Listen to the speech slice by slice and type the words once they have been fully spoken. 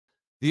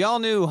The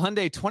all-new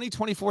Hyundai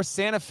 2024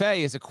 Santa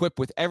Fe is equipped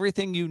with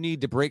everything you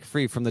need to break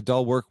free from the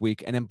dull work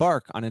week and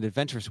embark on an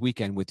adventurous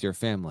weekend with your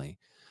family.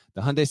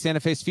 The Hyundai Santa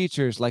Fe's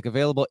features like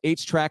available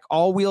H-Track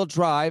all-wheel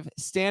drive,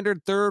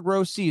 standard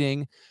third-row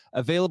seating,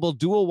 available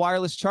dual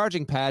wireless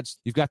charging pads.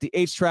 You've got the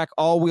H-Track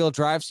all-wheel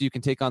drive so you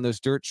can take on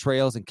those dirt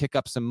trails and kick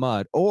up some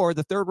mud. Or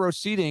the third-row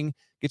seating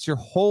gets your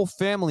whole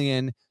family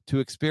in to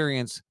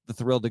experience the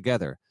thrill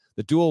together.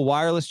 The dual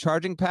wireless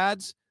charging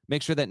pads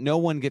make sure that no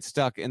one gets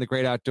stuck in the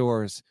great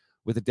outdoors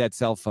with a dead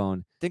cell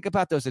phone. Think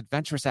about those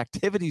adventurous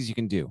activities you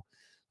can do.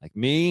 Like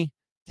me,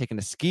 taking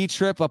a ski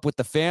trip up with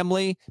the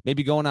family,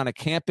 maybe going on a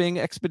camping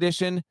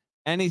expedition,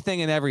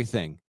 anything and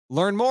everything.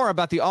 Learn more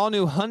about the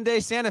all-new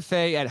Hyundai Santa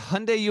Fe at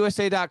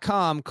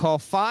HyundaiUSA.com. Call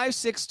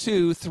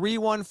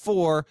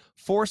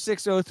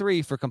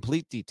 562-314-4603 for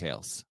complete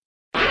details.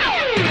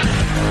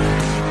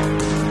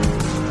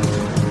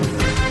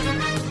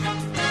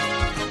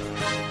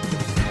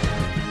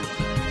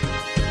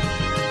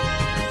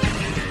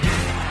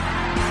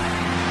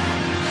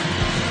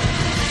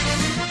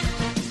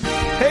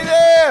 Hey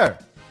there!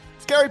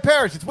 It's Gary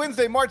Parrish. It's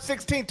Wednesday, March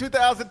 16,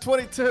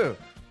 2022.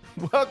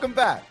 Welcome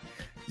back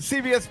to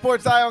CBS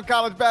Sports Eye on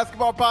College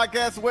Basketball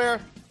Podcast,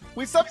 where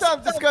we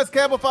sometimes discuss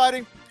camel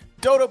fighting,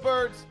 dodo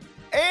birds,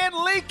 and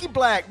Leaky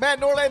Black. Matt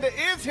Norlander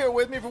is here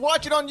with me. If you're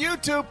watching on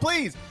YouTube,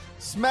 please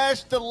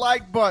smash the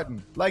like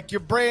button like you're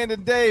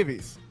Brandon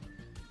Davies.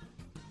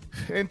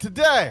 And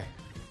today,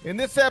 in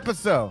this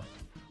episode,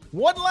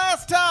 one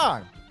last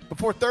time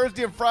before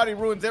Thursday and Friday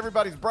ruins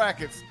everybody's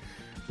brackets,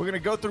 we're going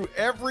to go through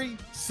every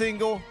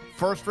single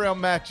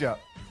first-round matchup,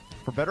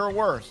 for better or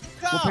worse.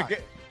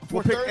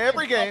 We'll pick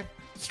every game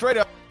straight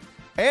up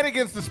and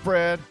against the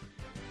spread,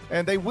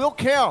 and they will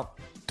count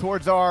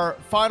towards our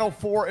final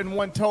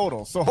 4-1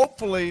 total. So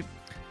hopefully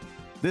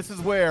this is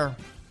where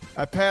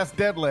I pass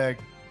dead leg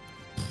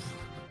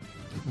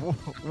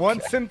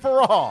once and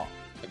for all.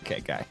 Okay,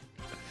 guy.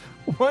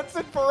 Once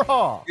and for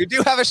all. You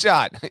do have a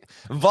shot.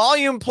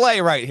 Volume play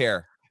right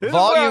here.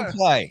 Volume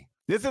play.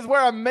 This is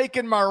where I'm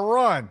making my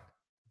run.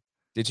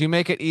 Did you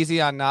make it easy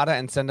on Nada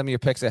and send him your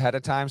picks ahead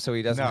of time so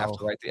he doesn't have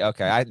to write the...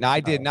 Okay, I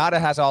did. Nada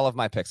has all of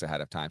my picks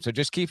ahead of time. So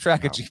just keep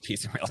track of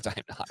GPs in real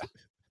time, Nada.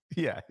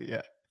 Yeah.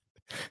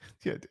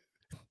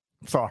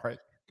 Sorry.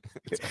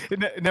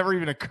 It never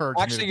even occurred to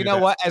me. Actually, you know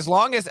what? As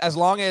long as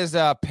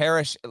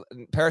Parrish,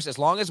 as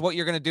long as what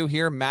you're going to do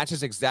here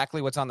matches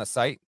exactly what's on the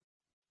site,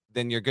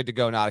 then you're good to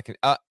go, Nada.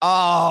 I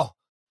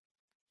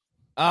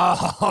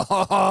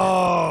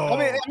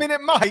mean,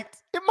 it might.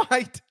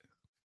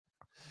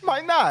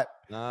 Might not.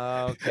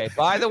 Okay.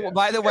 By the way,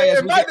 by the way,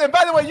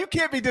 you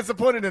can't be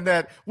disappointed in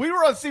that. We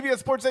were on CBS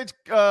Sports we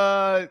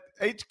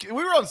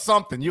were on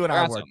something. You and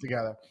I worked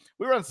together.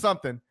 We were on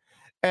something,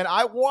 and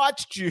I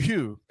watched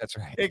you. That's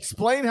right.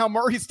 Explain how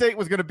Murray State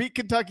was going to beat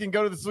Kentucky and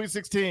go to the Sweet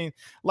 16.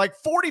 Like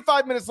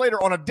 45 minutes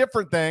later, on a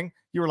different thing,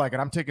 you were like,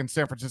 "And I'm taking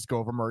San Francisco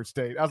over Murray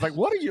State." I was like,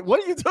 "What are you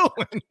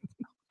doing?"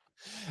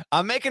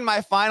 I'm making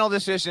my final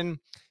decision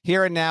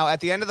here and now.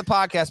 At the end of the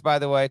podcast, by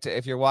the way,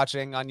 if you're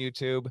watching on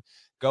YouTube,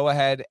 go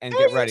ahead and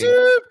get ready.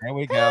 There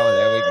we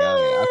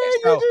go.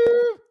 Okay,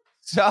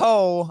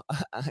 so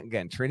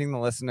again, treating the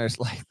listeners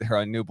like they're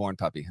a newborn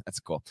puppy. That's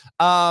cool.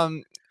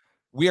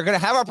 We are going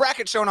to have our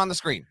bracket shown on the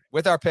screen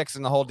with our picks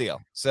and the whole deal.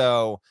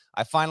 So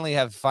I finally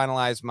have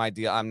finalized my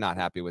deal. I'm not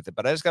happy with it,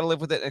 but I just got to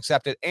live with it and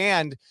accept it.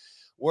 And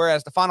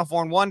whereas the Final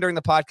 4-1 during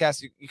the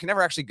podcast, you can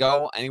never actually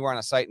go anywhere on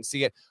a site and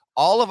see it.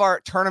 All of our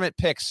tournament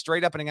picks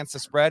straight up and against the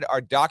spread are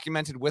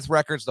documented with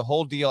records, the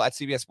whole deal at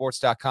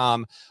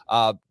cbssports.com.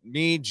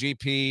 Me,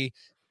 GP,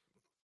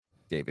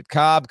 David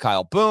Cobb,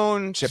 Kyle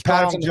Boone, Chip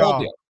Patterson, the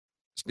whole deal.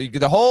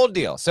 The whole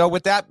deal. So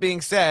with that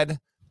being said,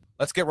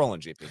 let's get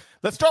rolling, GP.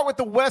 Let's start with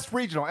the West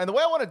Regional. And the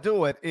way I want to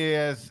do it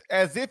is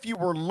as if you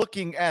were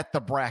looking at the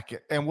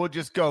bracket, and we'll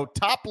just go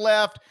top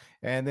left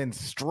and then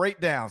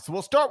straight down. So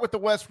we'll start with the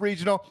West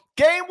Regional.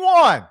 Game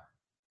 1,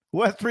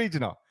 West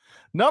Regional.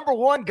 Number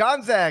 1,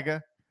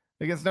 Gonzaga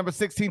against number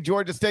 16,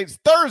 Georgia State.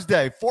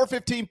 Thursday,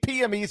 4:15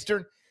 p.m.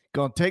 Eastern.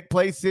 Going to take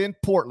place in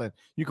Portland.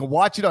 You can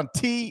watch it on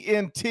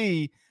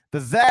TNT. The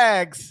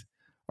Zags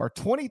are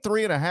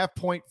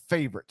 23.5-point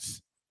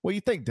favorites. What do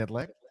you think,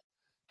 Deadleg?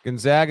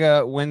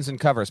 Gonzaga wins and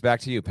covers.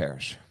 Back to you,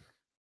 Parrish.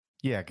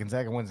 Yeah,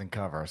 Gonzaga wins and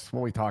covers. What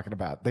are we talking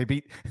about? They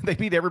beat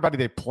everybody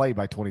they play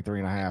by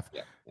 23.5.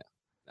 Yeah.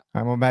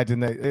 I'm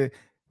imagining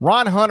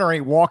Ron Hunter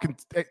ain't rolling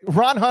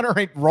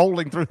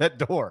through that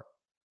door.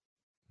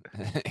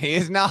 He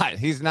is not.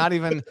 He's not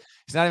even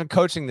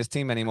coaching this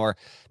team anymore.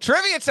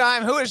 Trivia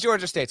time. Who is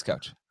Georgia State's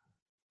coach?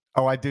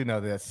 Oh, I do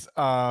know this.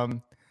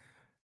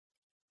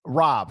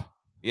 Rob.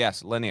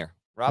 Yes, Lanier.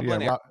 Rob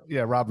Lanier.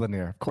 Rob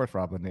Lanier. Of course,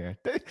 Rob Lanier.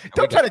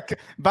 Don't try to.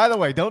 By the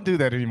way, don't do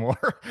that anymore,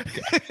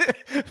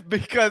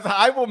 because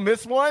I will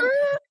miss one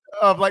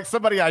of like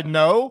somebody I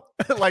know.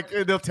 Like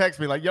they'll text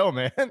me like, "Yo,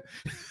 man,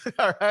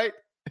 all right,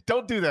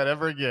 don't do that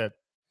ever again."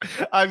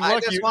 I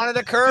just wanted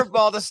a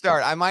curveball to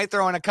start. I might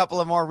throw in a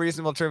couple of more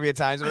reasonable trivia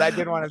times, but I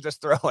did want to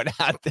just throw it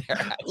out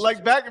there.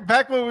 Like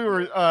back when we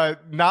were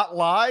not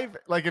live,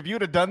 like if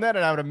you'd have done that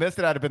and I would have missed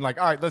it, I'd have been like,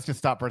 all right, let's just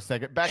stop for a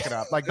second. Back it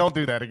up. Like, don't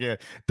do that again.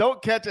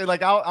 Don't catch it.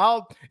 Like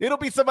it'll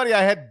be somebody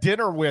I had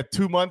dinner with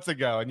 2 months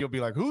ago and you'll be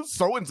like, who's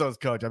so-and-so's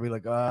coach? I'll be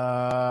like,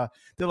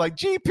 they're like,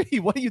 GP,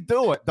 what are you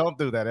doing? Don't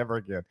do that ever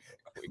again.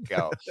 There we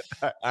go.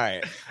 All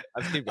right.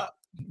 Let's keep going.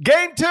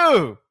 Game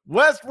 2,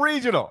 West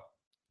Regional.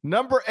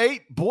 Number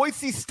 8,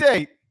 Boise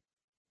State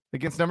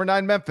against number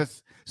 9,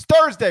 Memphis. It's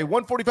Thursday,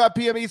 1:45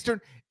 p.m. Eastern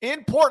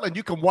in Portland.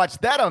 You can watch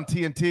that on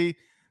TNT.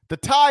 The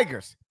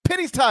Tigers,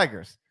 Penny's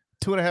Tigers,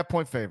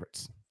 2.5-point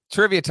favorites.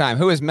 Trivia time.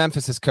 Who is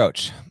Memphis's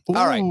coach? Ooh.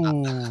 All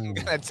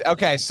right.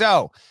 Okay,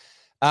 so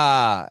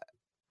a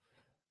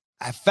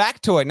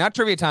factoid, not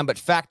trivia time, but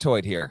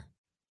factoid here.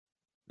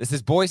 This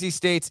is Boise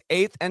State's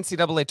 8th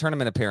NCAA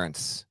tournament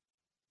appearance.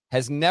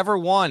 Has never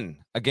won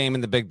a game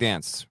in the Big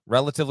Dance.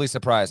 Relatively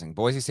surprising.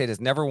 Boise State has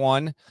never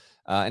won.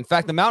 In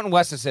fact, the Mountain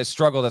West has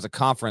struggled as a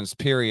conference,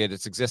 period.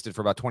 It's existed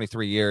for about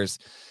 23 years.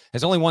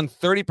 Has only won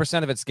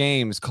 30% of its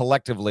games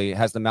collectively,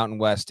 has the Mountain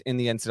West in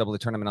the NCAA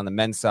tournament on the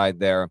men's side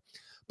there.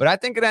 But I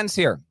think it ends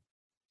here.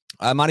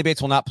 Monty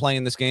Bates will not play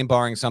in this game,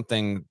 barring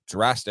something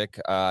drastic.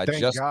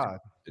 Thank God.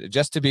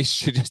 Just to be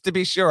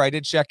sure, I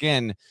did check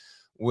in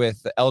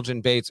with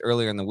Elgin Bates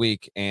earlier in the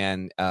week,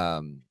 and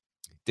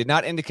did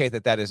not indicate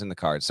that is in the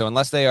cards. So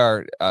unless they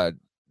are,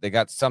 they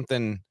got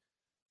something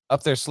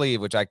up their sleeve,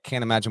 which I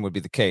can't imagine would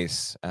be the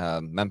case.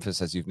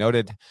 Memphis, as you've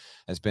noted,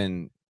 has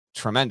been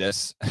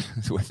tremendous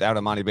without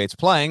Amani Bates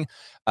playing.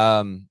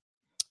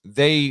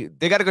 They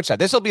got a good shot.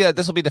 This will be a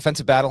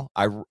defensive battle.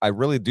 I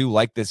really do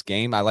like this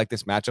game. I like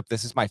this matchup.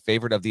 This is my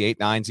favorite of the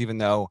 8-9s, even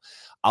though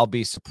I'll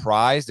be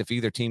surprised if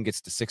either team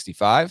gets to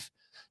 65.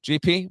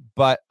 GP,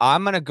 but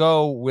I'm going to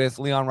go with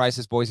Leon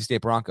Rice's Boise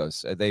State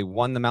Broncos. They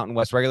won the Mountain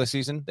West regular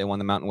season. They won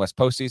the Mountain West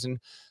postseason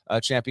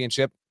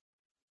championship.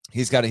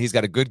 He's got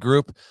a good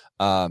group.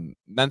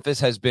 Memphis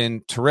has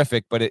been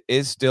terrific, but it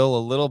is still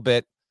a little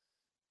bit.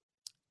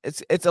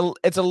 It's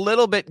a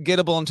little bit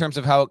gettable in terms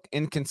of how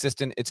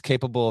inconsistent it's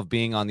capable of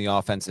being on the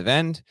offensive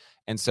end,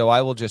 and so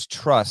I will just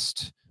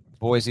trust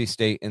Boise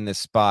State in this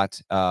spot.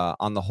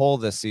 On the whole,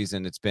 this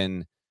season it's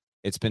been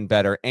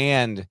better.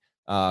 And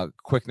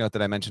quick note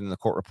that I mentioned in the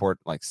court report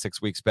like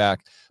 6 weeks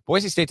back,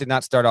 Boise State did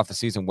not start off the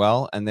season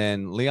well. And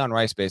then Leon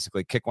Rice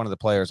basically kicked one of the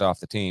players off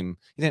the team.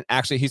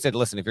 He said,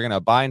 listen, if you're going to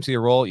buy into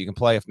your role, you can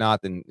play. If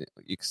not, then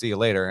you can see you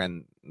later.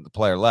 And the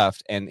player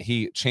left and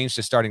he changed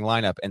his starting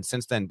lineup. And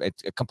since then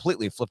it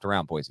completely flipped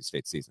around Boise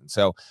State's season.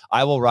 So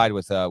I will ride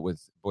with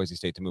Boise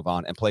State to move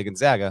on and play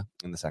Gonzaga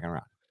in the second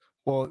round.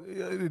 Well,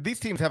 these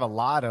teams have a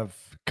lot of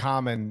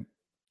common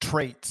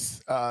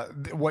traits.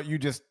 What you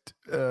just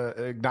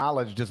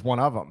acknowledged is one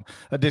of them.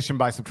 Addition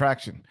by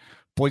subtraction.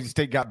 Boise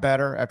State got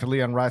better after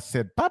Leon Rice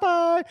said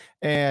bye-bye,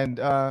 and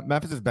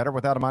Memphis is better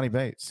without Amani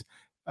Bates.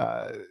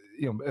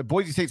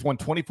 Boise State's won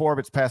 24 of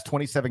its past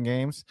 27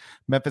 games.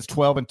 Memphis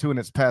 12-2 in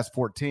its past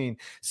 14.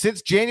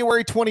 Since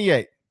January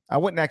 28th, I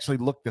wouldn't actually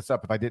look this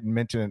up if I didn't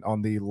mention it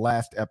on the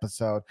last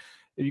episode.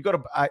 If you go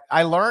to,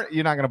 I learned,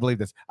 you're not going to believe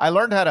this. I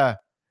learned how to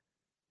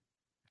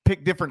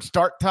pick different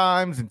start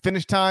times and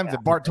finish times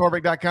at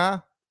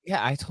barttorvik.com.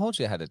 Yeah, I told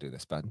you how to do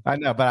this, bud. I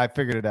know, but I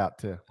figured it out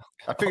too.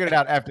 I figured it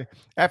out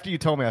after you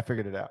told me. I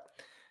figured it out.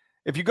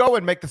 If you go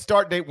and make the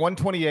start date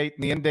 128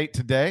 and the end date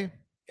today,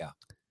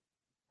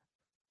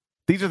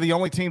 these are the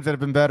only teams that have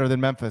been better than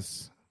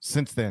Memphis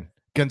since then.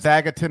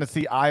 Gonzaga,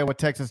 Tennessee, Iowa,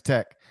 Texas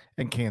Tech,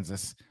 and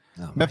Kansas.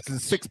 Oh, Memphis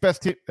is the sixth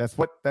best team.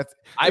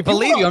 I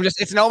believe you.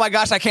 It's oh my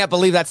gosh, I can't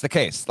believe that's the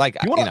case. Like,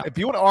 if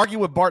you want to argue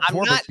with Bart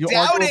Torvik, I'm not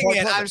doubting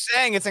it. I'm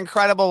saying it's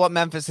incredible what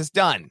Memphis has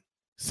done.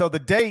 So the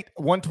date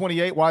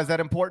 128. Why is that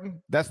important?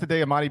 That's the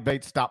day Amani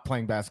Bates stopped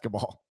playing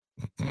basketball.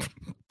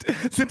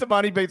 Since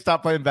Amani Bates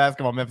stopped playing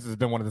basketball, Memphis has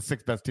been one of the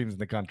sixth best teams in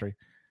the country.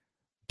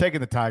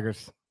 Taking the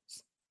Tigers,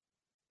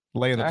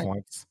 laying the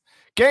points.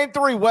 Game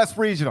 3, West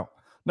Regional.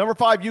 Number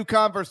 5,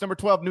 UConn versus number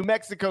 12, New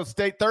Mexico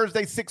State.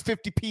 Thursday,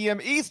 6:50 p.m.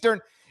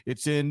 Eastern.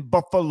 It's in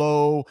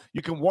Buffalo.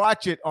 You can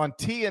watch it on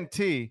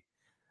TNT.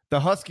 The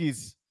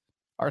Huskies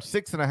are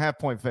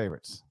 6.5-point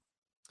favorites.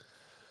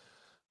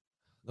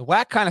 The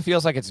WAC kind of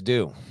feels like it's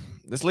due.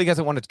 This league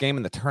hasn't won its game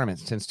in the tournament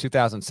since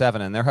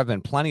 2007, and there have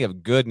been plenty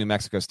of good New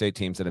Mexico State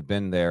teams that have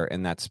been there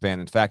in that span.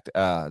 In fact,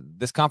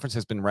 this conference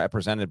has been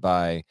represented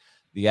by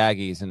the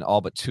Aggies in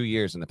all but 2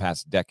 years in the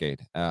past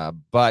decade.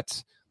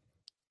 But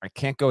I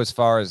can't go as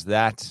far as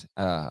that.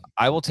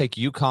 I will take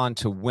UConn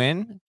to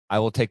win. I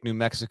will take New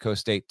Mexico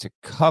State to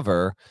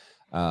cover.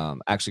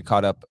 Actually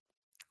caught up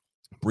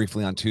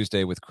briefly on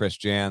Tuesday with Chris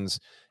Jans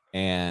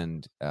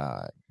and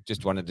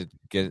just wanted to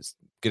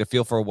get a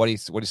feel for what he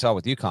saw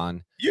with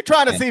UConn. You're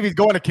trying to see if he's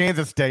going to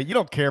Kansas State. You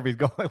don't care if he's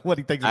going, what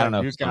he thinks about UConn. I don't know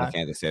if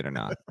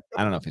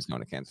he's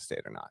going to Kansas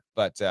State or not.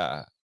 But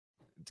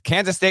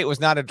Kansas State was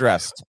not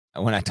addressed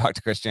when I talked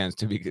to Chris Jans,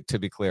 to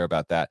be clear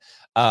about that.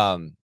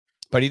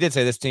 But he did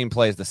say this team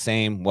plays the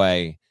same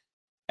way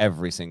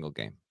every single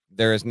game.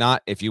 There is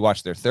not, if you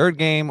watch their third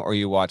game or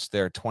you watch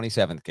their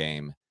 27th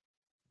game,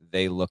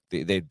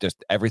 they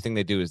just everything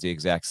they do is the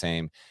exact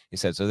same. He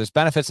said, so there's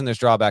benefits and there's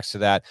drawbacks to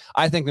that.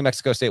 I think New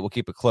Mexico State will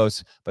keep it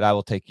close, but I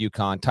will take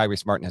UConn.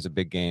 Tyrese Martin has a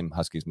big game.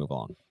 Huskies move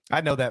on.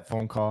 I know that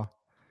phone call.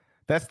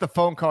 That's the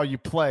phone call you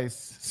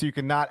place so you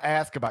can not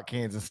ask about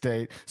Kansas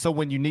State. So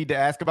when you need to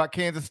ask about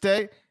Kansas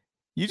State,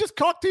 we just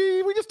talked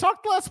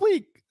last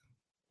week.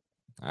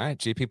 All right,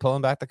 GP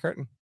pulling back the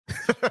curtain.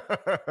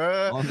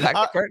 Pulling back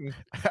the curtain.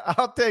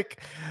 I'll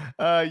take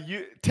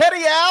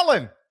Teddy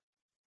Allen.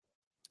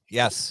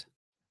 Yes.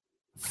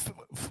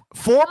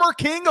 Former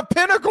king of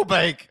Pinnacle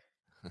Bank.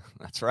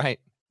 That's right.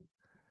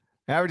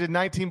 Averaged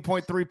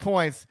 19.3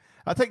 points.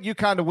 I'll take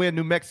UConn to win,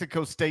 New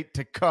Mexico State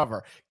to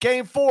cover.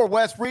 Game 4,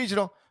 West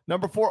Regional.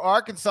 Number 4,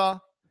 Arkansas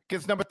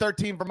against number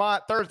 13,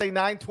 Vermont, Thursday,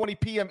 9:20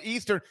 p.m.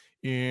 Eastern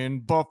in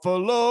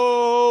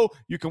Buffalo.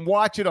 You can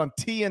watch it on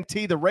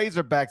TNT. The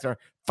Razorbacks are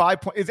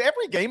 5 points. Is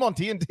every game on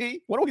TNT?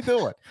 What are we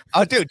doing?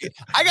 Oh, dude,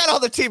 I got all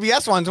the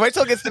TBS ones. Wait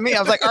till it gets to me.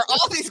 I was like, are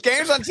all these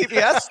games on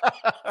TBS?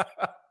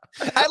 I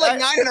had like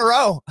 9 in a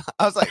row.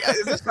 I was like,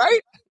 is this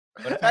right?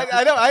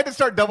 I know. I had to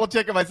start double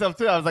checking myself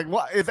too. I was like,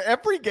 what? Is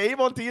every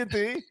game on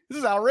TNT? This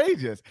is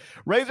outrageous.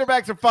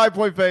 Razorbacks are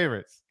 5-point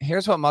favorites.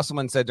 Here's what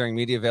Musselman said during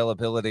media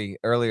availability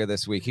earlier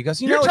this week. He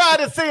goes, You're trying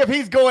to see if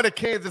he's going to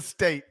Kansas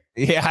State.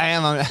 Yeah, I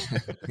am.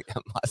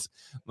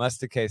 Must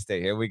to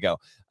K-State. Here we go.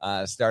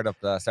 Start up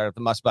the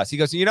must bus. He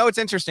goes, it's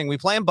interesting. We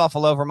play in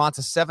Buffalo. Vermont's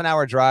a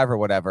 7-hour drive or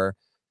whatever.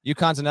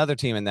 UConn's another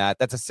team in that.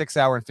 That's a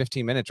 6-hour and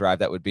 15-minute drive.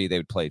 They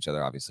would play each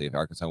other, obviously, if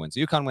Arkansas wins.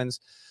 UConn wins.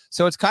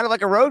 So it's kind of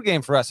like a road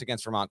game for us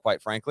against Vermont,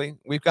 quite frankly.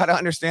 We've got to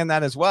understand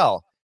that as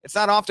well. It's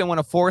not often when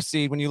a 4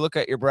 seed, when you look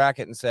at your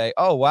bracket and say,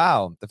 oh,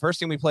 wow, the first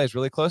team we play is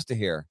really close to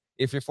here.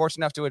 If you're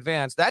fortunate enough to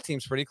advance, that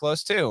team's pretty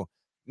close too.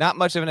 Not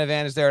much of an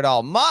advantage there at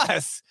all.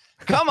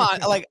 Come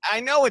on. I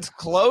know it's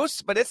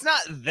close, but it's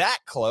not that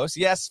close.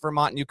 Yes,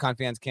 Vermont and UConn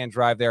fans can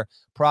drive there.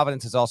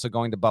 Providence is also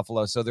going to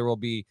Buffalo, so there will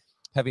be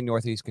heavy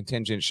Northeast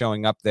contingent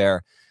showing up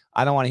there.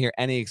 I don't want to hear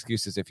any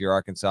excuses if you're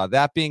Arkansas.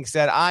 That being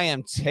said, I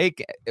am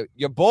taking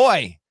your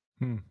boy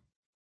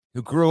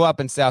who grew up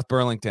in South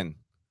Burlington,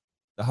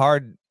 the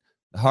hard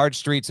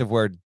streets of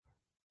where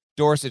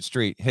Dorset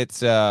Street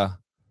hits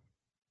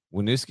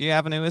Winooski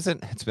Avenue, is it?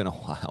 It's been a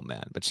while,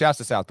 man. But shouts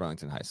to South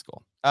Burlington High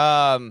School.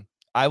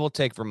 I will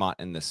take Vermont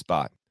in this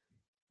spot.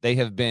 They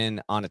have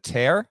been on a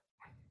tear.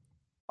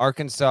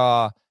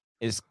 Arkansas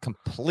is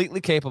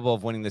completely capable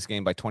of winning this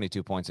game by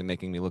 22 points and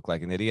making me look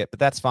like an idiot, but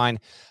that's fine.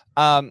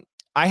 I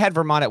had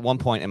Vermont at one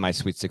point in my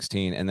Sweet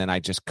 16, and then I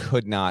just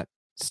could not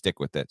stick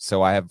with it.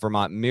 So I have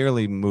Vermont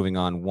merely moving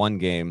on one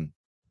game,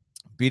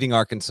 beating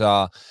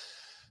Arkansas.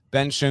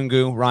 Ben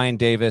Shungu, Ryan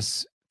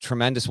Davis,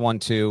 tremendous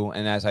 1-2.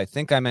 And as I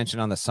think I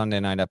mentioned on the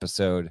Sunday night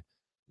episode,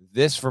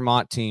 this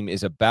Vermont team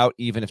is about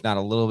even, if not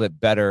a little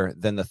bit better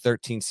than the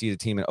 13-seeded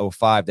team in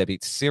 2005 that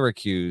beat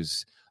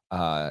Syracuse,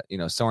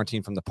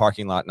 Sorrentine from the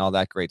parking lot and all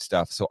that great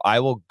stuff. So I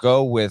will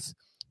go with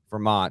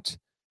Vermont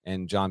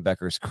and John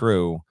Becker's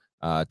crew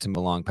to move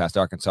along past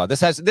Arkansas.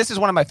 This is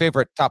one of my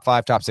favorite top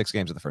 5, top 6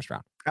 games of the first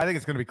round. I think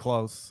it's going to be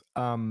close.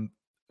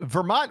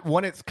 Vermont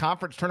won its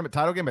conference tournament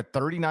title game at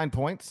 39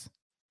 points.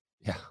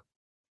 Yeah.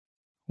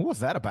 What was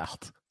that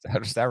about? That's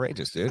just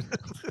outrageous, dude.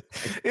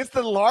 It's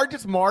the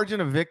largest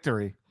margin of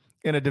victory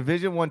in a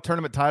Division I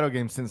tournament title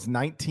game since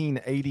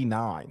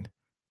 1989.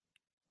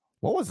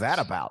 What was that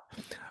about?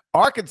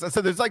 Arkansas.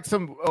 So there's like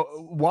some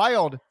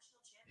wild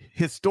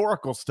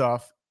historical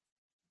stuff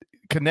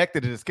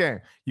connected to this game.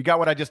 You got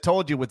what I just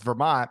told you with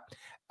Vermont.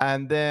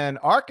 And then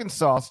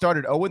Arkansas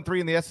started 0-3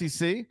 in the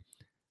SEC,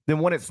 then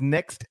won its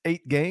next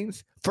 8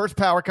 games. First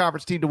power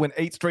conference team to win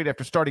 8 straight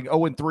after starting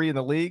 0-3 in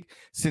the league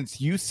since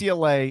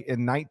UCLA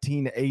in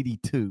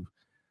 1982.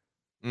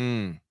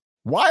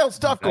 Wild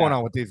stuff going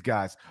on with these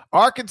guys.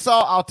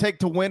 Arkansas, I'll take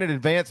to win in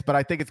advance, but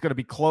I think it's going to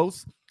be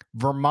close.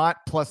 Vermont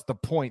plus the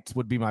points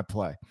would be my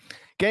play.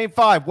 Game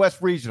 5, West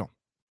Regional.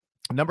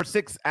 Number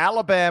 6,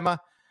 Alabama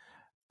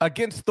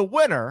against the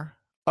winner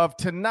of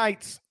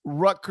tonight's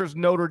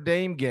Rutgers-Notre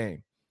Dame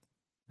game.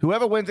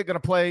 Whoever wins it going to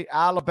play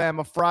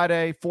Alabama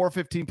Friday,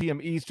 4:15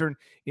 p.m. Eastern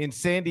in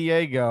San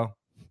Diego.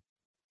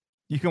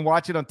 You can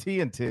watch it on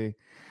TNT.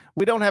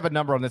 We don't have a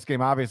number on this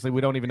game. Obviously, we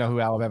don't even know who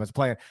Alabama's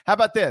playing. How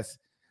about this?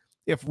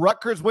 If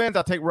Rutgers wins,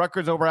 I'll take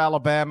Rutgers over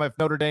Alabama. If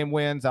Notre Dame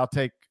wins, I'll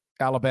take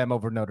Alabama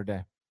over Notre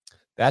Dame.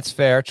 That's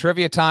fair.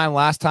 Trivia time.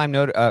 Last time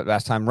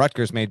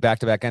Rutgers made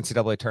back-to-back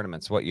NCAA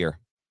tournaments. What year?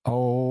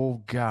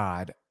 Oh,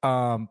 God.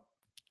 Damn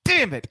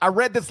it. I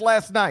read this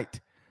last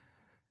night.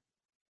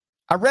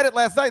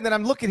 And then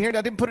I'm looking here, and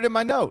I didn't put it in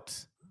my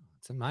notes.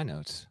 It's in my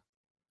notes.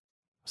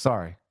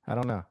 Sorry. I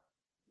don't know.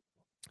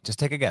 Just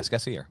take a guess.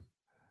 Guess a year.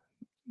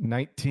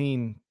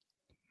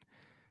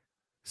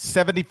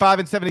 1975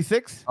 and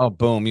 76. Oh,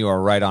 boom. You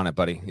are right on it,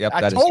 buddy. Yep.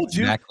 I told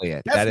you. Exactly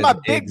it. That's my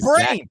big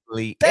brain.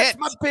 That's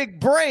my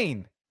big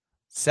brain.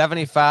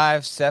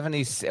 75,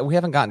 70. We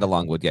haven't gotten to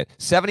Longwood yet.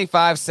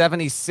 75,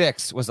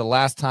 76 was the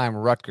last time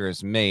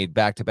Rutgers made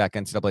back-to-back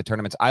NCAA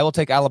tournaments. I will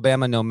take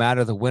Alabama no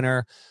matter the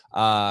winner.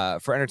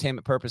 For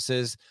entertainment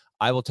purposes,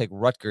 I will take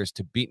Rutgers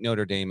to beat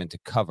Notre Dame and to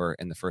cover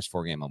in the first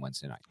 4 game on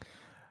Wednesday night.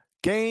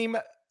 Game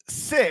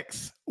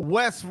 6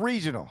 West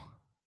Regional.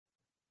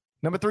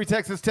 Number 3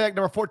 Texas Tech.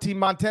 Number 14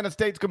 Montana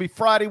State. It's going to be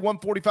Friday,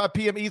 1:45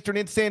 p.m. Eastern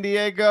in San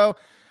Diego. You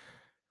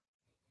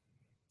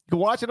can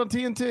watch it on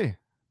TNT.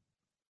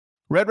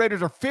 Red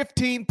Raiders are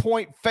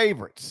 15-point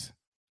favorites.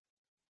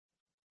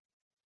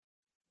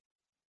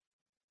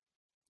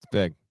 It's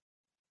big.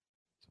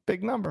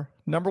 Big number.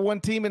 Number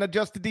 1 team in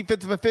adjusted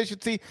defensive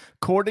efficiency,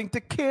 according to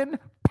Ken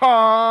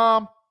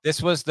Palm.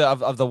 This was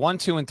of the 1,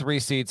 2, and 3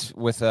 seats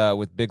with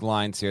big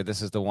lines here.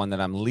 This is the one that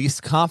I'm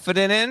least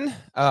confident in.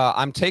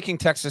 I'm taking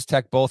Texas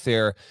Tech both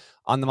here.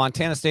 On the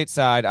Montana State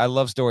side, I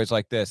love stories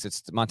like this.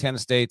 It's Montana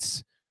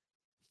State's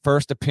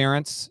first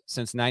appearance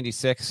since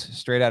 '96,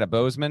 straight out of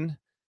Bozeman.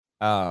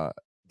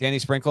 Danny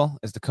Sprinkle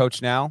is the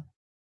coach now.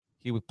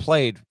 He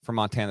played for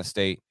Montana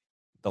State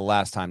the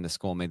last time the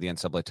school made the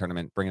NCAA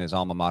tournament, bringing his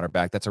alma mater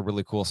back. That's a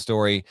really cool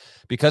story.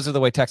 Because of the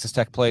way Texas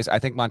Tech plays, I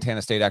think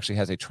Montana State actually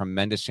has a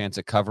tremendous chance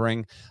at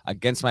covering.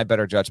 Against my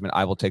better judgment,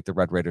 I will take the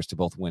Red Raiders to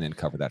both win and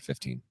cover that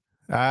 15.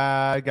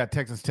 I got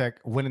Texas Tech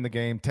winning the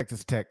game,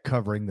 Texas Tech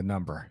covering the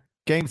number.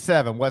 Game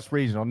 7, West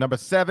Regional. Number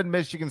 7,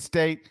 Michigan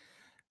State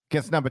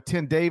against number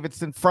 10,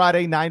 Davidson.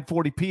 Friday,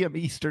 9:40 p.m.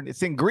 Eastern.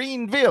 It's in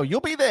Greenville.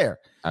 You'll be there.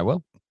 I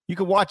will. You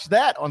can watch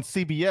that on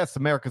CBS,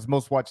 America's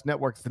Most Watched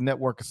Networks, the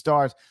Network of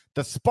Stars.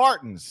 The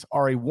Spartans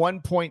are a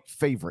 1-point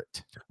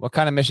favorite. What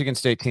kind of Michigan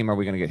State team are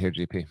we going to get here,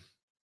 GP?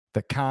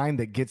 The kind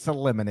that gets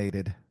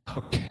eliminated.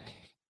 Okay.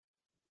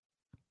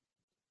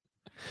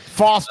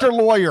 Foster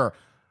Lawyer,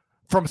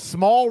 from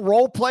small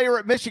role player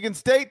at Michigan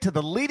State to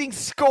the leading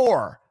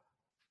scorer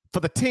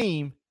for the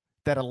team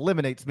that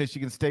eliminates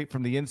Michigan State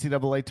from the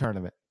NCAA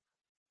tournament.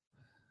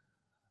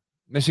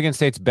 Michigan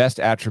State's best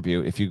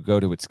attribute, if you go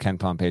to its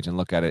KenPom page and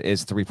look at it,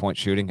 is three-point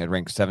shooting. It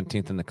ranks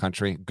 17th in the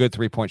country. Good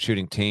three-point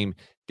shooting team.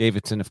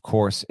 Davidson, of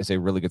course, is a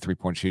really good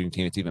three-point shooting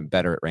team. It's even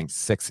better. It ranks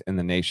 6th in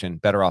the nation.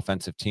 Better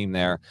offensive team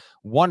there.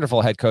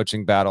 Wonderful head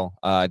coaching battle.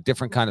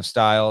 Different kind of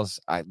styles.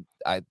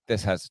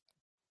 This has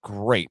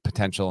great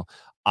potential.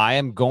 I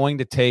am going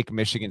to take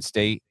Michigan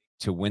State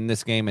to win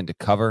this game and to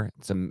cover.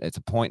 It's a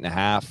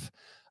 1.5,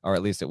 or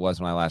at least it was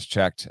when I last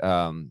checked.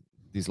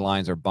 These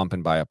lines are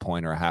bumping by a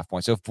point or a half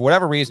point. So for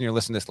whatever reason you're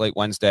listening to this late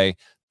Wednesday,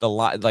 the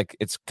line, like,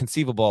 it's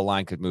conceivable a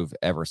line could move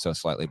ever so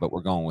slightly, but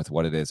we're going with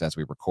what it is as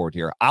we record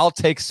here. I'll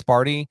take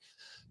Sparty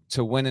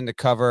to win and to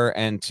cover,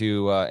 and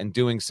to in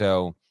doing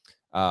so,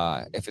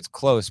 if it's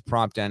close,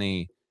 prompt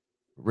any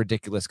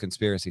ridiculous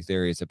conspiracy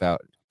theories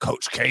about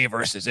Coach K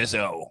versus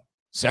Izzo.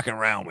 Second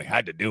round, we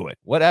had to do it.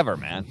 Whatever,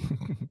 man.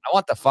 I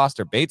want the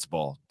Foster Bates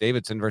Bowl.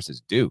 Davidson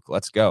versus Duke.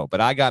 Let's go.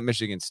 But I got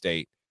Michigan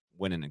State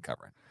winning and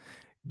covering.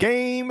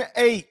 Game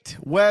 8,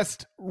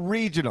 West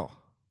Regional.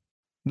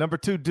 Number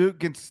 2, Duke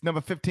against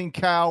number 15,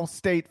 Cal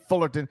State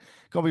Fullerton.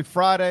 Going to be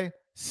Friday,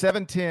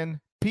 7:10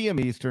 p.m.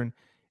 Eastern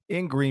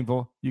in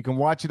Greenville. You can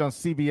watch it on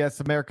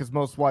CBS, America's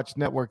Most Watched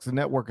Networks, the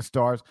Network of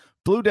Stars.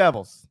 Blue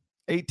Devils,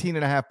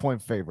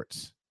 18.5-point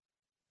favorites.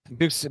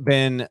 Duke's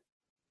been,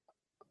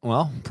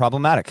 well,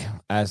 problematic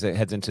as it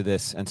heads into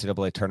this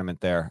NCAA tournament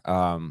there.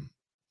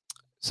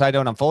 Side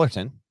note on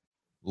Fullerton.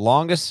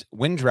 Longest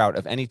win drought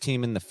of any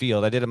team in the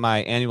field. I did my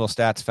annual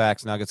Stats,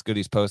 Facts, Nuggets,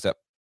 Goodies post that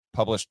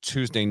published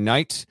Tuesday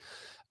night.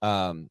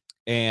 And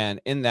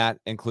in that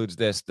includes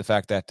the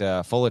fact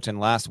that Fullerton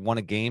last won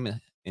a game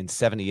in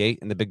 78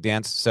 in the Big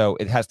Dance. So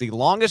it has the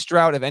longest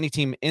drought of any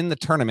team in the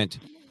tournament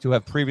to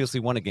have previously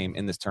won a game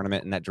in this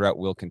tournament, and that drought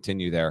will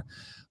continue there.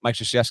 Mike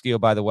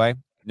Krzyzewski, by the way,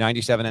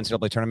 97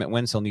 NCAA tournament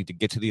wins. He'll need to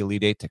get to the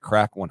Elite Eight to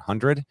crack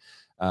 100.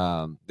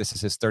 This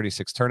is his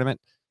 36th tournament.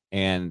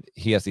 And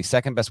he has the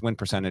second best win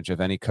percentage of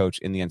any coach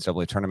in the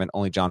NCAA tournament.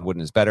 Only John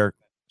Wooden is better.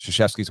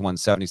 Krzyzewski's won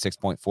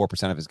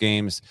 76.4% of his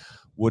games.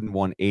 Wooden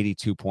won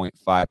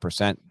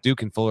 82.5%.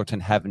 Duke and Fullerton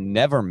have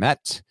never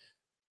met.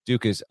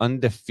 Duke is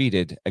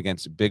undefeated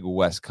against Big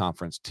West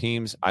Conference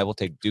teams. I will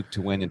take Duke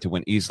to win and to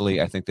win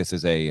easily. I think this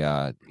is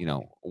a,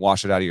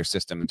 wash it out of your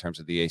system in terms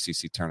of the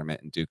ACC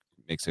tournament, and Duke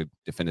makes a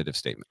definitive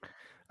statement.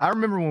 I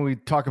remember when we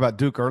talk about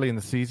Duke early in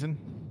the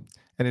season,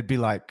 and it'd be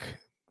like,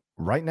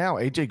 right now,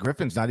 A.J.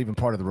 Griffin's not even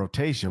part of the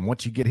rotation.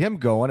 Once you get him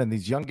going and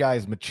these young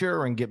guys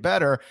mature and get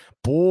better,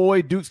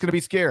 boy, Duke's going to be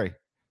scary.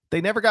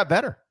 They never got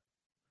better.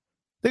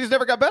 They just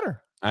never got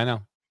better. I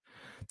know.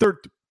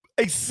 They're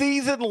a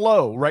season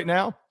low right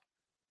now,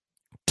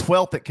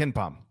 12th at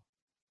KenPom.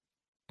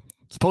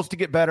 Supposed to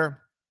get better.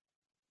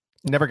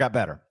 Never got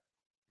better.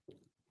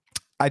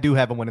 I do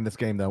have them winning this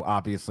game, though,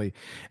 obviously,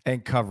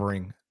 and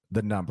covering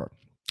the number.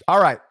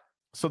 All right.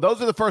 So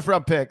those are the first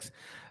round picks.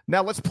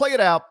 Now let's play it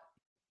out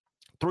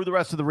through the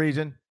rest of the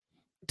region.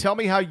 Tell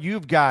me how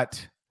you've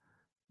got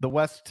the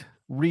West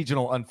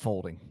Regional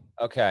unfolding.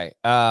 Okay.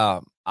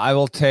 I'll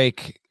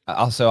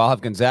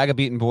have Gonzaga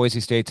beating Boise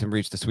State to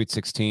reach the Sweet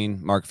 16.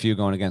 Mark Few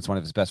going against one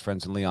of his best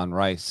friends in Leon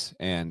Rice.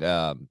 And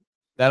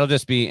that'll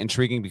just be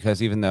intriguing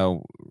because even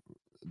though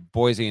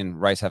Boise and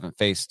Rice haven't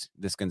faced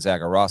this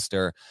Gonzaga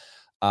roster,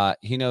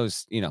 he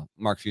knows,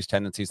 Mark Few's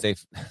tendencies.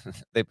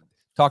 They've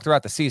talked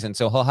throughout the season,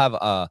 so he'll have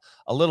a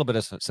little bit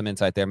of some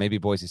insight there. Maybe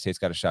Boise State's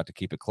got a shot to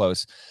keep it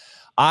close.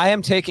 I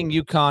am taking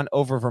UConn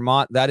over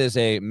Vermont. That is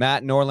a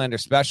Matt Norlander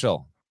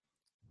special.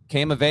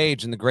 Came of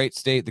age in the great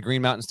state, the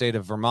Green Mountain state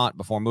of Vermont,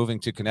 before moving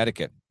to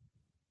Connecticut.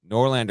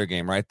 Norlander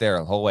game right there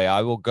the whole way.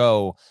 I will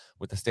go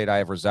with the state I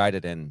have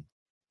resided in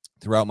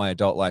throughout my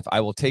adult life. I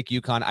will take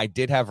UConn. I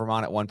did have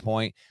Vermont at one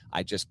point.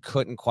 I just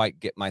couldn't quite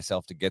get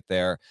myself to get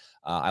there.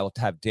 I will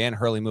have Dan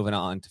Hurley moving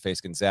on to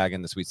face Gonzaga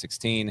in the Sweet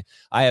 16.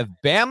 I have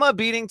Bama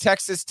beating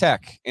Texas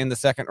Tech in the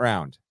second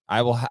round.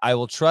 I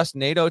will trust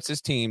Nate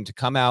Oates' team to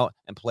come out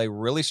and play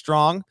really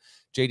strong.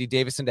 J.D.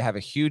 Davison to have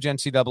a huge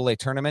NCAA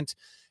tournament,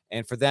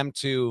 and for them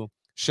to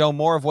show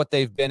more of what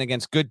they've been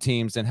against good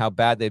teams and how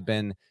bad they've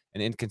been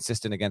and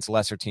inconsistent against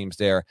lesser teams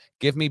there.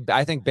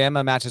 I think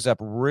Bama matches up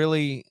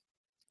really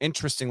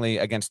interestingly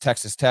against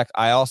Texas Tech.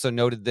 I also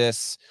noted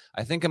this,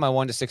 I think in my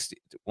 1 to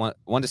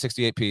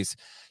 68 piece.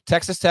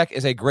 Texas Tech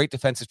is a great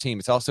defensive team.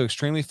 It's also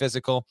extremely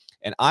physical,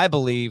 and I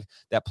believe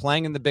that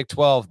playing in the Big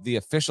 12, the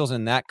officials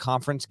in that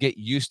conference get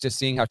used to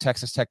seeing how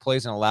Texas Tech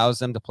plays and allows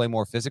them to play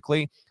more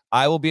physically.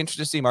 I will be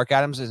interested to see Mark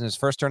Adams in his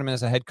first tournament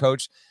as a head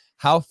coach,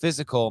 how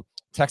physical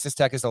Texas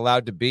Tech is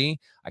allowed to be.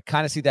 I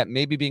kind of see that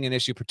maybe being an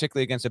issue,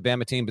 particularly against a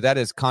Bama team, but that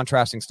is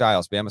contrasting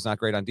styles. Bama's not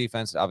great on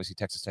defense. Obviously,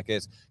 Texas Tech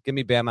is. Give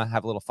me Bama,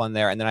 have a little fun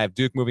there. And then I have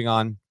Duke moving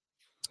on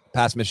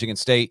past Michigan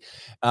State,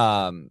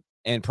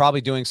 and probably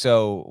doing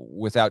so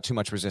without too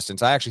much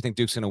resistance. I actually think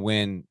Duke's going to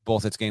win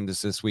both its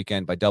games this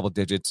weekend by double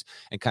digits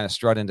and kind of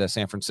strut into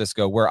San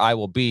Francisco, where I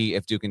will be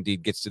if Duke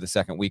indeed gets to the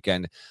second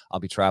weekend. I'll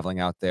be traveling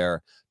out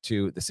there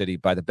to the city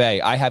by the bay.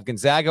 I have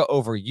Gonzaga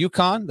over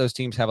UConn. Those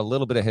teams have a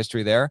little bit of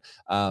history there.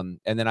 And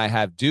then I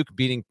have Duke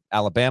beating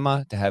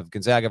Alabama to have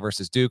Gonzaga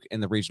versus Duke in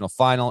the regional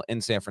final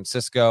in San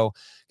Francisco,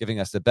 giving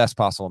us the best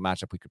possible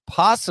matchup we could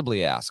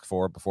possibly ask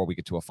for before we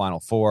get to a Final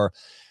Four.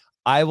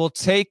 I will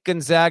take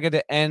Gonzaga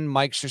to end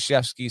Mike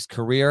Krzyzewski's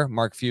career.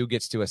 Mark Few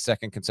gets to a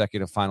second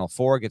consecutive Final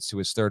Four, gets to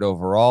his third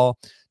overall.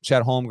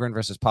 Chet Holmgren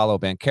versus Paolo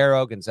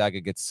Banchero.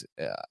 Gonzaga gets,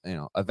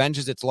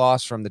 avenges its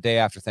loss from the day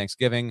after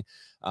Thanksgiving.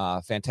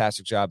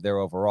 Fantastic job there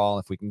overall.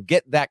 If we can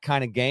get that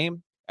kind of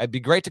game, it'd be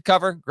great to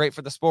cover. Great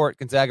for the sport.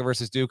 Gonzaga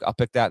versus Duke. I'll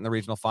pick that in the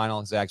regional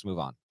final. Zags move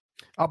on.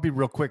 I'll be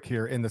real quick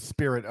here in the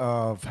spirit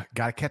of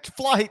gotta catch a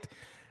flight.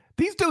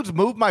 These dudes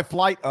moved my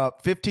flight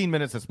up 15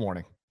 minutes this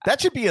morning. That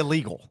should be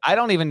illegal. I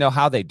don't even know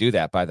how they do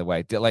that, by the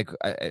way. We don't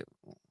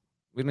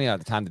have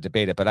the time to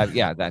debate it, but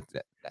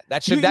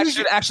that should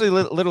actually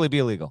literally be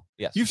illegal.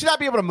 Yes. You should not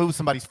be able to move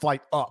somebody's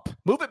flight up.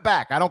 Move it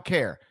back. I don't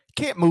care. You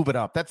can't move it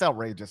up. That's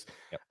outrageous.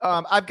 Yep.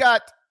 I've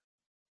got,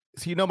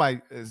 so my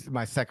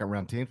second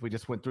round teams. We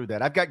just went through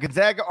that. I've got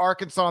Gonzaga,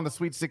 Arkansas in the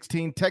Sweet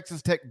 16,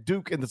 Texas Tech,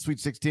 Duke in the Sweet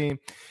 16.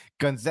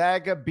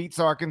 Gonzaga beats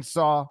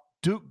Arkansas.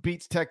 Duke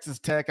beats Texas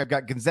Tech. I've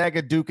got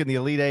Gonzaga, Duke in the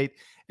Elite Eight,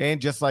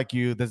 and just like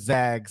you, the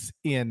Zags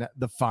in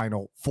the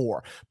Final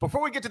Four.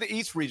 Before we get to the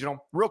East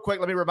Regional, real quick,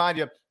 let me remind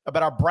you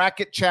about our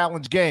Bracket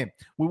Challenge game.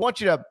 We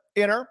want you to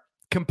enter,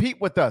 compete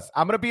with us.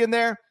 I'm going to be in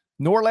there.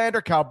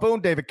 Norlander, Kyle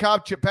Boone, David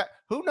Cobb, Chip Pat.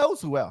 Who knows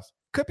who else?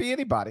 Could be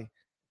anybody.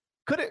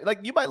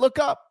 You might look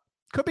up.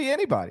 Could be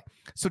anybody.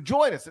 So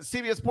join us at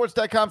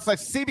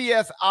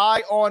cbssports.com/CBS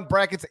on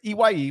brackets,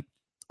 EYE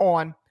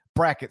on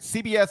brackets.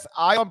 CBS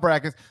Eye on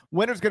brackets.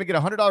 Winner's going to get a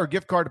 $100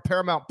 gift card to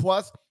Paramount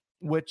Plus,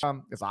 which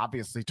is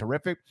obviously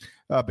terrific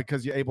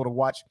because you're able to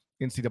watch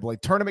NCAA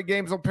tournament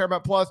games on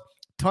Paramount Plus,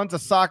 tons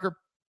of soccer,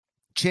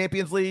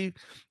 Champions League,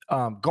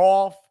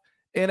 golf,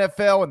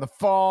 NFL in the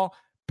fall.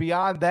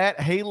 Beyond that,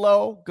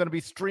 Halo going to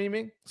be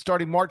streaming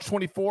starting March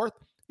 24th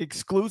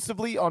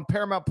exclusively on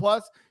Paramount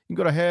Plus. You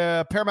can go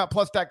to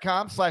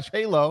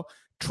ParamountPlus.com/Halo.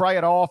 Try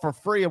it all for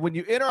free. And when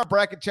you enter our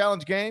Bracket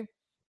Challenge game,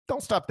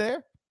 don't stop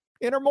there.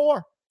 Enter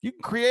more. You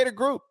can create a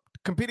group,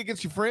 compete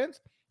against your friends,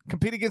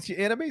 compete against your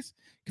enemies.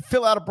 You can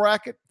fill out a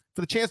bracket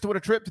for the chance to win a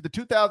trip to the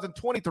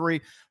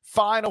 2023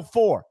 Final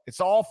Four.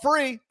 It's all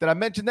free. Did I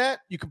mention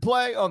that? You can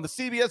play on the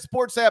CBS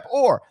Sports app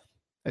or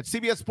at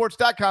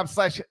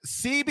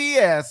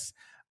cbssports.com/CBS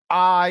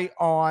Eye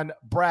on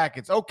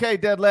brackets. Okay,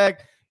 Deadleg,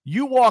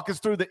 you walk us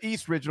through the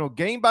East Regional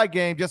game by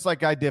game, just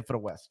like I did for the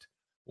West.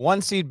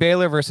 1 seed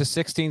Baylor versus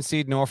 16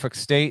 seed Norfolk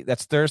State.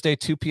 That's Thursday,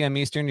 2 p.m.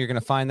 Eastern. You're going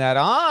to find that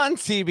on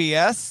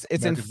CBS.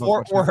 It's in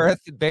Fort Worth.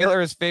 Baylor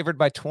is favored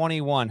by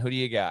 21. Who do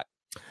you got?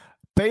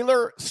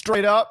 Baylor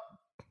straight up.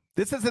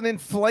 This is an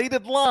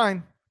inflated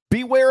line.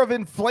 Beware of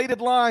inflated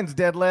lines,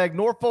 Deadleg.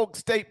 Norfolk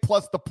State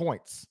plus the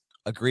points.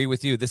 Agree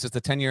with you. This is the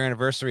 10-year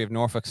anniversary of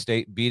Norfolk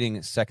State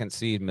beating second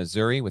seed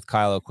Missouri with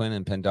Kyle O'Quinn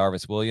and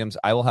Pendarvis Williams.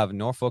 I will have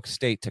Norfolk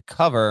State to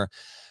cover,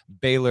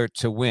 Baylor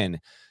to win.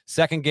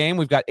 Second game,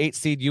 we've got 8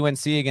 seed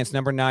UNC against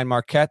number 9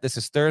 Marquette. This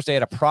is Thursday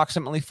at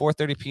approximately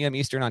 4:30 p.m.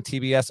 Eastern on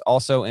TBS,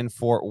 also in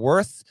Fort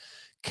Worth.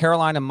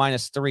 Carolina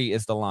 -3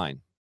 is the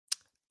line.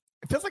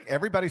 It feels like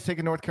everybody's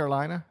taking North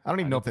Carolina. I don't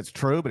even know if that's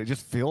true, but it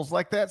just feels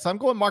like that. So I'm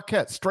going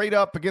Marquette straight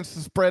up against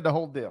the spread, the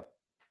whole deal.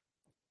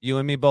 You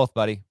and me both,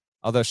 buddy.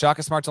 Although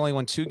Shaka Smart's only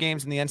won 2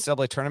 games in the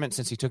NCAA tournament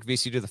since he took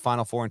VCU to the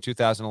Final Four in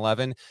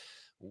 2011.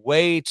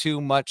 Way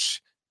too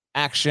much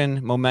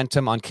action,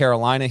 momentum on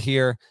Carolina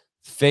here.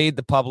 Fade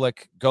the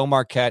public. Go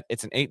Marquette.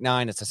 It's an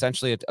 8-9. It's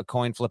essentially a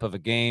coin flip of a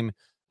game.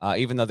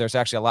 even though there's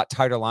actually a lot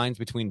tighter lines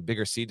between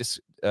bigger seed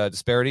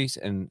disparities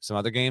and some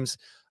other games.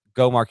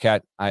 Go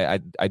Marquette. I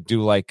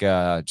do like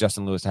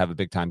Justin Lewis to have a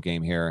big time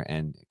game here,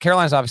 and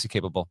Carolina's obviously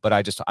capable, but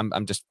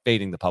I'm just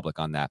fading the public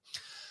on that.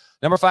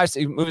 Number 5,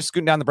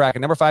 scooting down the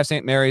bracket. Number 5,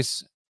 St.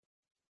 Mary's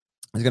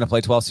is going to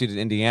play 12-seeded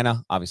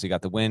Indiana. Obviously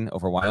got the win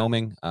over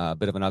Wyoming. A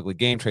bit of an ugly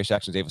game. Trey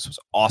Jackson-Davis was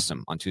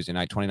awesome on Tuesday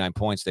night, 29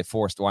 points. They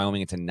forced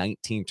Wyoming into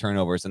 19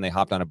 turnovers, and they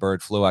hopped on a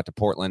bird, flew out to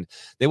Portland.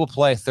 They will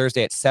play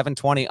Thursday at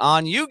 7:20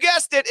 on, you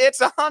guessed it,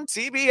 it's on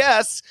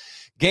TBS.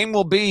 Game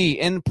will be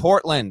in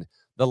Portland.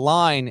 The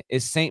line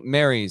is St.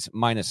 Mary's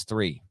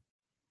 -3.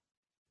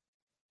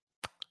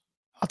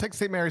 I'll take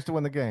St. Mary's to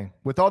win the game.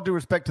 With all due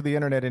respect to the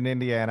internet in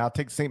Indiana, I'll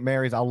take St.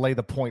 Mary's. I'll lay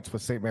the points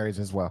with St. Mary's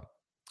as well.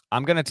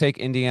 I'm going to take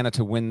Indiana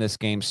to win this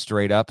game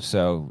straight up.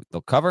 So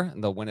they'll cover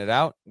and they'll win it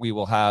out. We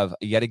will have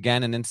yet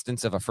again an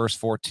instance of a first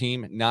 4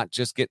 team, not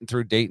just getting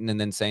through Dayton and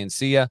then saying,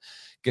 see ya,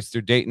 gets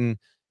through Dayton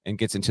and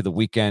gets into the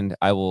weekend.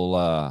 I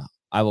will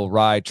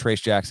ride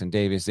Trace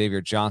Jackson-Davis.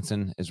 Xavier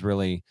Johnson is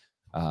really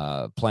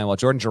playing well.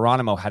 Jordan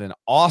Geronimo had an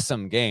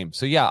awesome game.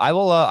 So yeah, I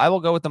will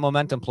go with the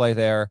momentum play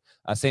there.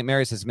 St.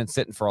 Mary's has been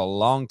sitting for a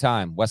long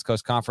time. West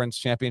Coast Conference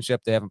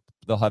Championship.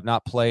 They'll have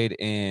not played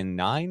in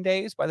 9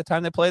 days by the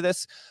time they play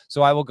this.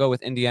 So I will go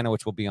with Indiana,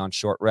 which will be on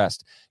short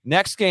rest.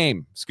 Next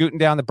game, scooting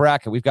down the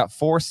bracket. We've got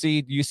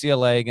 4-seed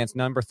UCLA against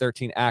number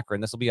 13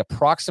 Akron. This will be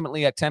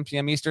approximately at 10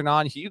 p.m. Eastern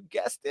on, you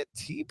guessed it,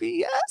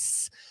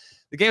 TBS.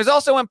 The game is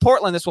also in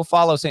Portland. This will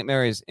follow St.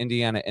 Mary's,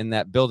 Indiana in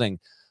that building.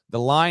 The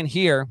line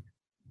here,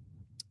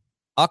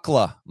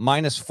 UCLA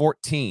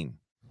 -14.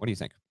 What do you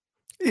think?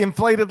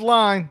 Inflated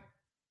line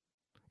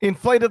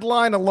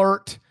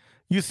alert.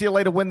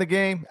 UCLA to win the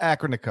game,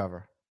 Akron to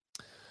cover.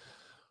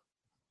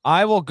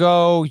 I will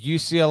go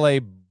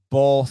UCLA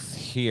both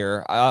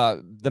here.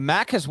 The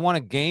MAC has won a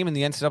game in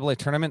the NCAA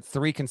tournament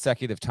 3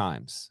 consecutive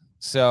times.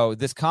 So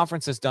this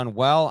conference has done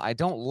well. I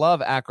don't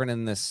love Akron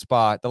in this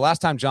spot. The last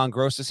time John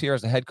Gross is here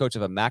as the head coach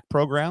of a MAC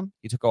program,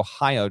 he took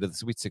Ohio to the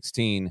Sweet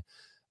 16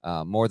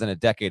 more than a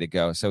decade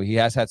ago. So he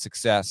has had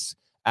success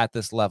at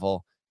this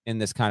level in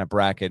this kind of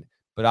bracket.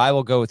 But I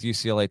will go with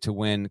UCLA to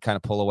win, kind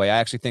of pull away. I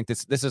actually think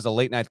this is a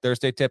late night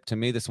Thursday tip. To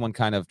me, this one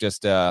kind of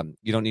just,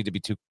 you don't need to be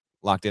too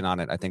locked in on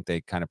it. I think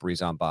they kind of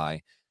breeze on by,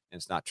 and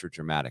it's not too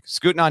dramatic.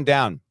 Scooting on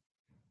down,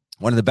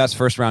 one of the best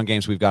first round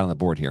games we've got on the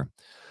board here.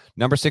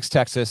 Number 6,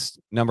 Texas,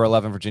 number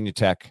 11, Virginia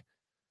Tech.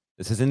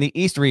 This is in the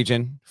East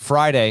region,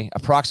 Friday,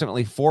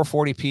 approximately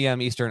 4:40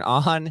 p.m. Eastern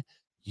on,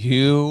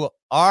 you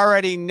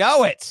already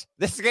know it.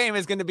 This game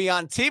is going to be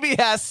on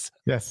TBS.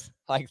 Yes.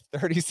 Like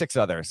 36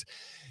 others.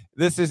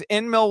 This is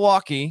in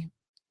Milwaukee.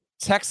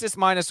 Texas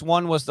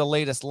 -1 was the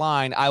latest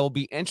line. I will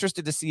be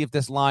interested to see if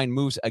this line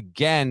moves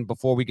again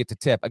before we get to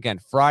tip. Again,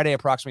 Friday,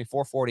 approximately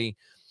 4:40.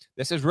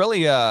 This is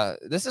really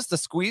this is the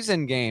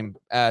squeeze-in game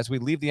as we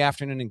leave the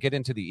afternoon and get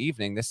into the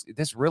evening.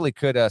 This really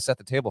could set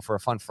the table for a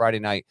fun Friday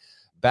night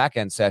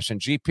back-end session.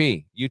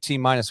 GP, UT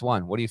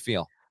 -1. What do you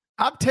feel?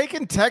 I'm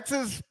taking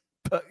Texas,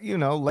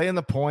 laying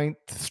the point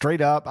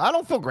straight up. I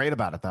don't feel great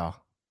about it, though.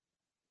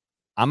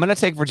 I'm going to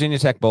take Virginia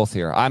Tech both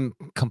here. I'm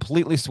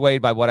completely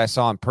swayed by what I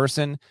saw in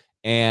person.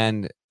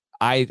 And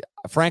I'm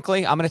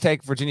going to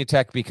take Virginia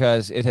Tech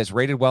because it has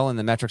rated well in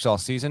the metrics all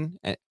season.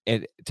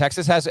 And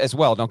Texas has as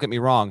well, don't get me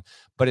wrong,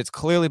 but it's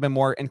clearly been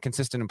more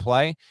inconsistent in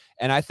play.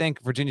 And I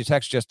think Virginia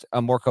Tech's just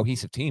a more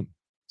cohesive team.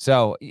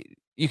 So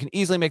you can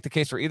easily make the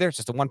case for either. It's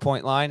just a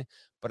 1-point line.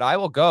 But I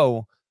will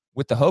go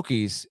with the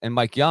Hokies and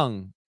Mike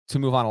Young to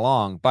move on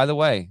along. By the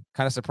way,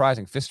 kind of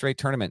surprising, 5th straight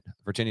tournament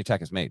Virginia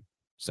Tech has made.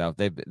 So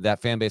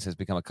that fan base has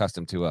become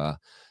accustomed to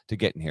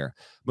getting here.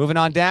 Moving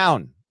on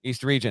down,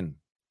 East Region,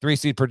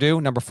 3-seed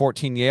Purdue, number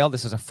 14 Yale.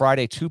 This is a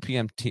Friday 2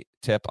 p.m.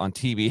 tip on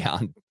TV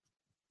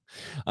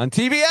on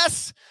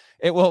TBS.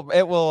 It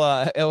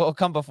will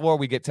come before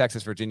we get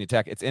Texas Virginia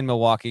Tech. It's in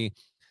Milwaukee.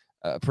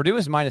 Purdue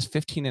is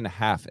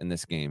 -15.5 in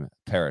this game.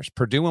 Parrish.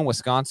 Purdue and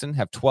Wisconsin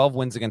have 12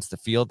 wins against the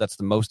field. That's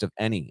the most of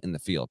any in the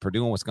field.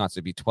 Purdue and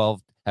Wisconsin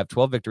have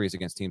 12 victories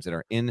against teams that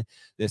are in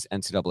this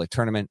NCAA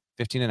tournament.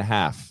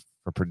 15.5.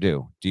 For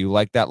Purdue. Do you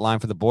like that line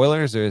for the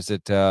Boilers, or is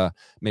it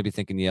maybe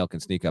thinking Yale can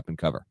sneak up and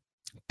cover?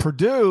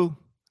 Purdue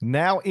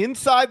now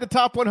inside the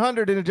top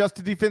 100 in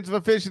adjusted defensive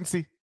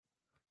efficiency.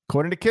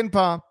 According to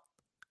KenPom,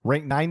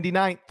 ranked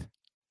 99th.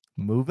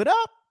 Move it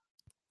up.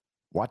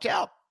 Watch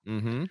out.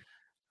 Mm-hmm.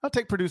 I'll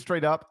take Purdue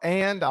straight up,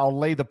 and I'll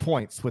lay the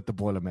points with the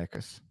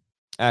Boilermakers.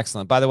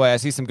 Excellent. By the way, I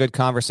see some good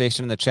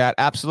conversation in the chat.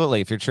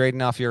 Absolutely. If you're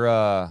trading off your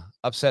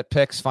upset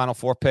picks, Final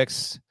Four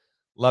picks,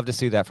 love to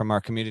see that from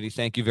our community.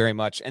 Thank you very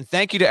much. And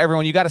thank you to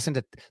everyone. You got us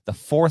into the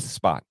 4th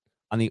spot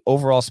on the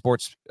overall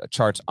sports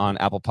charts on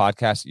Apple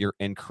Podcasts. You're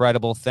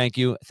incredible. Thank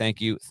you. Thank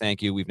you.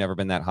 Thank you. We've never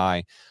been that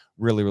high.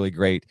 Really, really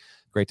great.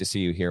 Great to see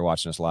you here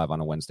watching us live on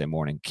a Wednesday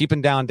morning.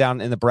 Keeping down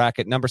in the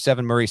bracket, number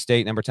 7, Murray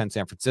State, number 10,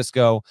 San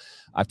Francisco.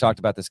 I've talked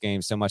about this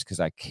game so much because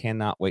I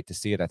cannot wait to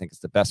see it. I think it's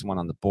the best one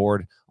on the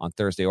board on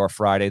Thursday or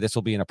Friday. This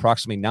will be an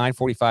approximately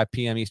 9:45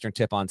 p.m. Eastern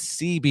tip on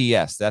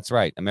CBS. That's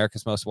right,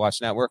 America's Most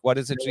Watched Network. What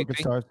is it,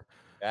 GP?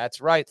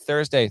 That's right.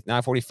 Thursday,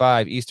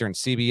 9:45 Eastern,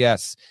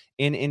 CBS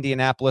in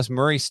Indianapolis.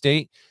 Murray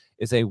State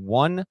is a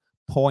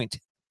 1-point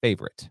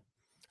favorite.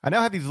 I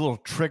now have these little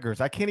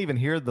triggers. I can't even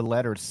hear the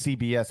letter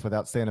CBS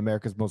without saying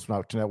America's Most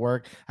Watched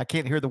Network. I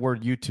can't hear the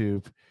word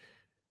YouTube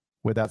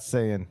without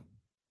saying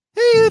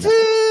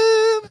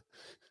YouTube.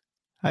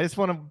 I just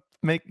want to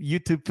make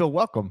YouTube feel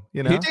welcome.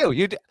 You know,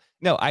 you do.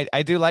 No,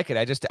 I do like it.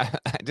 I just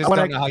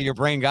don't know how your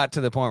brain got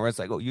to the point where it's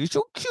like, oh, you're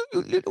so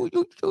cute, you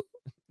little.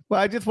 Well,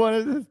 I just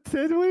wanted to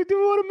say, we do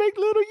want to make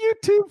little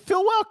YouTube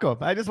feel welcome.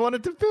 I just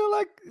wanted to feel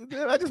like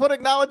I just want to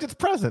acknowledge its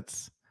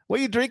presence. What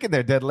are you drinking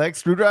there, dead leg?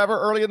 Screwdriver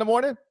early in the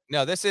morning?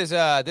 No, this is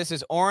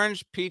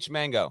orange, peach,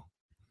 mango.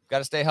 Got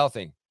to stay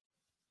healthy.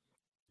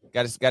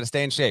 Got to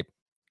stay in shape.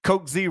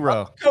 Coke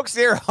Zero. Coke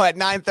Zero at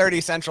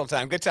 9:30 Central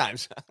Time. Good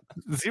times.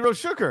 Zero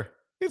sugar.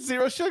 It's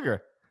zero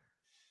sugar.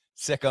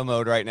 Sicko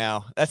mode right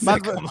now. That's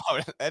sicko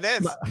mode. It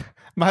is.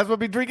 Might as well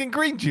be drinking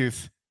green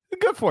juice.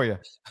 Good for you.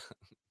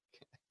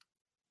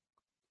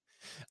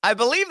 I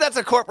believe that's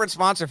a corporate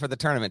sponsor for the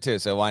tournament too,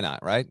 so why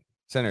not, right?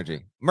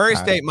 Synergy. Murray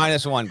State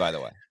 -1, by the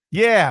way.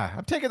 Yeah,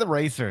 I'm taking the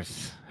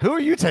Racers. Who are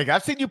you taking?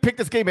 I've seen you pick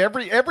this game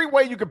every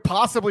way you could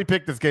possibly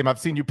pick this game. I've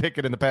seen you pick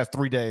it in the past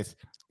 3 days.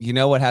 You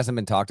know what hasn't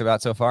been talked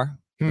about so far?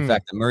 The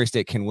fact that Murray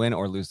State can win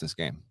or lose this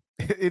game.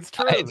 It's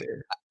true.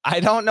 I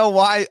don't know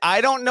why.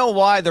 I don't know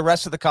why the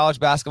rest of the college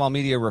basketball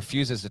media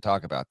refuses to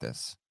talk about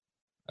this.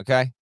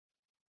 Okay?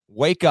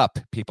 Wake up,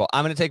 people.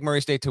 I'm going to take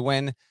Murray State to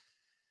win.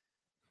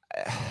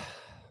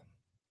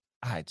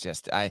 I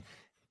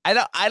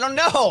don't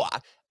know.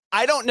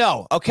 I don't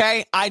know.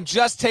 Okay. I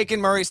just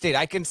taken Murray State.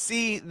 I can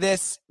see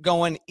this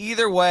going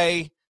either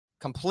way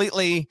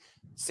completely.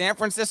 San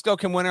Francisco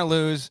can win or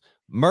lose.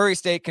 Murray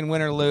State can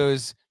win or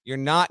lose. You're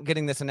not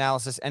getting this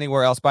analysis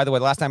anywhere else. By the way,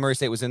 the last time Murray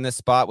State was in this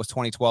spot was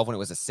 2012 when it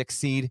was a 6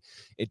 seed.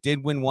 It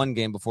did win one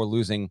game before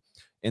losing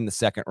in the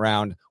second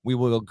round. We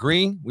will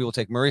agree. We will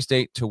take Murray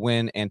State to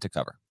win and to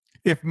cover.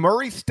 If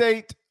Murray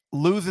State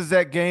loses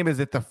that game, is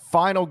it the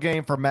final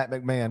game for Matt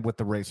McMahon with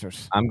the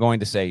Racers? I'm going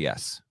to say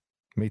yes.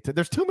 Me too.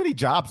 There's too many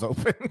jobs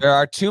open. There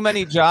are too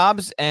many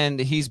jobs, and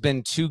he's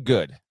been too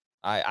good.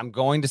 I'm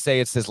going to say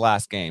it's his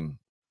last game.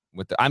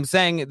 I'm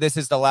saying this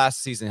is the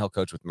last season he'll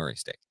coach with Murray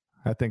State.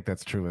 I think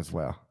that's true as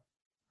well.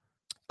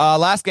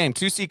 Last game,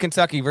 2C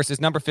Kentucky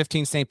versus number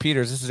 15 St.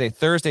 Peter's. This is a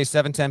Thursday,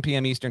 7:10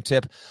 p.m. Eastern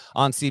tip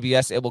on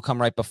CBS. It will come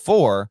right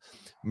before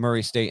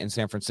Murray State and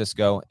San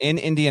Francisco in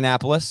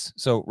Indianapolis.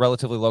 So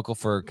relatively local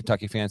for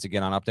Kentucky fans to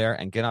get on up there,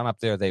 and get on up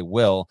there they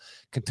will.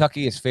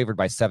 Kentucky is favored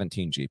by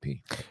 17 GP.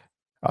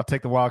 I'll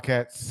take the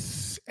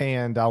Wildcats,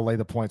 and I'll lay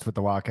the points with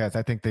the Wildcats.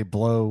 I think they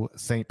blow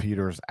St.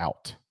 Peter's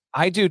out.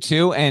 I do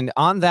too. And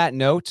on that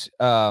note,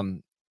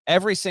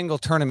 every single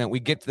tournament we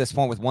get to this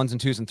point with 1s and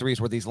 2s and 3s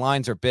where these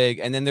lines are big,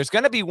 and then there's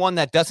going to be one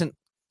that doesn't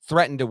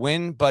threaten to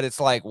win, but it's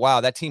like,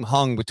 wow, that team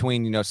hung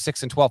between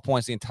 6 and 12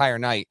 points the entire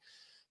night.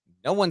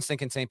 No one's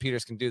thinking St.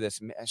 Peter's can do this.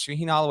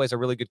 Shaheen Holloway is a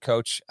really good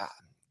coach.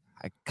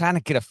 I kind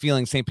of get a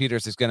feeling St.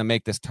 Peter's is going to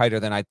make this tighter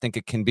than I think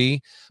it can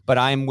be, but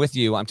I'm with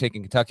you. I'm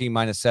taking Kentucky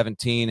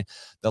 -17.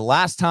 The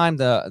last time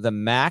the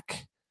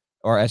MAC,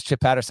 or as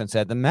Chip Patterson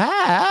said, the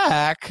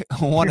MAC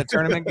won a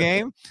tournament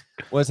game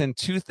was in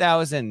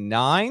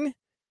 2009.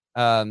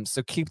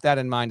 So keep that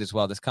in mind as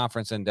well. This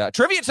conference and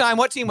trivia time.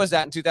 What team was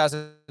that in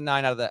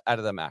 2009 out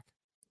of the MAC?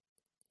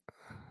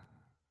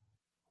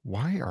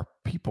 Why are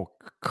people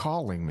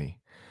calling me?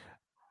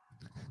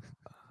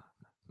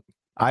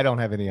 I don't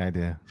have any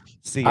idea.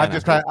 See,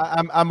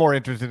 I'm more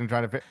interested in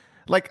trying to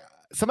like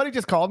somebody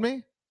just called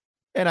me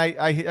and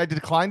I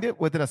declined it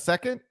within a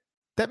second.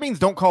 That means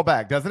don't call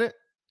back, doesn't it?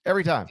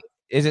 Every time.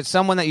 Is it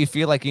someone that you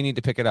feel like you need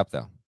to pick it up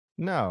though?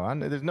 No,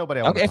 there's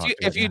nobody.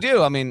 If you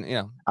do, I mean,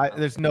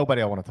 there's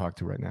nobody I want to talk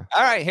to right now.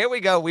 All right, here we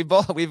go. We've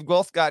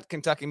both got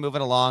Kentucky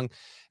moving along,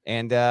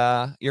 and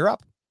you're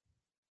up.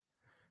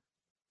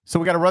 So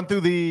we got to run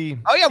through the.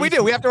 Oh yeah, we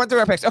do. We have to run through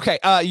our picks. Okay,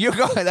 you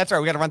go. That's right.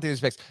 We got to run through these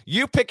picks.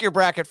 You pick your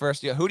bracket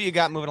first. Who do you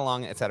got moving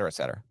along, et cetera, et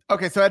cetera?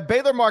 Okay, so at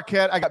Baylor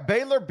Marquette, I got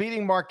Baylor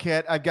beating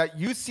Marquette. I got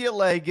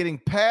UCLA getting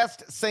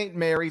past St.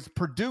 Mary's,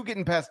 Purdue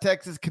getting past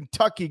Texas,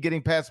 Kentucky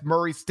getting past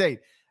Murray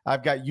State.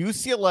 I've got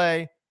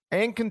UCLA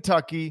and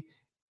Kentucky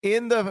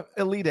in the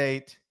Elite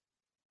Eight,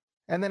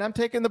 and then I'm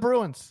taking the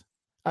Bruins.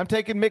 I'm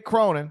taking Mick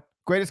Cronin,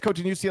 greatest coach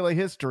in UCLA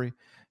history,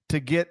 to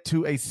get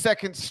to a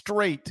second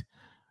straight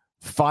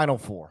Final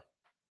Four.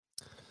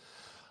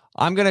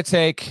 I'm going to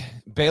take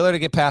Baylor to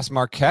get past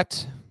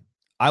Marquette.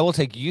 I will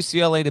take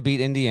UCLA to beat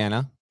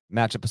Indiana.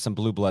 Match up with some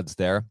blue bloods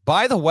there.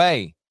 By the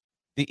way,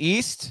 the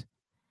East,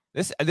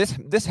 this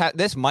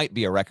might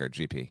be a record,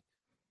 GP.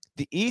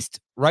 The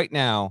East right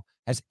now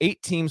has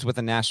 8 teams with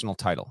a national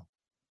title.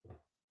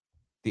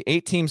 The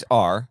 8 teams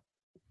are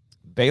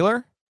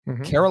Baylor,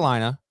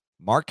 Carolina,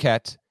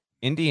 Marquette,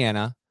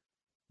 Indiana,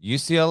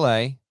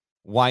 UCLA,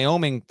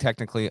 Wyoming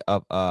technically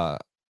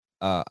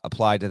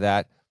applied to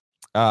that.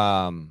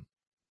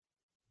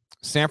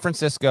 San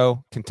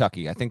Francisco,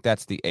 Kentucky. I think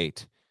that's the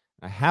 8.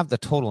 I have the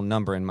total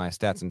number in my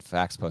stats and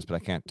facts post, but I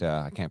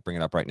can't bring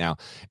it up right now.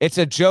 It's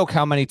a joke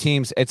how many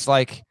teams. It's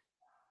like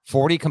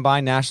 40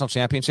 combined national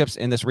championships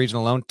in this region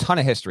alone. Ton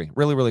of history.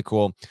 Really, really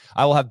cool.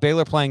 I will have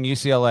Baylor playing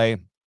UCLA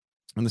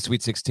in the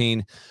Sweet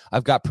 16.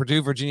 I've got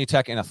Purdue, Virginia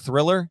Tech in a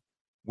thriller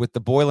with the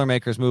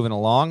Boilermakers moving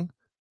along.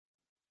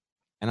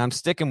 And I'm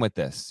sticking with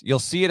this. You'll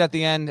see it at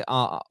the end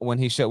when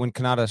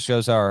Kanata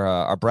shows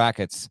our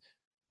brackets.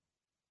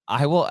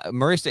 I will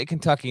Murray State,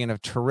 Kentucky in a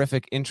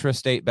terrific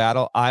intra-state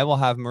battle. I will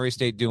have Murray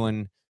State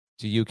doing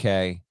to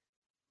UK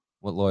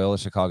what Loyola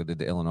Chicago did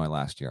to Illinois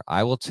last year.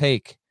 I will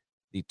take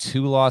the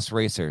 2-loss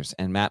Racers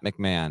and Matt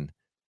McMahon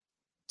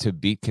to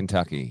beat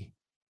Kentucky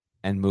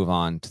and move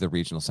on to the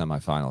regional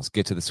semifinals,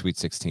 get to the Sweet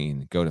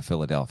 16, go to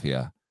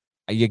Philadelphia.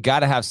 You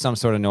got to have some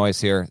sort of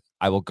noise here.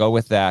 I will go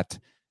with that.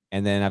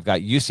 And then I've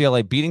got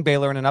UCLA beating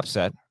Baylor in an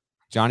upset.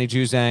 Johnny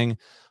Juzang,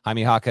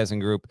 Jaime Jaquez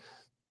and group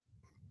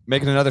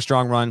making another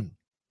strong run.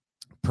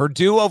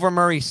 Purdue over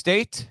Murray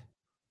State.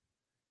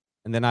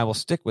 And then I will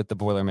stick with the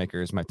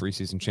Boilermakers, my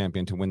preseason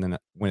champion, to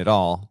win it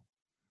all.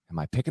 Am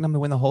I picking them to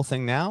win the whole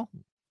thing now?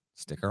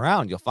 Stick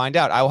around. You'll find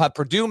out. I will have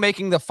Purdue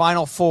making the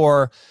Final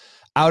Four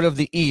out of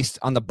the East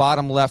on the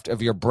bottom left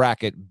of your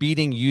bracket,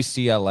 beating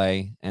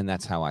UCLA. And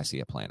that's how I see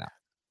it playing out.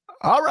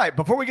 All right.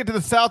 Before we get to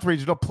the South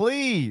Regional,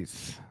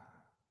 please,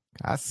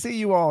 I see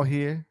you all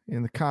here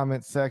in the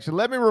comment section.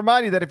 Let me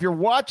remind you that if you're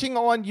watching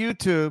on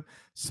YouTube,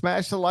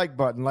 smash the like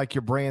button like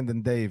you're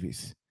Brandon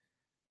Davies.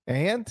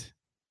 And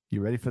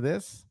you ready for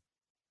this?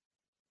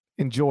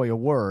 Enjoy a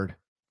word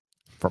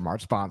from our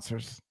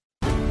sponsors.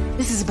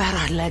 This is about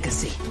our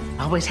legacy.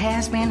 Always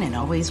has been and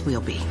always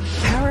will be.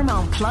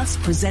 Paramount Plus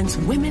presents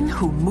Women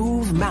Who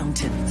Move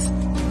Mountains.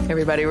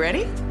 Everybody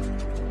ready?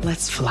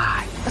 Let's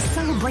fly. A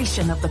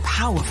celebration of the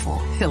powerful,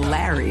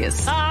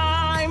 hilarious,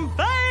 I'm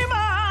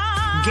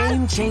famous!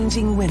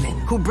 Game-changing women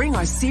who bring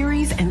our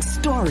series and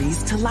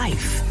stories to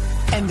life.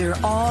 And they're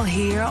all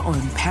here on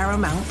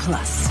Paramount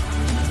Plus.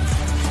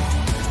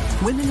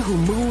 Women Who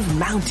Move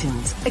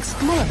Mountains.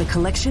 Explore the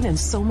collection and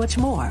so much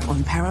more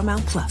on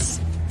Paramount Plus.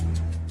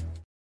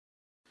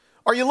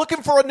 Are you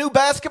looking for a new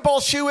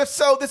basketball shoe? If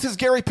so, this is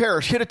Gary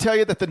Parrish here to tell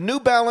you that the New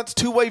Balance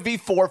 2-Way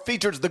V4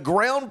 features the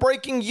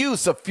groundbreaking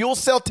use of fuel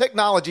cell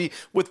technology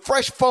with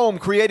fresh foam,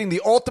 creating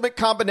the ultimate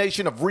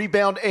combination of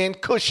rebound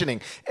and cushioning.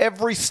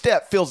 Every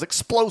step feels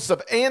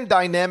explosive and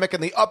dynamic,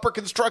 and the upper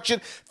construction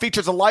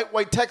features a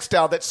lightweight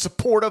textile that's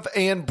supportive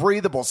and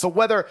breathable. So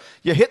whether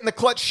you're hitting the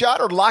clutch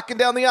shot or locking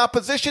down the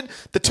opposition,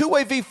 the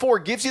 2-Way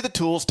V4 gives you the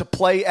tools to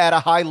play at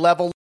a high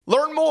level.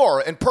 Learn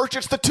more and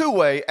purchase the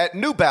 2-Way at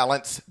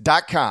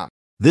newbalance.com.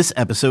 This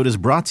episode is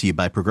brought to you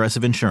by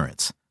Progressive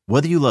Insurance.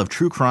 Whether you love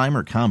true crime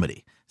or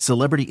comedy,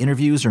 celebrity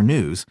interviews or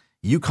news,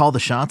 you call the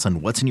shots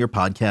on what's in your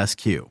podcast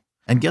queue.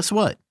 And guess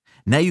what?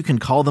 Now you can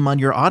call them on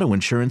your auto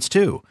insurance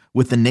too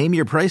with the Name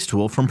Your Price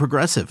tool from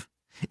Progressive.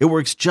 It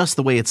works just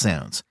the way it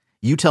sounds.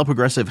 You tell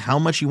Progressive how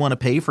much you want to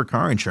pay for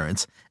car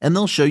insurance, and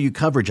they'll show you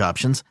coverage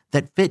options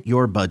that fit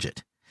your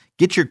budget.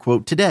 Get your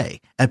quote today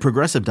at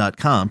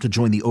Progressive.com to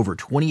join the over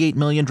 28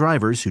 million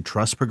drivers who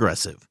trust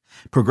Progressive.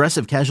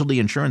 Progressive Casualty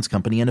Insurance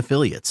Company and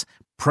Affiliates.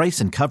 Price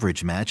and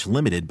coverage match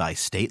limited by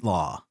state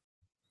law.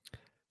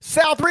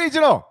 South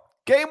Regional,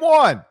 Game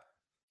 1.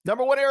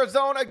 Number 1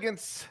 Arizona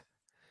against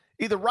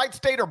either Wright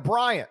State or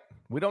Bryant.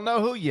 We don't know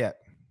who yet.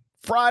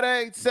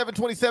 Friday,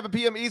 7:27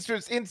 p.m. Eastern.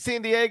 It's in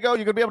San Diego.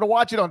 You're going to be able to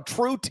watch it on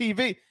True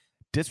TV.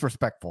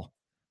 Disrespectful.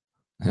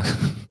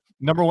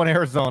 Number 1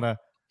 Arizona.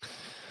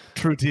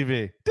 True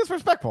TV.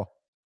 Disrespectful.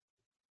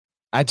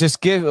 I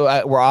just give.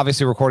 We're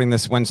obviously recording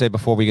this Wednesday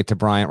before we get to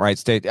Bryant, Wright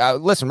State.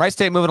 Listen, Wright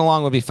State moving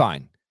along would be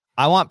fine.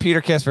 I want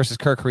Peter Kiss versus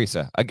Kirk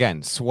Kriisa.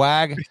 Again,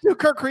 swag.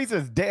 Kirk Kriisa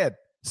is dead.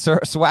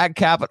 Swag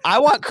capital. I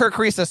want Kirk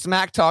Kriisa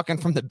smack talking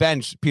from the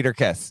bench, Peter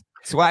Kiss.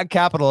 Swag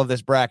capital of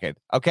this bracket.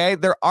 Okay?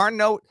 There are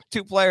no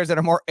two players that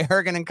are more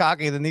arrogant and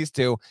cocky than these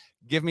two.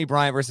 Give me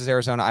Bryant versus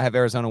Arizona. I have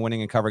Arizona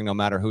winning and covering no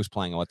matter who's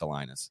playing and what the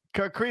line is.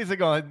 Kirk Kriisa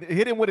going to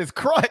hit him with his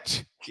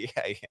crutch. Yeah.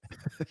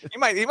 He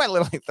might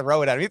literally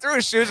throw it at him. He threw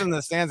his shoes into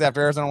the stands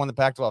after Arizona won the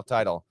Pac-12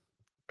 title.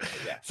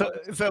 Yeah. So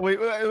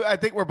I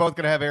think we're both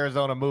going to have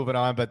Arizona moving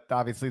on, but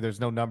obviously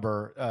there's no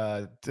number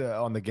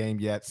on the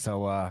game yet.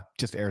 So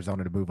just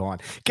Arizona to move on.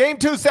 Game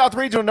 2, South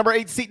Regional, number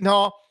 8 Seton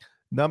Hall,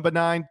 number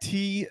 9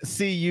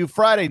 TCU.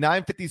 Friday,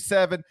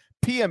 9:57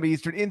 p.m.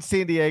 Eastern in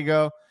San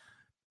Diego.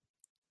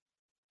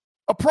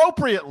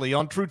 Appropriately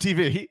on True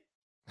TV.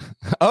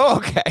 Oh,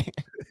 okay.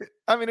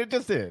 I mean, it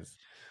just is.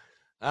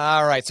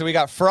 All right. So we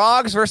got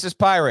Frogs versus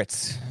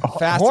Pirates.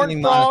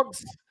 Horned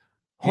Frogs.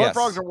 Yes.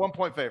 Frogs are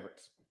 1-point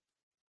favorites.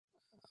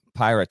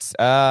 Pirates.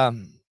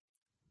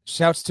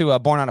 Shouts to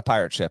Born on a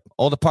Pirate Ship.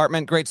 Old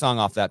Apartment. Great song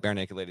off that Bare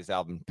Naked Ladies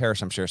album.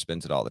 Parrish, I'm sure,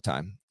 spins it all the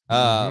time.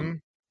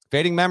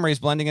 Fading memories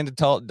blending into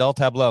dull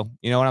tableau.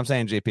 You know what I'm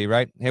saying, JP,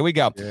 right? Here we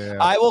go. Yeah.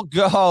 I will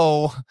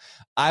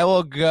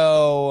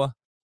go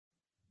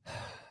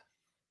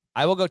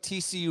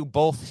TCU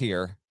both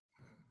here.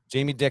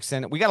 Jamie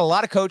Dixon. We got a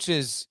lot of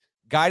coaches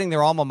guiding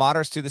their alma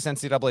maters to this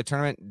NCAA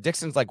tournament.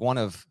 Dixon's like one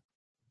of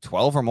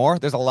 12 or more.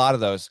 There's a lot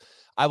of those.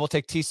 I will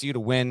take TCU to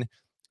win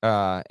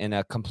in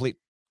a complete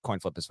coin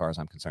flip as far as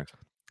I'm concerned.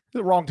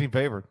 The wrong team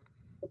favored.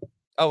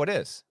 Oh, it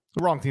is.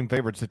 Wrong team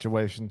favorite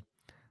situation.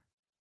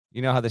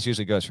 You know how this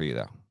usually goes for you,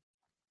 though.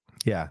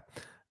 Yeah.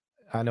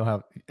 I know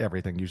how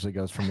everything usually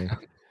goes for me.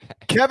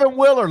 Kevin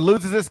Willard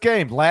loses this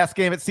game. Last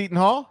game at Seton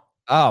Hall.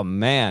 Oh,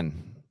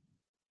 man.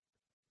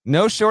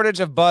 No shortage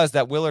of buzz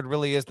that Willard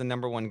really is the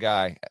number one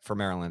guy for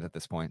Maryland at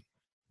this point.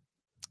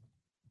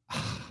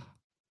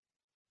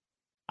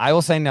 I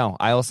will say no.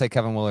 I will say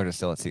Kevin Willard is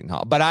still at Seton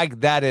Hall. But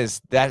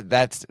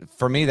that's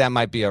for me, that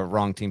might be a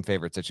wrong team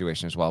favorite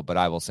situation as well. But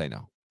I will say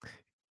no.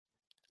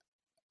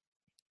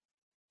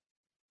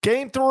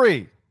 Game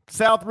 3,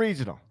 South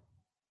Regional.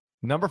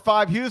 Number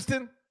 5,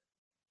 Houston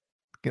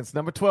against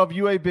number 12,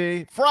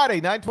 UAB.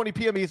 Friday, 9:20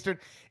 p.m. Eastern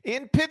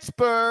in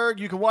Pittsburgh.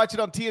 You can watch it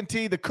on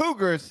TNT. The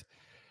Cougars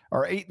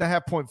are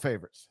 8.5-point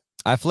favorites.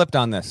 I flipped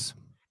on this.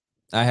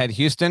 I had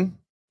Houston.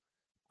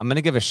 I'm going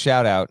to give a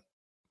shout out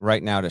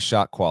right now to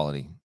Shot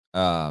Quality.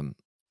 How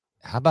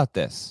about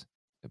this?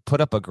 I put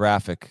up a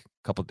graphic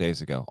a couple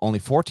days ago. Only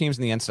 4 teams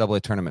in the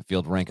NCAA tournament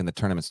field rank in the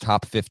tournament's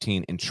top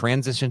 15 in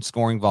transition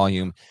scoring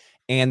volume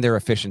and their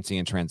efficiency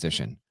in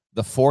transition.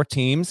 The 4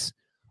 teams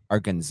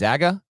are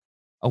Gonzaga,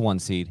 a 1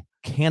 seed,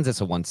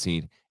 Kansas, a 1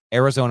 seed,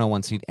 Arizona,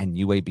 1 seed, and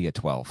UAB, a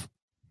 12.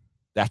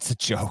 That's a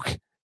joke.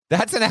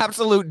 That's an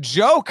absolute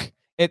joke.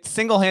 It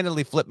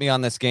single-handedly flipped me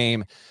on this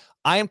game.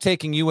 I am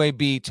taking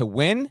UAB to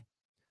win,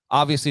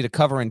 obviously to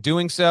cover in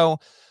doing so.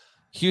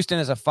 Houston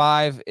as a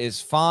 5 is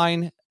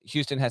fine.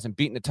 Houston hasn't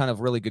beaten a ton of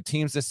really good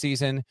teams this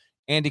season.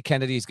 Andy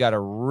Kennedy's got a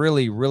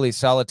really, really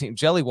solid team.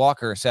 Jelly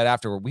Walker said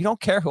afterward, we don't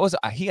care who it was.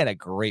 He had a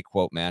great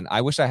quote, man.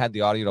 I wish I had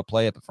the audio to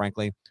play it, but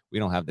frankly, we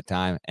don't have the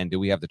time. And do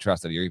we have the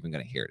trust that you're even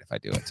going to hear it if I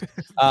do it?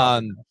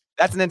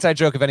 That's an inside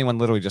joke if anyone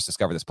literally just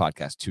discovered this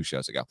podcast 2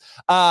 shows ago.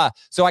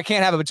 So I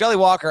can't have it. But Jelly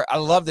Walker, I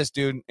love this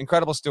dude.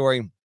 Incredible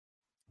story.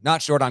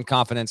 Not short on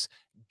confidence.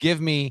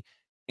 Give me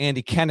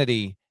Andy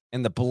Kennedy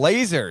and the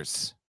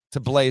Blazers to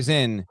blaze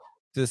in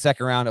to the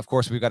second round. Of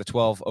course, we've got a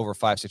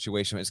 12-over-5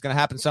 situation. It's going to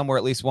happen somewhere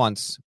at least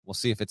once. We'll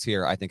see if it's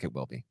here. I think it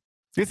will be.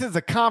 This is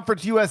a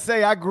Conference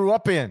USA I grew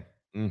up in.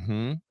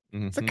 Mm-hmm.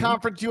 It's a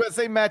Conference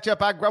USA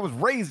matchup. I was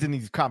raised in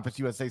these Conference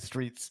USA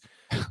streets.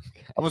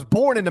 I was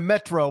born in the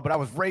Metro, but I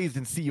was raised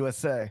in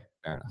CUSA.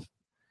 Fair enough.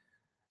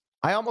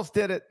 I almost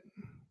did it,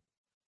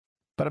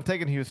 but I'm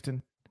taking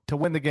Houston to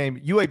win the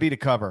game. UAB to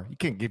cover. You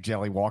can't give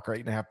Jelly Walker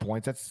 8.5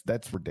 points.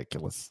 That's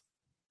ridiculous.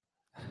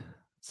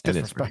 It's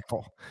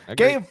disrespectful.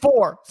 Game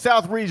 4,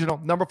 South Regional.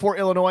 Number 4,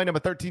 Illinois. Number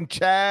 13,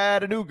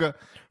 Chattanooga.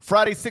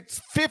 Friday,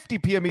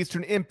 6:50 p.m.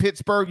 Eastern in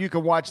Pittsburgh. You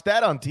can watch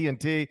that on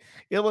TNT.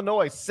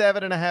 Illinois,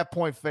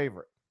 7.5-point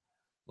favorite.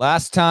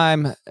 Last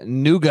time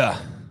Nuga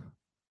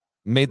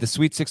made the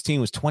Sweet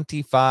 16 was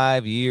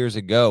 25 years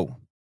ago.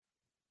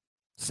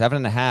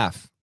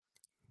 7.5.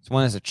 This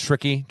one is a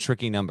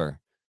tricky number.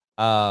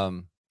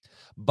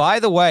 By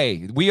the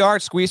way, we are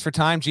squeezed for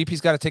time.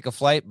 GP's got to take a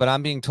flight, but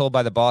I'm being told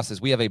by the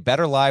bosses we have a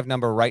better live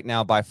number right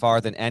now by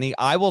far than any.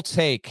 I will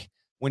take,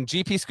 when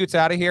GP scoots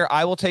out of here,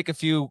 I will take a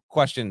few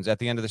questions at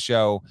the end of the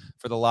show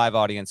for the live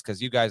audience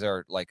because you guys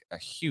are like a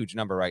huge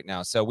number right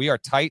now. So we are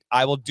tight.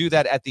 I will do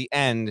that at the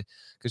end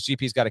because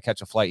GP's got to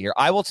catch a flight here.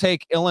 I will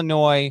take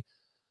Illinois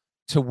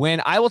to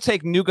win. I will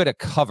take Nuga to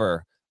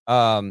cover.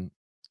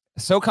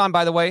 SoCon,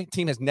 by the way,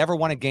 team has never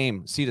won a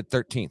game seeded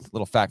 13th.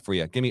 Little fact for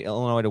you. Give me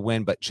Illinois to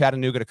win, but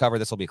Chattanooga to cover.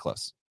 This will be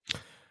close.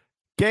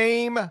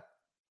 Game.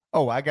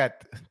 Oh,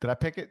 did I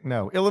pick it?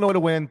 No. Illinois to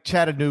win,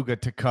 Chattanooga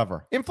to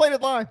cover.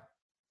 Inflated line.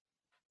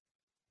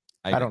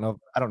 I don't know.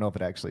 I don't know if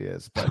it actually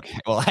is. But okay.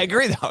 Well, I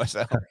agree though.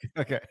 So.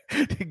 Okay.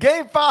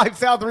 Game 5,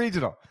 South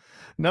Regional.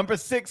 Number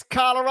 6,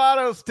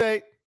 Colorado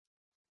State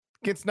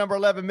against number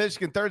 11,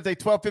 Michigan. Thursday,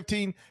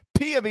 12:15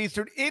 p.m.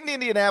 Eastern in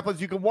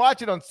Indianapolis. You can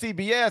watch it on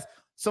CBS.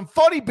 Some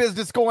funny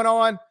business going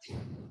on.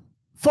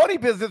 Funny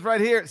business right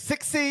here.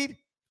 6 seed,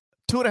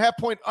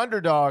 2.5-point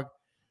underdog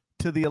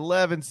to the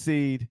 11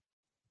 seed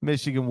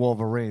Michigan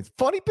Wolverines.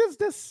 Funny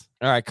business.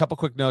 All right, couple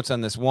quick notes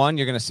on this. One,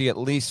 you're going to see at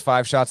least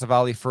 5 shots of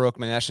Ali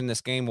Farouk-Manesh in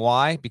this game.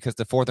 Why? Because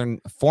the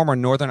former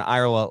Northern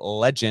Iowa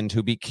legend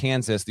who beat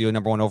Kansas, the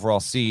number 1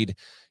 overall seed,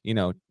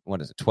 12,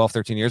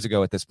 13 years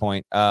ago at this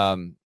point,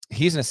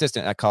 he's an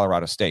assistant at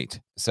Colorado State.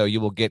 So you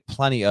will get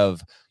plenty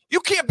of "you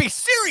can't be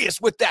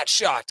serious with that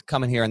shot"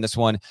 coming here in this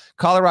one.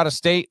 Colorado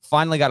State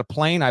finally got a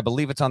plane. I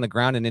believe it's on the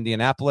ground in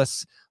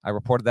Indianapolis. I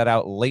reported that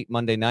out late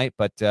Monday night,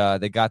 but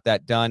they got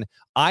that done.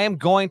 I am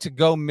going to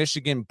go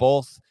Michigan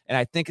both, and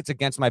I think it's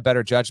against my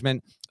better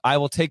judgment. I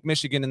will take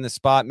Michigan in this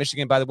spot.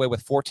 Michigan, by the way,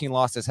 with 14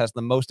 losses, has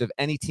the most of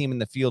any team in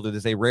the field. It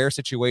is a rare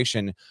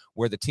situation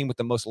where the team with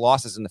the most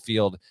losses in the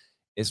field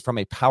is from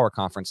a power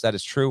conference. That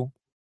is true.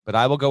 But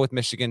I will go with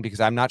Michigan because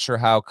I'm not sure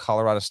how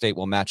Colorado State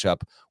will match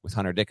up with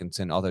Hunter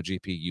Dickinson. Although,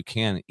 GP, you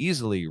can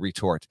easily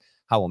retort,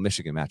 how will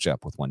Michigan match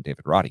up with one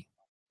David Roddy?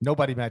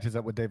 Nobody matches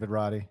up with David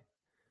Roddy.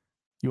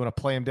 You want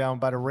to play him down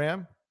by the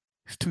rim?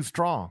 He's too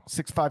strong.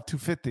 6'5",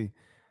 250.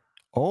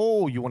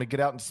 Oh, you want to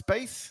get out in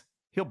space?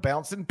 He'll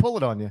bounce it and pull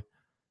it on you.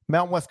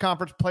 Mountain West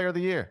Conference Player of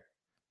the Year.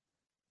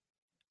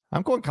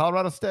 I'm going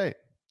Colorado State.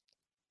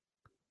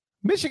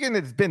 Michigan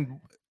has been...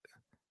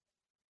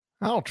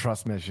 I don't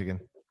trust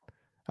Michigan.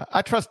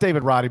 I trust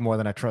David Roddy more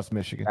than I trust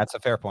Michigan. That's a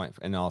fair point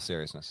in all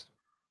seriousness.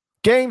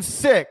 Game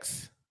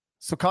 6.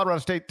 So Colorado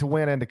State to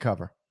win and to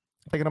cover.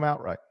 Taking them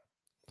outright.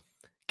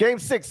 Game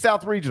 6,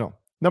 South Regional.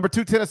 Number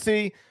 2,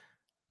 Tennessee.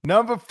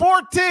 Number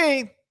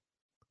 14,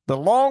 the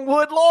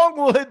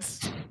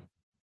Longwoods.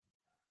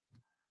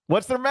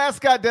 What's their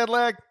mascot,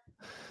 Deadleg?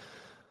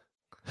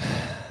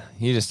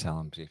 You just tell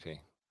him, GP.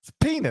 It's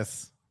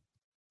penis.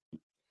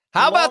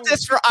 How about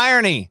this for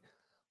irony?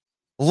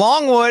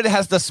 Longwood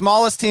has the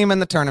smallest team in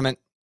the tournament.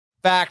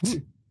 Fact.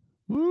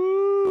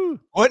 Woo.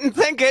 Wouldn't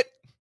think it.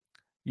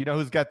 You know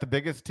who's got the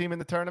biggest team in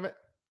the tournament?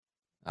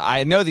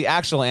 I know the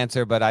actual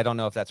answer, but I don't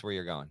know if that's where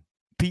you're going.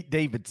 Pete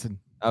Davidson.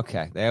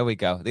 Okay, there we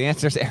go. The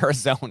answer is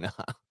Arizona.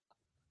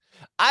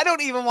 I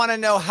don't even want to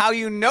know how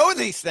you know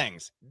these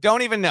things.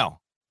 Don't even know.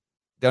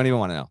 Don't even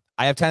want to know.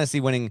 I have Tennessee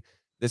winning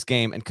this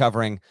game and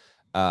covering.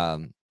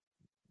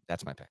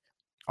 That's my pick.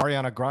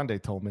 Ariana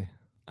Grande told me.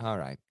 All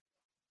right.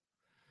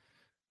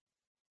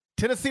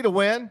 Tennessee to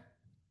win,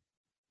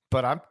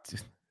 but I'm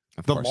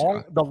the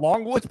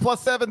Longwoods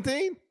plus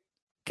 17.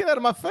 Get out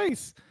of my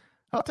face.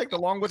 I'll take the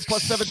Longwoods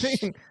plus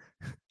 17.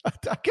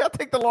 I'll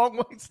take the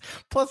Longwoods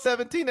plus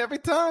 17 every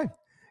time.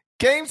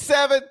 Game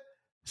 7,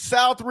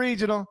 South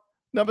Regional.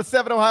 Number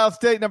 7, Ohio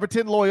State. Number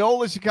 10,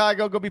 Loyola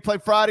Chicago. Going to be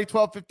played Friday,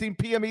 12:15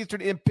 p.m.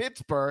 Eastern in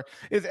Pittsburgh.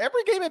 Is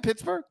every game in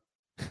Pittsburgh?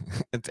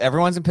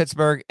 Everyone's in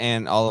Pittsburgh,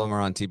 and all of them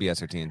are on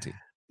TBS or TNT.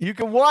 You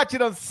can watch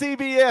it on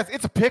CBS.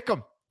 It's a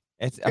pick'em.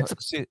 It's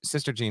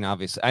Sister Jean,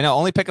 obviously. I know,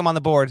 only pick 'em on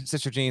the board.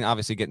 Sister Jean,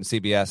 obviously, getting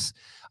CBS.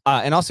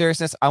 In all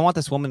seriousness, I want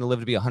this woman to live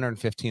to be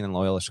 115 in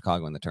Loyola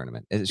Chicago in the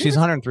tournament. She's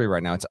 103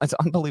 right now. It's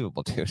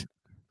unbelievable, dude.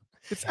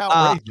 It's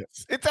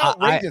outrageous. It's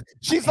outrageous.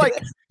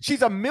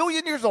 She's a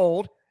million years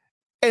old,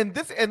 and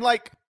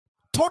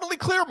totally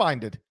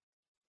clear-minded.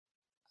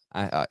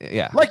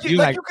 Yeah.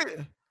 You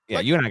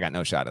and I got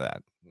no shot of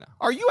that. No.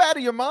 Are you out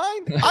of your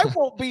mind? I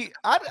won't be.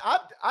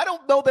 I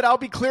don't know that I'll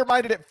be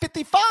clear-minded at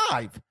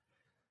 55.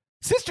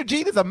 Sister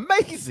Jean is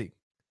amazing.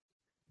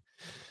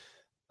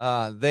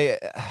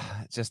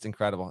 Just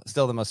incredible.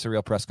 Still the most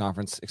surreal press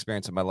conference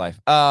experience of my life.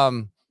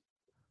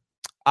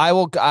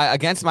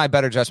 Against my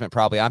better judgment,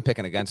 probably I'm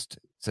picking against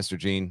Sister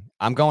Jean.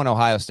 I'm going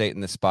Ohio State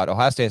in this spot.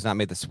 Ohio State has not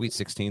made the Sweet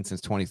 16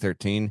 since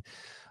 2013.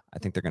 I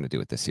think they're going to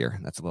do it this year.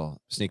 That's a little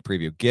sneak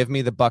preview. Give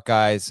me the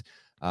Buckeyes.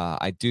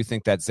 I do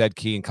think that Zed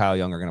Key and Kyle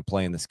Young are going to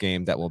play in this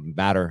game. That will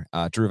matter.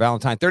 Drew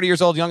Valentine, 30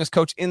 years old, youngest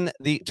coach in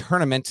the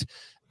tournament.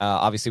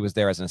 Obviously was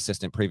there as an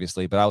assistant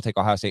previously, but I will take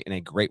Ohio State in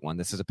a great one.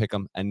 This is a pick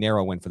 'em, a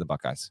narrow win for the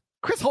Buckeyes.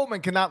 Chris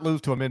Holtman cannot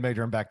lose to a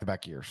mid-major in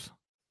back-to-back years.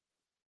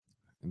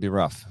 It'd be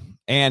rough.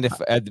 And if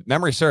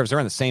memory serves, they're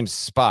in the same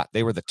spot.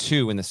 They were the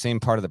 2 in the same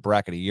part of the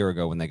bracket a year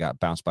ago when they got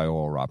bounced by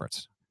Oral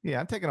Roberts. Yeah,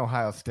 I'm taking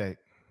Ohio State.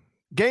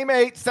 Game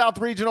 8, South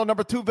Regional,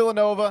 number 2,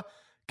 Villanova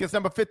against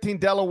number 15,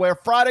 Delaware.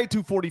 Friday,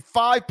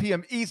 2:45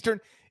 p.m. Eastern.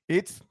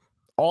 It's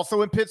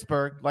also in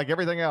Pittsburgh, like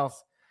everything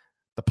else.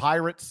 The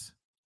Pirates,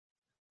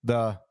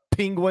 the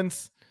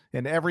Penguins,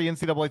 and every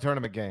NCAA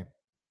tournament game,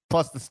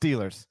 plus the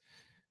Steelers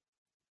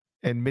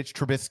and Mitch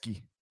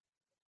Trubisky.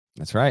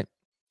 That's right.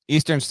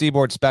 Eastern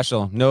Seaboard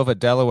Special, Nova,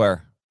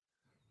 Delaware.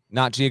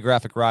 Not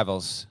geographic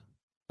rivals,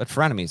 but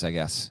frenemies, I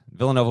guess.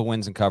 Villanova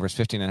wins and covers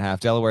 15.5.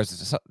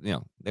 Delaware's,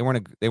 they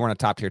weren't a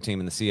top tier team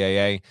in the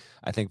CAA.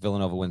 I think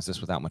Villanova wins this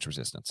without much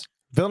resistance.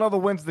 Villanova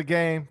wins the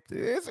game.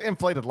 It's an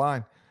inflated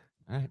line.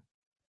 All right.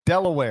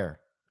 Delaware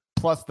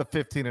plus the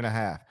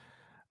 15.5.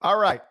 All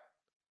right.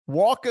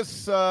 Walk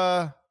us.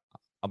 I'll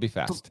be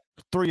fast.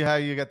 Through how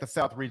you got the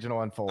South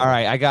Regional unfold. All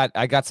right,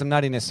 I got some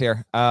nuttiness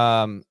here.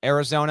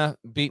 Arizona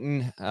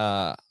beaten.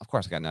 Of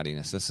course, I got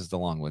nuttiness. This is the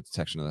Longwood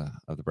section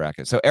of the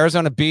bracket. So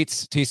Arizona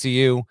beats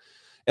TCU.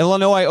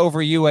 Illinois over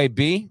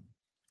UAB.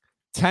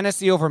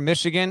 Tennessee over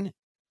Michigan.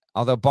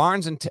 Although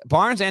Barnes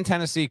and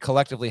Tennessee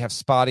collectively have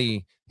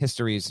spotty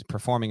histories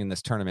performing in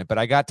this tournament, but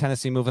I got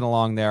Tennessee moving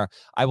along there.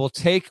 I will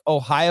take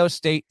Ohio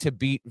State to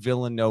beat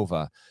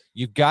Villanova.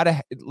 You've got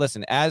to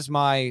listen, as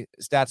my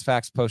Stats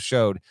Facts post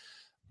showed,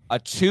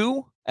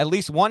 at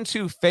least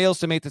 1-2 fails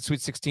to make the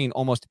Sweet 16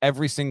 almost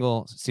every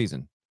single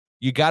season.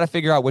 You got to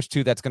figure out which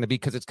 2 that's going to be,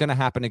 because it's going to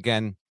happen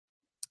again.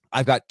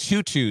 I've got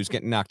 2 2s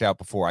getting knocked out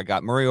before. I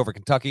got Murray over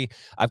Kentucky.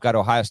 I've got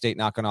Ohio State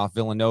knocking off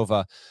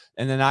Villanova.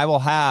 And then I will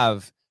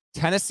have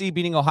Tennessee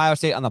beating Ohio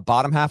State on the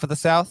bottom half of the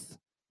South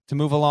to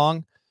move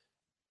along.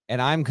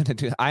 And I'm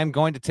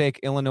going to take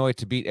Illinois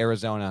to beat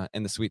Arizona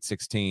in the Sweet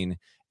 16.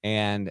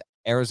 And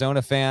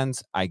Arizona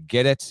fans, I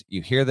get it.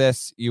 You hear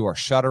this, you are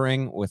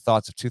shuddering with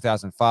thoughts of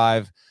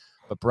 2005.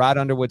 But Brad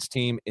Underwood's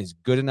team is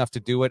good enough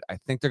to do it. I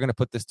think they're going to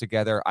put this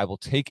together. I will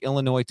take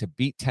Illinois to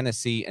beat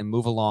Tennessee and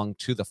move along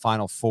to the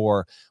Final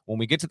Four. When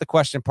we get to the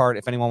question part,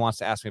 if anyone wants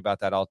to ask me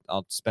about that, I'll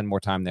spend more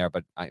time there.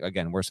 But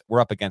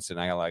we're up against it,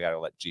 and I got to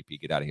let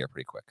GP get out of here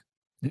pretty quick.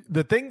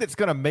 The thing that's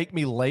going to make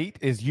me late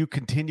is you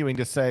continuing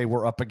to say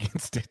we're up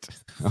against it.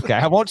 Okay,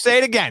 I won't say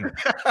it again.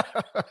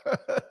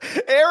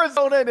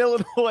 Arizona and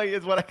Illinois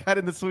is what I got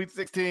in the Sweet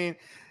 16.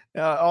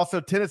 Also,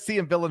 Tennessee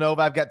and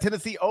Villanova. I've got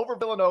Tennessee over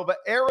Villanova,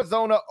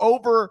 Arizona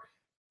over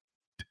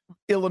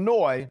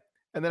Illinois,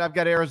 And then I've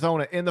got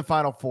Arizona in the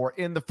Final Four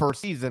in the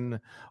first season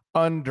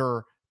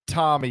under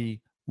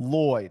Tommy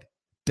Lloyd.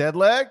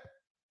 Deadleg,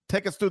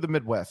 take us through the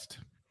Midwest.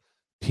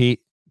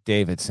 Pete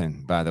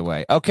Davidson, by the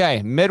way.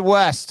 Okay,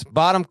 Midwest,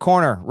 bottom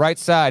corner, right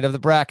side of the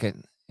bracket.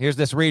 Here's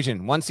this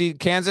region. 1 seed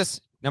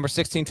Kansas, number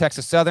 16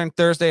 Texas Southern.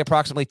 Thursday,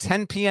 approximately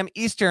 10 p.m.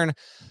 Eastern.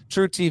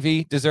 True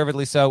TV,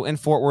 deservedly so, in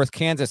Fort Worth,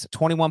 Kansas.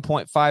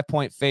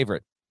 21.5-point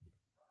favorite.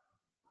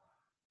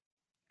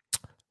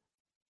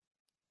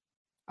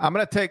 I'm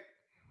going to take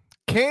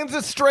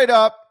Kansas straight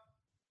up,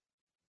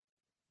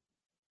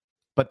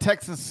 but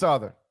Texas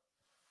Southern.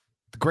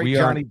 The great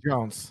Johnny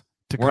Jones.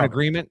 We're in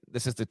agreement.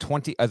 This is the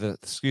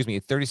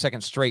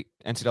 32nd straight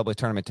NCAA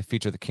tournament to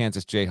feature the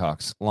Kansas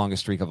Jayhawks,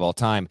 longest streak of all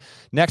time.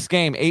 Next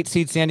game, 8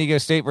 seed San Diego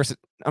State versus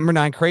number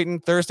 9 Creighton,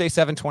 Thursday,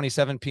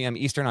 7:27 p.m.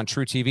 Eastern on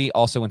True TV,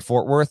 also in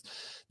Fort Worth.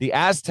 The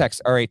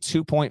Aztecs are a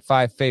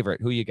 2.5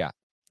 favorite. Who you got?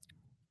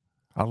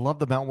 I love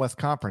the Mountain West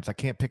Conference. I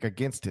can't pick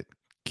against it.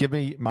 Give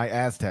me my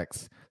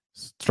Aztecs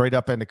straight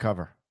up and to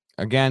cover.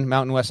 Again,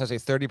 Mountain West has a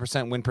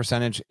 30% win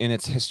percentage in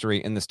its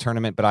history in this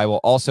tournament, but I will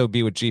also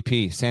be with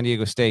GP, San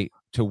Diego State,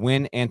 to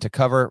win and to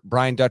cover.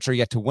 Brian Dutcher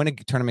yet to win a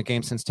tournament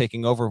game since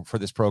taking over for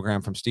this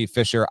program from Steve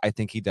Fisher. I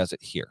think he does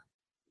it here.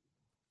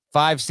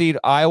 5 seed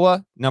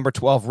Iowa, number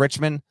 12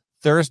 Richmond,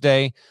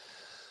 Thursday,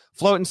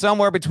 floating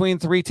somewhere between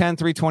 3:10,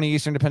 3:20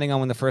 Eastern, depending on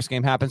when the first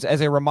game happens.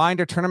 As a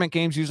reminder, tournament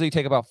games usually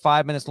take about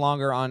 5 minutes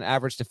longer on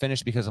average to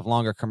finish because of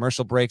longer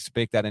commercial breaks.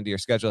 Bake that into your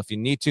schedule if you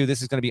need to.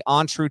 This is going to be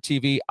on True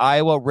TV,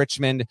 Iowa,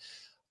 Richmond.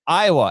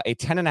 Iowa, a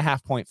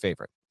 10.5-point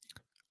favorite.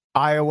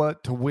 Iowa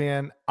to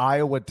win,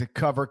 Iowa to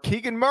cover.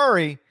 Keegan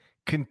Murray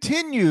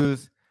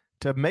continues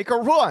to make a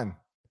run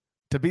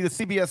to be the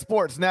CBS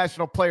Sports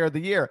National Player of the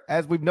Year.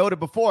 As we've noted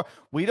before,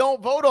 we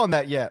don't vote on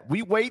that yet.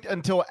 We wait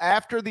until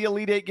after the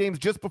Elite Eight games,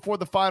 just before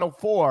the Final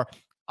Four.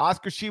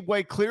 Oscar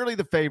Tshiebwe, clearly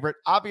the favorite,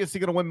 obviously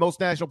going to win most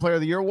National Player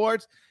of the Year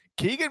awards.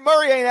 Keegan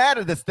Murray ain't out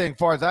of this thing, as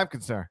far as I'm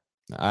concerned.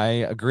 I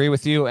agree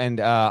with you, and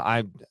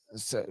I'm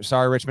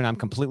sorry, Richmond, I'm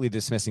completely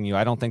dismissing you.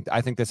 I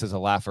think this is a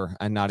laugher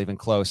and not even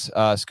close.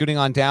 Scooting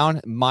on down,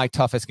 my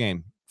toughest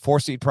game. 4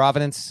 seed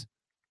Providence,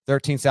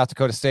 13 South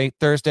Dakota State,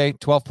 Thursday,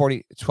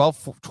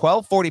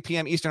 12:40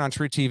 p.m. Eastern on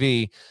True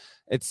TV.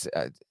 It's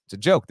a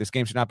joke. This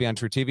game should not be on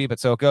True TV, but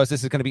so it goes.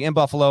 This is going to be in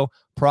Buffalo,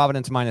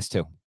 Providence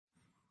 -2.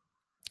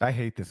 I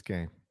hate this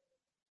game.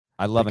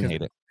 I love and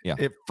hate it. Yeah,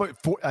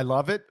 I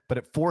love it, but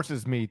it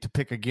forces me to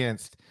pick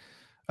against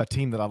a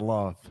team that I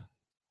love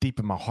deep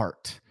in my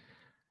heart.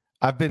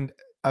 I've been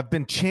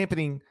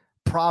championing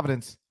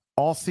Providence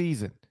all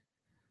season,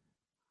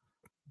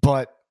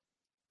 but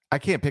I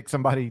can't pick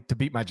somebody to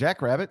beat my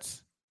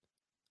Jackrabbits.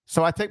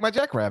 So I take my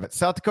Jackrabbits.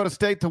 South Dakota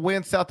State to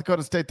win, South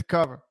Dakota State to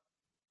cover.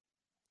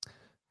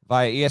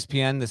 Via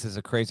ESPN, this is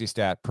a crazy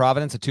stat.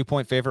 Providence, a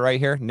 2-point favorite right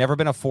here. Never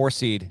been a 4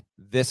 seed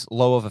this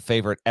low of a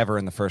favorite ever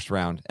in the first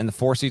round. And the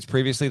 4 seeds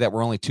previously that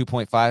were only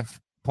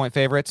 2.5-point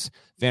favorites,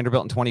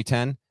 Vanderbilt in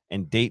 2010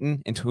 and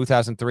Dayton in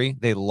 2003,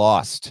 they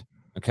lost.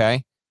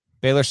 Okay?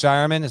 Baylor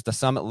Shireman is the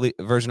Summit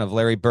version of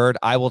Larry Bird.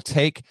 I will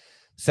take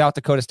South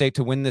Dakota State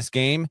to win this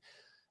game.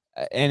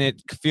 And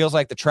it feels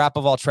like the trap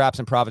of all traps,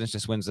 and Providence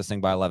just wins this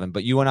thing by 11.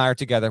 But you and I are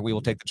together. We will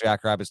take the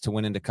Jackrabbits to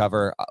win and to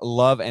cover.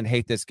 Love and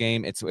hate this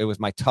game. It was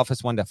my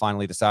toughest one to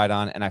finally decide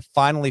on, and I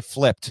finally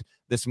flipped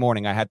this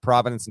morning. I had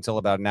Providence until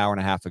about an hour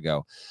and a half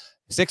ago.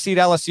 6 seed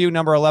LSU,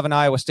 number 11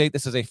 Iowa State.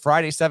 This is a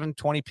Friday,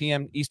 7:20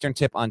 p.m. Eastern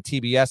tip on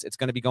TBS. It's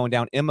going to be going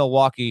down in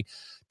Milwaukee.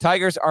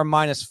 Tigers are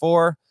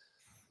 -4.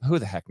 Who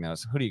the heck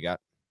knows? Who do you got?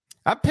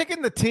 I'm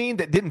picking the team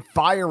that didn't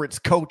fire its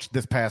coach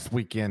this past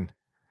weekend.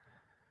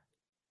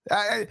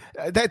 I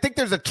think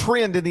there's a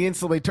trend in the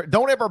NCAA.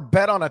 Don't ever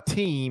bet on a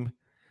team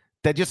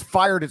that just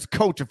fired its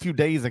coach a few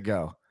days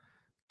ago.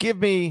 Give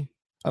me,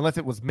 unless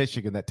it was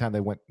Michigan that time they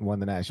won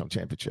the national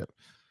championship.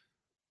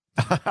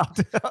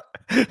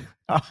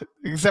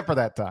 Except for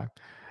that time.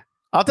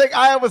 I'll take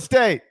Iowa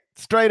State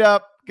straight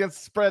up, against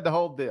the spread, the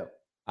whole deal.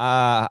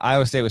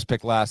 Iowa State was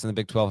picked last in the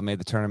Big 12 and made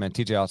the tournament.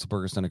 TJ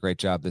Otzelberger's done a great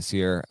job this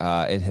year.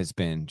 It has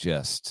been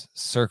just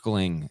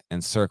circling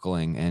and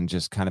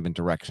just kind of been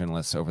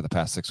directionless over the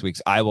past 6 weeks.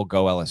 I will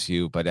go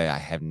LSU, but I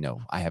have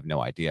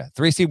no idea.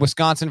 3 seed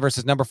Wisconsin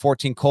versus number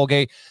 14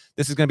 Colgate.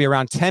 This is going to be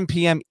around 10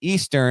 p.m.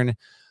 Eastern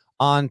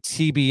on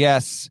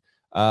TBS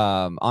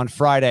on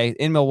Friday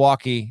in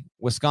Milwaukee.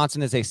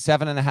 Wisconsin is a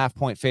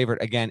 7.5-point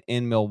favorite again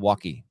in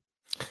Milwaukee.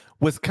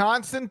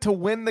 Wisconsin to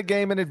win the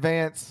game in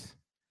advance.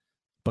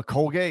 But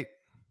Colgate,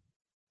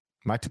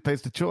 my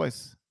toothpaste of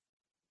choice.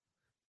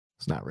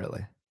 It's not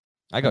really.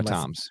 I go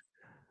Tom's.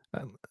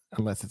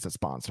 Unless it's a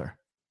sponsor.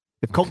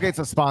 If Colgate's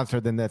a sponsor,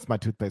 then that's my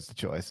toothpaste of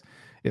choice.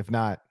 If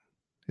not,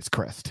 it's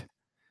Crest.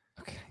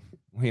 Okay.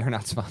 We are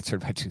not sponsored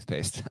by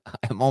toothpaste.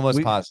 I'm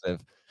almost positive.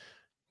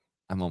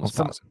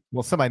 Positive.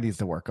 Well, somebody needs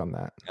to work on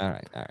that. All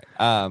right.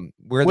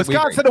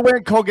 Wisconsin to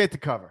win, Colgate to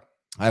cover.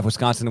 I have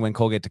Wisconsin to win,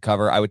 Colgate to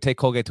cover. I would take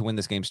Colgate to win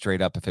this game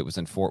straight up if it was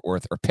in Fort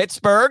Worth or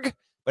Pittsburgh,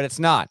 but it's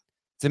not.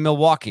 It's in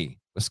Milwaukee.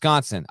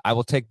 Wisconsin, I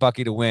will take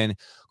Bucky to win,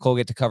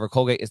 Colgate to cover.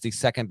 Colgate is the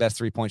second best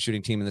three-point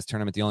shooting team in this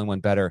tournament. The only one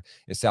better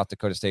is South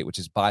Dakota State, which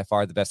is by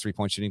far the best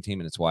three-point shooting team,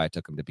 and it's why I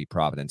took them to beat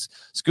Providence.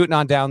 Scooting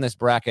on down this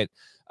bracket,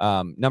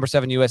 number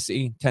 7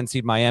 USC, 10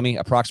 seed Miami,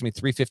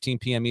 approximately 3:15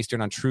 p.m.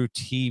 Eastern on True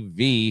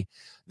TV.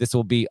 This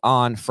will be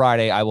on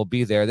Friday. I will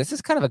be there. This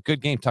is kind of a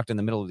good game tucked in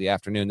the middle of the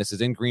afternoon. This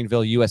is in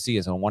Greenville. USC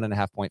is a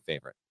 1.5-point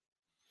favorite.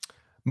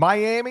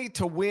 Miami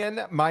to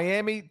win,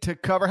 Miami to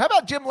cover. How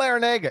about Jim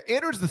Larinaga?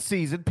 Enters the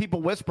season.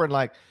 People whispering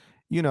like,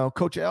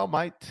 Coach L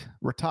might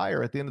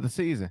retire at the end of the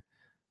season.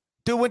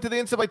 Dude went to the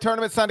NCAA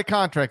tournament, signed a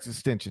contract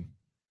extension.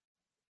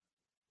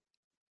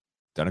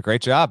 Done a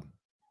great job.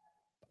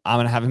 I'm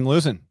going to have him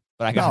losing,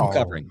 but I got him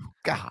covering.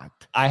 God.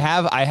 I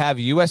have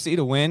USC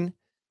to win,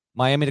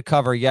 Miami to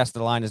cover. Yes,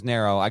 the line is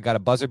narrow. I got a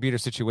buzzer beater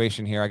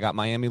situation here. I got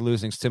Miami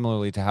losing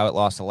similarly to how it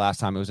lost the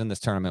last time it was in this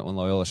tournament when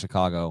Loyola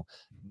Chicago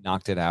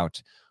knocked it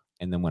out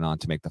and then went on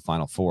to make the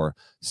Final Four.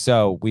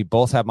 So we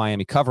both have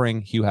Miami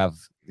covering. You have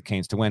the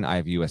Canes to win. I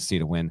have USC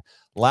to win.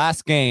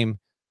 Last game,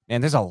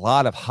 and there's a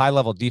lot of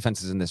high-level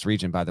defenses in this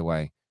region, by the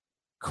way.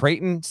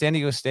 Creighton, San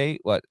Diego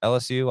State,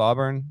 LSU,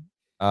 Auburn,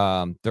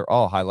 they're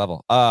all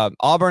high-level.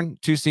 Auburn,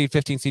 2 seed,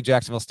 15 seed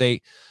Jacksonville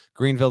State.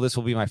 Greenville, this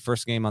will be my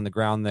first game on the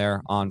ground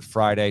there on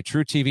Friday.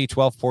 True TV,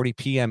 12:40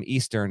 p.m.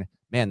 Eastern.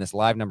 Man, this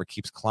live number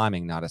keeps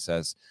climbing, Nada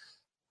says.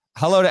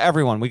 Hello to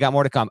everyone. We got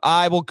more to come.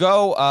 I will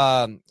go,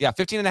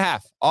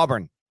 15.5.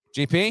 Auburn.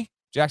 GP,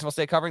 Jacksonville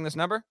State covering this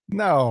number?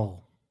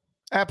 No,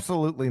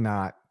 absolutely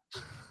not.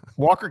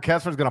 Walker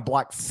Kessler is going to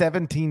block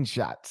 17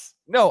 shots.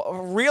 No,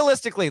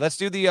 realistically, let's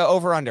do the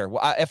over-under.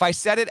 If I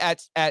set it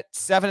at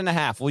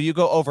 7.5, will you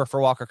go over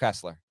for Walker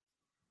Kessler?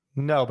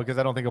 No, because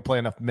I don't think he'll play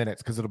enough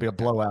minutes because it'll be a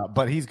blowout.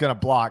 But he's going to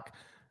block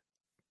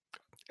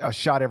a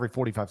shot every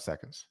 45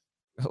 seconds.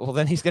 Well,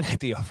 then he's going to hit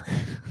the over.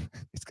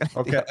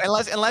 Okay.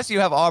 Unless you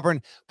have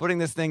Auburn putting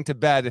this thing to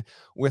bed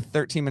with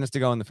 13 minutes to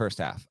go in the first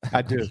half.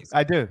 I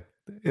do.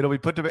 It'll be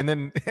put to bed,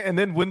 and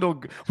then Wendell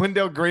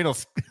Green will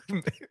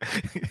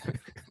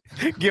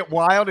get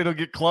wild. It'll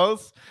get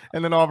close,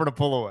 and then Auburn will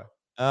pull away.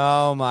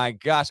 Oh my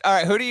gosh! All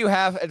right, who do you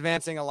have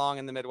advancing along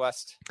in the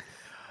Midwest?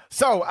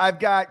 So I've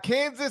got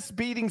Kansas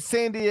beating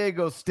San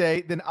Diego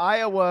State, then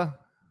Iowa.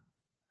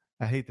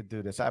 I hate to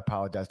do this. I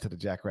apologize to the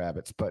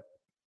Jackrabbits, but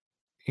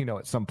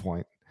at some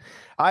point,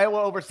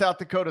 Iowa over South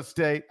Dakota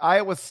State,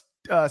 Iowa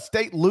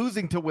State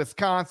losing to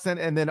Wisconsin,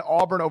 and then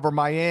Auburn over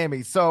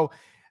Miami. So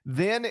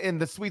then in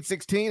the Sweet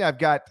 16, I've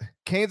got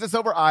Kansas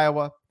over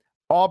Iowa,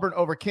 Auburn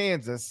over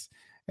Kansas,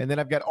 and then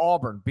I've got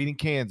Auburn beating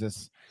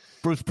Kansas.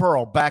 Bruce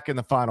Pearl back in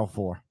the Final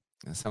Four.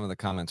 Some of the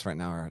comments right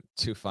now are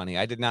too funny.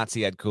 I did not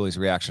see Ed Cooley's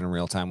reaction in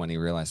real time when he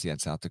realized he had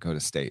South Dakota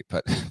State,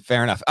 but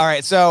fair enough. All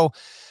right, so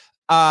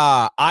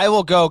I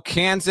will go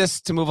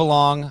Kansas to move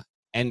along,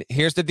 and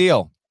here's the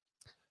deal.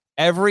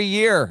 Every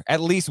year,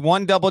 at least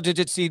one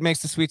double-digit seed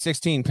makes the Sweet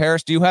 16.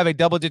 Parrish, do you have a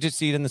double-digit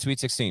seed in the Sweet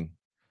 16?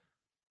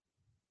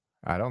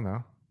 I don't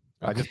know.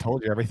 I just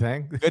told you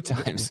everything. Good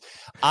times.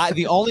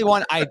 The only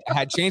one I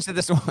had changed to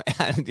this one.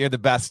 You're the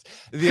best.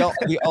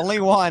 The only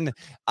one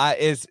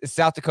is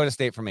South Dakota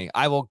State for me.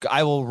 I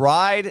will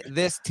ride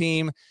this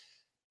team.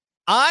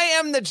 I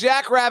am the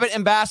Jackrabbit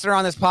ambassador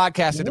on this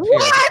podcast. It appears.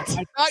 What?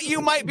 I thought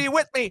you might be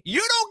with me. You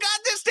don't got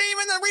this team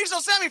in the regional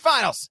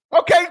semifinals.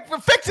 Okay,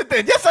 fix it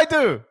then. Yes, I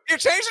do. You're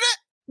changing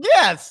it?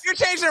 Yes. You're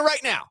changing it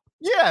right now.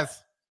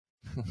 Yes.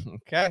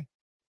 Okay.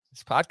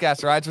 This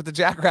podcast rides with the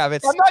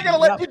Jackrabbits. I'm not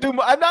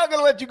going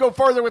to let you go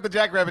further with the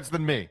Jackrabbits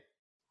than me.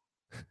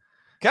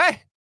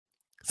 Okay.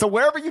 So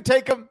wherever you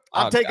take them,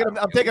 I'm taking them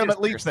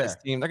at least there.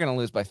 Team. They're going to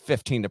lose by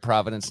 15 to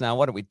Providence now.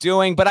 What are we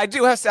doing? But I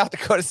do have South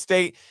Dakota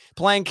State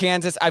playing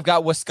Kansas. I've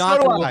got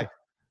Wisconsin. So do I.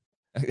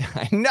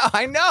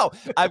 I know.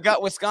 I've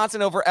got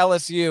Wisconsin over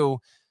LSU.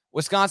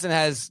 Wisconsin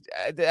has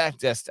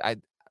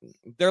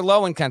they're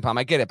low in KenPom.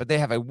 I get it, but they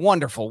have a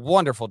wonderful,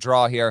 wonderful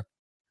draw here.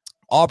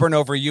 Auburn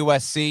over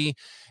USC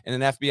in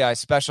an FBI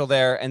special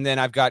there. And then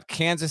I've got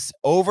Kansas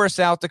over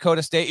South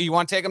Dakota State. You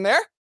want to take them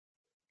there?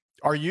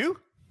 Are you?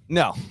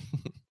 No.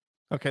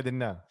 Okay, then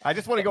no. I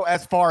just want to go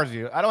as far as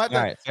you. I don't have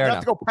to, have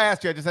to go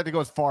past you. I just have to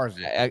go as far as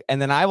you.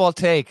 And then I will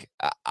take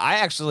I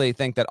actually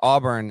think that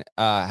Auburn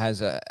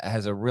has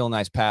a real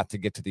nice path to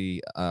get to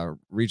the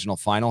regional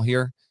final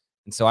here.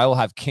 And so I will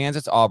have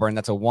Kansas Auburn.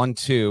 That's a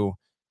 1-2.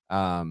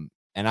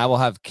 And I will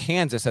have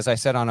Kansas, as I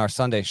said on our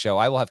Sunday show,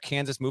 I will have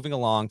Kansas moving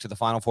along to the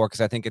Final Four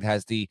because I think it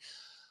has the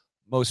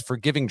most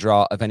forgiving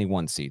draw of any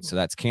one seed. So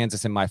that's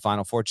Kansas in my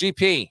Final Four.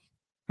 GP,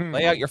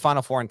 lay out your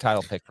Final Four and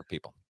title pick for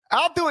people.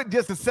 I'll do it in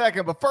just a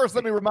second, but first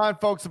let me remind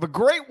folks of a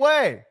great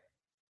way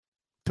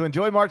to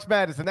enjoy March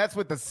Madness, and that's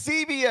with the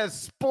CBS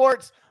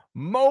Sports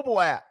mobile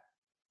app.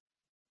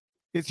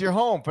 It's your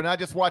home for not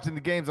just watching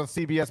the games on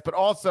CBS, but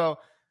also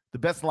the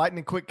best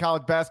lightning quick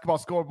college basketball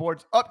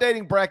scoreboards,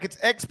 updating brackets,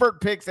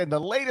 expert picks, and the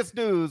latest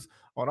news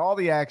on all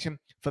the action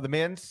for the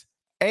men's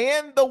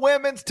and the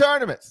women's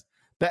tournaments.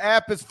 The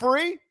app is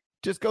free.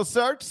 Just go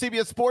search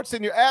CBS Sports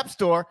in your app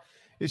store.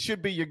 It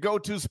should be your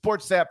go-to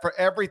sports app for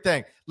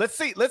everything. Let's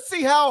see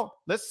how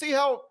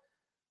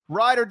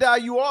ride or die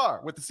you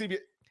are with the CBS.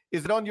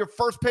 Is it on your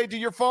first page of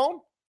your phone?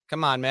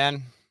 Come on,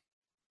 man.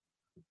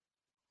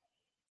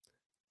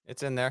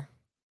 It's in there.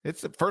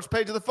 It's the first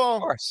page of the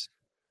phone. Of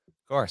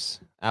course.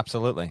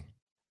 Absolutely.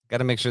 Got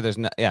to make sure there's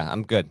no. Yeah,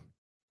 I'm good.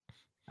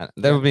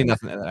 There would be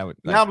nothing that I would.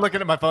 Now I'm looking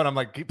at my phone. I'm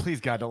like,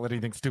 please, God, don't let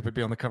anything stupid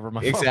be on the cover of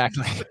my phone.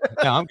 Exactly.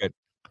 No, I'm good.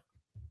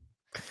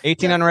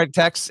 18 unread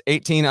texts,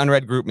 18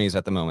 unread group me's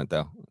at the moment,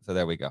 though. So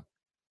there we go.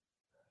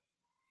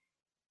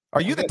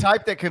 Are you the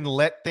type that can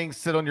let things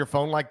sit on your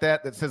phone like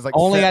that? That says like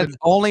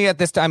only at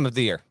this time of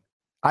the year.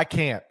 I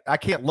can't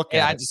look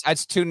at it.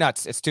 It's too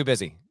nuts. It's too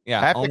busy. Yeah.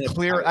 I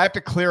have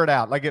to clear it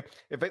out. Like if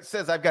it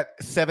says I've got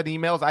 7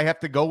 emails, I have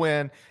to go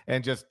in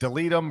and just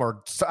delete them,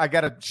 or I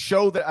got to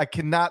show that I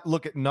cannot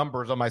look at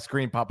numbers on my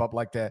screen pop up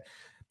like that.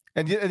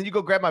 And you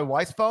go grab my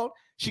wife's phone.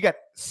 She got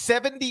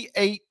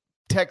 78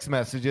 text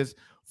messages,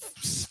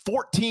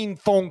 14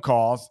 phone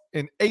calls,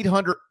 and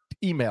 800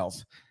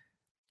 emails.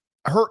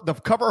 The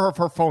cover of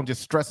her phone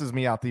just stresses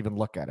me out to even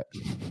look at it.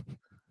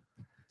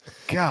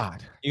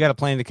 God. You got a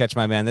plane to catch,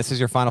 my man. This is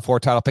your Final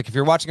Four title pick. If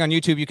you're watching on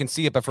YouTube, you can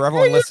see it, but for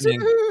everyone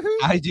listening,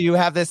 how do you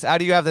have this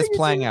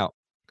playing out?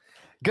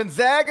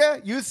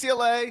 Gonzaga,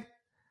 UCLA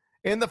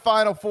in the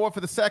Final Four for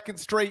the second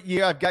straight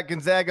year. I've got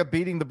Gonzaga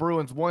beating the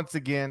Bruins once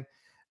again.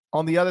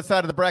 On the other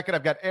side of the bracket,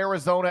 I've got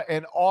Arizona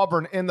and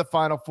Auburn in the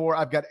Final Four.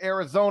 I've got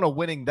Arizona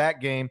winning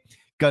that game.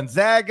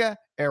 Gonzaga,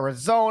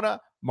 Arizona,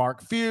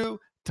 Mark Few,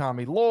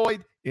 Tommy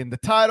Lloyd in the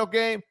title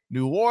game.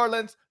 New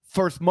Orleans,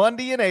 first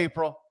Monday in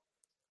April.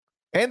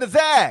 And the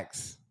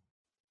Zags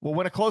will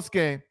win a close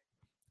game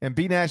and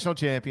be national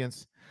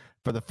champions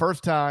for the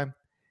first time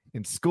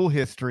in school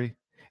history.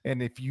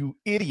 And if you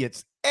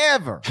idiots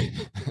ever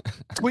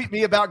tweet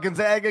me about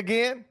Gonzaga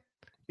again,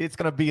 it's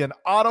going to be an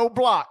auto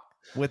block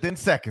within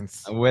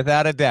seconds.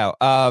 Without a doubt.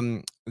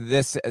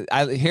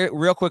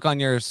 Real quick on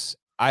yours.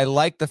 I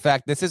like the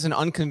fact this is an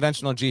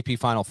unconventional GP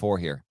Final Four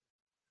here.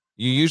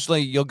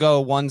 You'll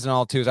go ones and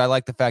all twos. I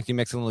like the fact you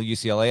mix a little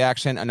UCLA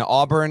action. And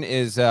Auburn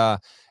is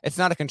it's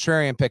not a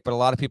contrarian pick, but a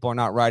lot of people are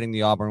not riding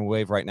the Auburn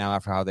wave right now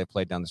after how they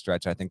played down the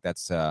stretch. I think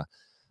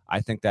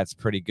that's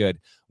pretty good.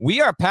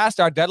 We are past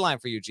our deadline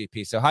for you,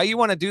 GP. So how you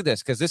want to do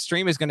this? Because this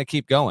stream is going to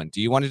keep going. Do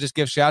you want to just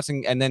give shouts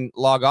and then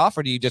log off,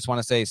 or do you just want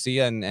to say see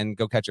ya and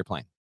go catch your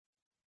plane?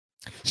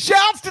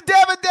 Shouts to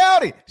Devin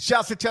Dowdy.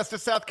 Shouts to Chester,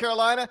 South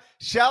Carolina.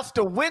 Shouts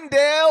to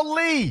Wendell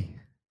Lee.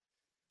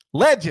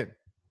 Legend.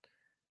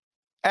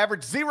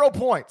 Averaged 0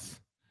 points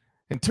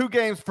in 2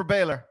 games for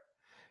Baylor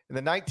in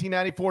the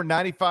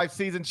 1994-95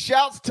 season.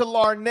 Shouts to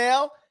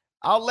Larnell.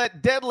 I'll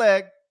let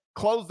Deadleg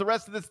close the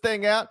rest of this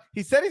thing out.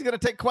 He said he's going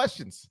to take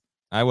questions.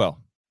 I will.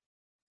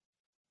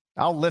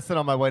 I'll listen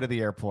on my way to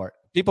the airport.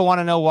 People want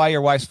to know why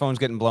your wife's phone's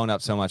getting blown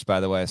up so much, by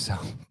the way. So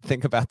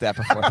think about that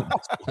before.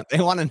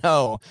 They want to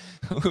know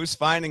who's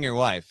finding your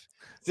wife.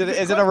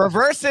 Is it a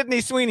reverse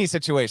Sydney Sweeney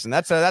situation?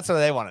 That's what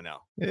they want to know.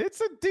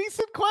 It's a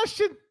decent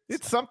question.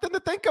 It's something to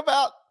think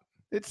about.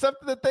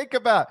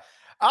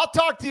 I'll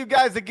talk to you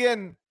guys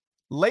again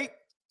late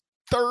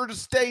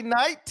Thursday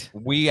night.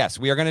 We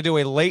are going to do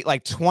a late,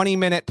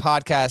 20-minute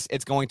podcast.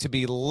 It's going to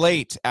be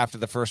late after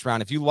the first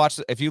round. If you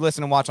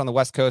listen and watch on the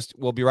West Coast,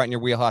 we'll be right in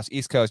your wheelhouse.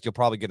 East Coast, you'll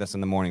probably get us in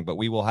the morning, but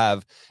we will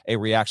have a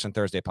Reaction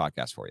Thursday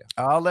podcast for you.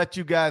 I'll let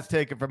you guys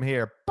take it from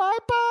here.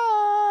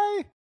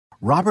 Bye-bye.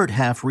 Robert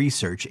Half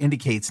research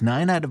indicates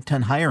 9 out of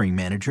 10 hiring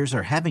managers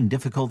are having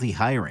difficulty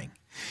hiring.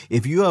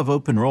 If you have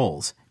open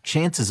roles,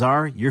 chances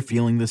are you're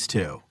feeling this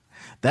too.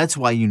 That's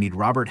why you need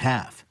Robert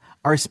Half.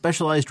 Our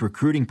specialized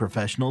recruiting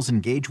professionals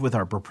engage with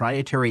our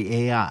proprietary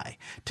AI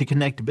to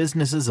connect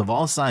businesses of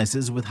all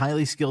sizes with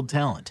highly skilled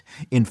talent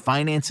in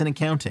finance and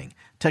accounting,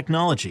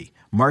 technology,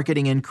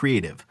 marketing and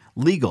creative,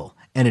 legal,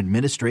 and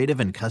administrative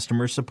and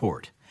customer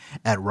support.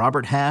 At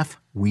Robert Half,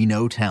 we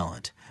know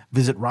talent.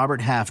 Visit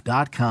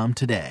roberthalf.com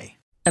today.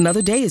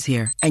 Another day is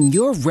here, and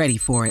you're ready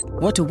for it.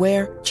 What to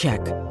wear? Check.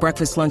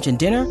 Breakfast, lunch, and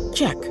dinner?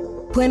 Check.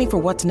 Planning for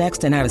what's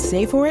next and how to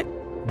save for it?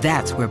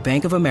 That's where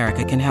Bank of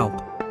America can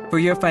help. For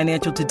your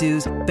financial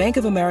to-dos, Bank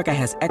of America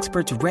has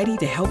experts ready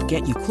to help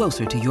get you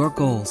closer to your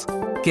goals.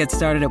 Get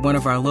started at one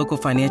of our local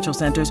financial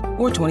centers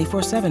or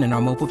 24/7 in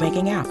our mobile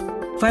banking app.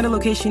 Find a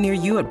location near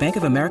you at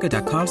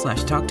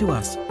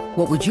bankofamerica.com/talktous.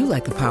 What would you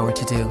like the power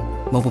to do?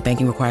 Mobile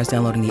banking requires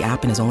downloading the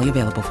app and is only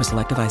available for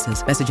select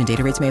devices. Message and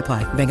data rates may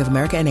apply. Bank of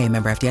America NA,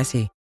 member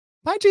FDIC.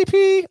 Bye,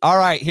 GP. All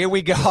right, here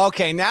we go.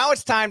 Okay, now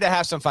it's time to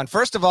have some fun.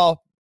 First of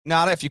all,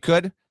 Nada, if you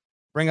could,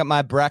 bring up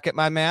my bracket,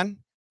 my man.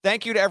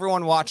 Thank you to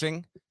everyone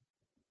watching.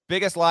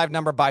 Biggest live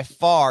number by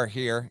far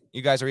here.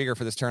 You guys are eager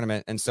for this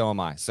tournament, and so am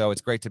I. So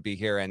it's great to be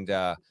here. And,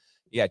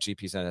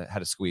 GP's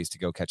had a squeeze to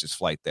go catch his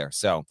flight there.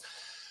 So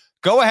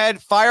go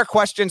ahead, fire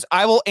questions.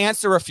 I will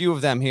answer a few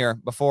of them here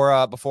before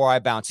I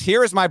bounce.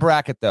 Here is my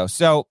bracket, though.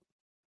 So,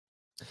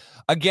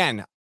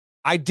 again,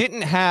 I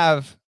didn't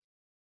have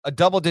a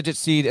double-digit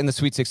seed in the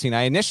Sweet 16.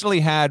 I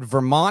initially had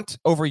Vermont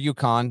over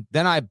UConn.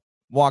 Then I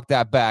walked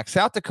that back.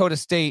 South Dakota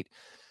State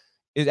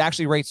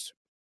actually rates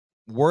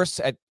worse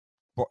at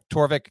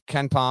Torvik,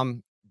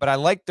 KenPom, but I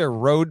like their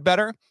road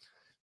better.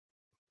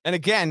 And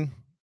again,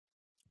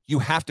 you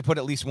have to put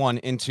at least one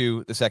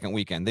into the second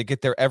weekend. They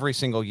get there every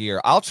single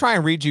year. I'll try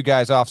and read you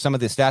guys off some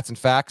of the stats and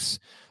facts.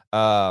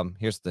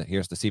 Here's the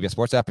CBS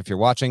Sports app if you're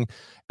watching.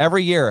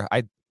 Every year,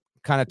 I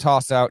kind of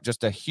toss out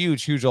just a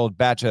huge old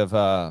batch of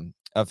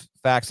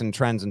facts and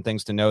trends and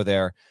things to know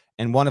there.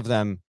 And one of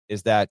them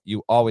is that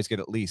you always get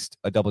at least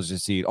a double-digit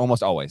seed,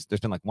 almost always. There's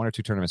been like 1 or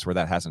 2 tournaments where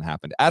that hasn't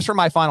happened. As for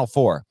my Final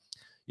Four,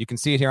 you can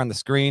see it here on the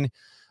screen.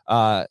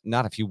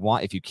 Not if you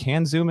want, if you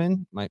can zoom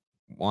in, might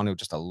want to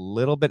just a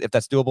little bit. If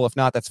that's doable, if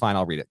not, that's fine.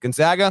 I'll read it.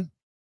 Gonzaga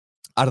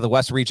out of the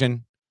West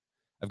region.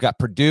 I've got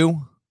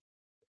Purdue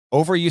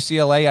over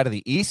UCLA out of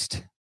the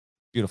East.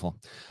 Beautiful.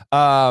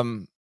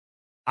 I'm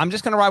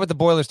just going to ride with the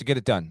Boilers to get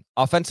it done.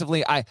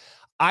 Offensively,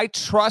 I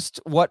trust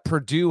what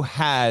Purdue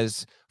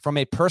has from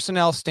a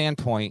personnel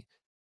standpoint.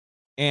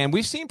 And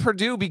we've seen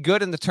Purdue be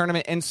good in the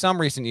tournament in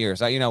some recent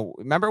years.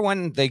 Remember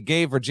when they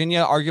gave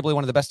Virginia arguably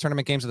one of the best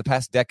tournament games of the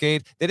past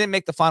decade? They didn't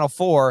make the Final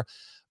Four,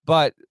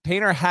 but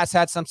Painter has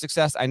had some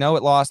success. I know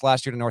it lost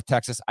last year to North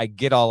Texas. I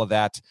get all of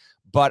that.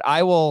 But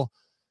I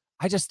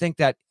just think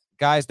that,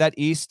 guys, that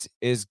East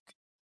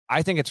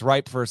I think it's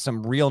ripe for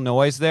some real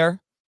noise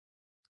there.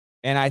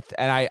 And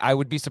I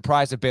would be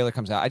surprised if Baylor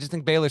comes out. I just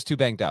think Baylor's too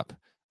banged up.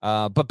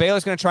 But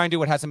Baylor's going to try and do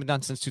what hasn't been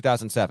done since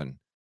 2007.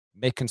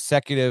 Make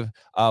consecutive,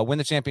 win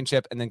the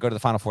championship, and then go to the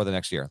Final Four the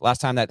next year.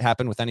 Last time that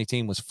happened with any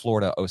team was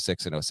Florida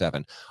 06 and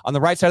 07. On the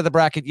right side of the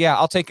bracket,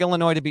 I'll take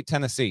Illinois to beat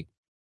Tennessee.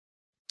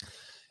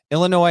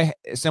 Illinois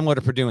is similar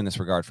to Purdue in this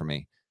regard for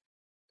me.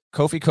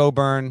 Kofi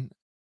Cockburn,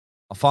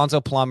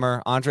 Alfonso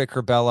Plummer, Andre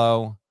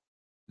Curbelo,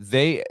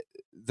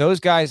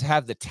 those guys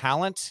have the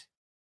talent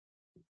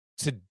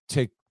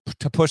to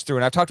push through.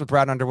 And I've talked with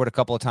Brad Underwood a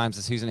couple of times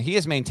this season. He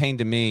has maintained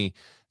to me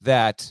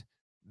that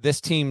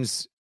this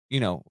team's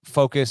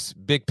focus,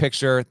 big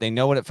picture. They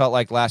know what it felt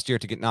like last year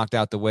to get knocked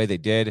out the way they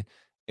did.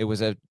 It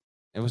was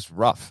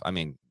rough. I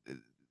mean,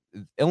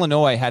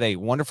 Illinois had a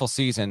wonderful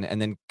season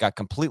and then got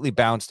completely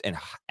bounced and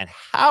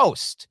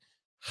housed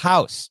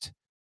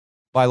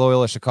by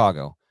Loyola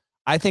Chicago.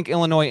 I think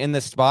Illinois in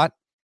this spot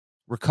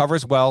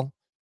recovers well.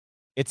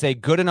 It's a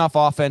good enough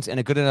offense and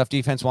a good enough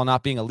defense while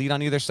not being elite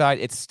on either side.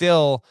 It's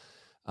still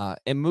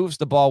it moves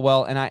the ball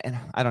well, and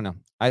I don't know.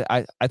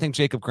 I think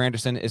Jacob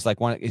Granderson is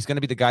he's going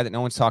to be the guy that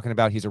no one's talking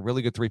about. He's a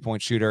really good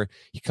 3-point shooter.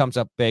 He comes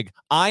up big.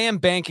 I am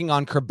banking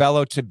on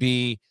Curbelo to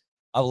be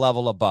a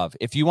level above.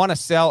 If you want to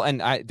sell,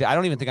 and I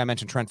don't even think I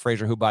mentioned Trent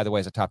Frazier, who, by the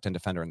way, is a top 10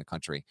 defender in the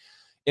country.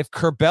 If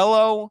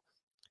Curbelo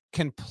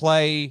can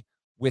play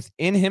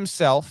within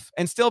himself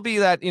and still be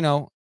that,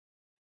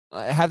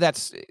 have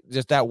that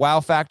just that wow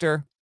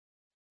factor,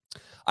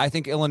 I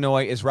think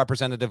Illinois is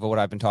representative of what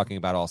I've been talking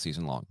about all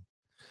season long.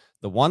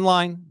 The 1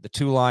 line, the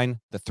 2 line,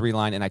 the 3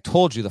 line, and I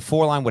told you the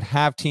 4 line would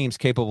have teams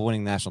capable of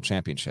winning the national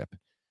championship.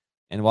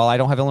 And while I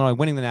don't have Illinois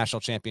winning the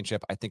national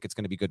championship, I think it's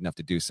going to be good enough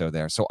to do so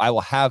there. So I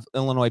will have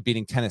Illinois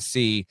beating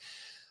Tennessee.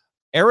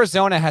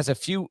 Arizona has a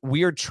few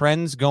weird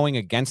trends going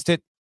against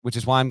it, which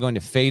is why I'm going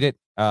to fade it.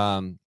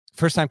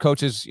 First-time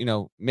coaches,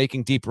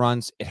 making deep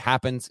runs. It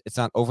happens. It's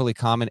not overly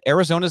common.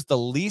 Arizona's the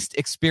least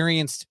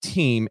experienced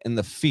team in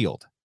the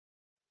field.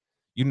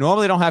 You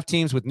normally don't have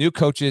teams with new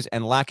coaches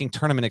and lacking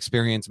tournament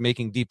experience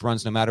making deep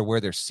runs no matter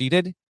where they're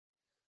seated.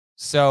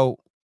 So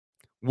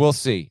we'll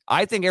see.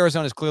 I think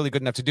Arizona is clearly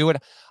good enough to do it.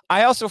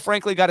 I also,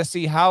 frankly, got to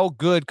see how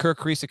good Kirk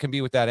Kriisa can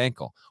be with that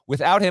ankle.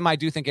 Without him, I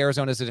do think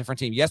Arizona is a different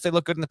team. Yes, they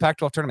look good in the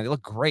Pac-12 tournament. They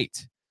look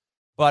great.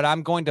 But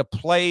I'm going to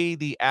play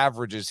the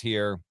averages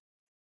here.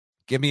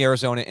 Give me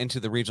Arizona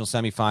into the regional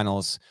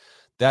semifinals.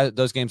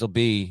 Those games will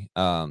be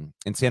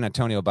in San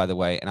Antonio, by the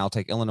way, and I'll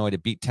take Illinois to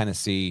beat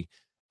Tennessee.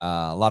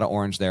 A lot of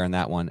orange there in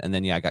that one. And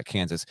then, I got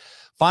Kansas.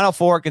 Final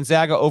Four,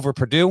 Gonzaga over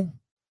Purdue.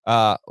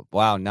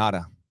 Wow,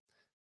 Nada.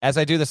 As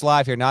I do this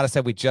live here, Nada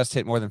said we just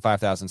hit more than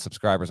 5,000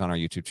 subscribers on our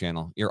YouTube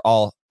channel. You're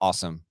all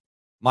awesome.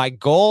 My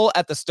goal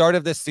at the start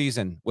of this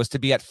season was to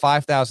be at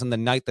 5,000 the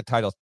night the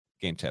title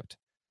game tipped.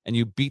 And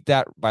you beat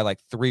that by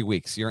 3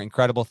 weeks. You're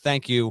incredible.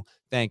 Thank you.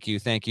 Thank you.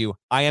 Thank you.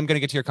 I am going to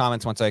get to your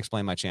comments once I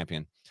explain my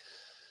champion.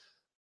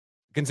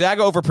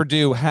 Gonzaga over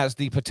Purdue has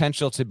the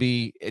potential to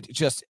be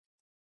just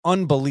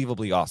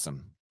unbelievably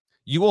awesome.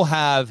 You will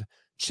have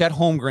Chet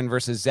Holmgren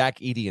versus Zach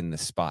Edey in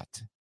this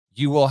spot.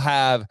 You will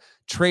have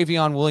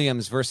Travion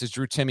Williams versus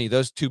Drew Timme.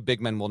 Those 2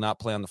 big men will not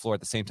play on the floor at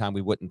the same time,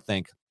 we wouldn't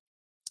think.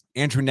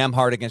 Andrew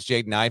Nembhard against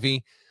Jaden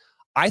Ivey.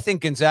 I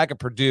think Gonzaga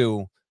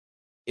Purdue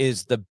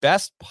is the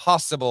best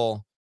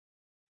possible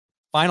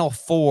Final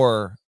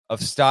Four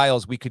of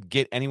styles we could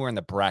get anywhere in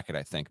the bracket,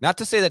 I think. Not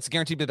to say that's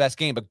guaranteed to be the best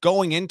game, but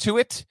going into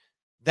it,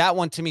 that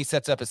one to me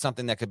sets up as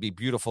something that could be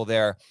beautiful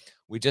there.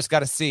 We just got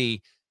to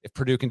see if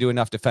Purdue can do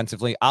enough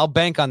defensively. I'll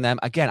bank on them.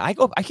 Again, I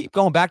keep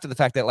going back to the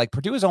fact that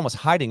Purdue is almost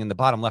hiding in the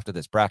bottom left of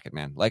this bracket,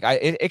 man.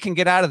 It can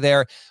get out of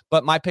there,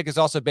 but my pick is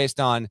also based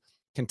on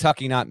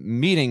Kentucky not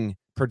meeting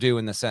Purdue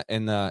in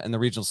the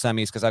regional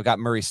semis, because I've got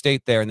Murray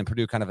State there and then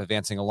Purdue kind of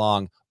advancing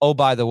along. Oh,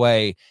 by the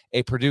way,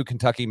 a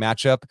Purdue-Kentucky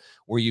matchup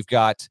where you've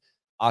got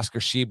Oscar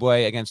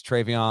Tshiebwe against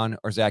Travion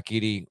or Zach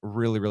Edey,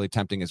 really, really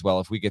tempting as well.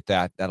 If we get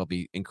that, that'll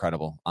be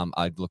incredible.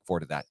 I'd look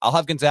forward to that. I'll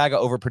have Gonzaga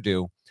over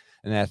Purdue.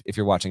 And that, if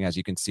you're watching, as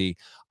you can see,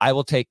 I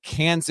will take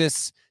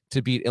Kansas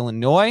to beat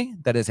Illinois.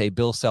 That is a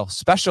Bill Self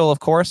special, of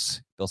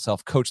course. Bill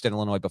Self coached at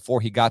Illinois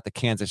before he got the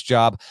Kansas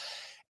job.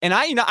 And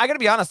I got to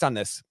be honest on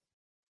this.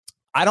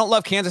 I don't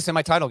love Kansas in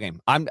my title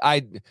game.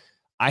 I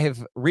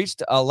have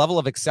reached a level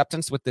of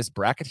acceptance with this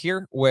bracket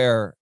here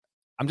where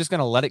I'm just going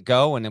to let it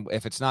go. And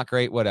if it's not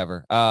great,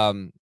 whatever.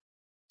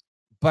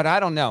 But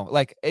I don't know.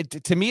 Like,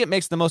 to me, it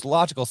makes the most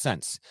logical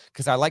sense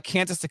because I like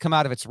Kansas to come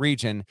out of its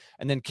region,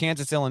 and then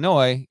Kansas,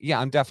 Illinois. Yeah,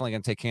 I'm definitely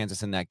going to take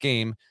Kansas in that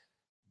game.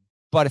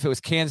 But if it was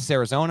Kansas,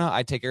 Arizona,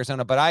 I'd take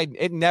Arizona. But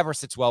it never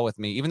sits well with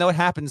me, even though it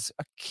happens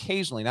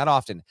occasionally, not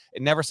often.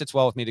 It never sits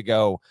well with me to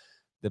go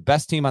the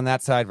best team on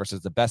that side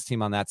versus the best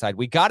team on that side.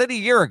 We got it a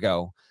year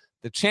ago.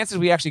 The chances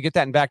we actually get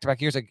that in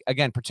back-to-back years,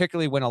 again,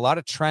 particularly when a lot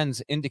of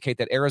trends indicate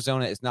that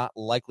Arizona is not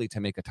likely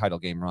to make a title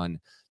game run.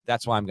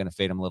 That's why I'm going to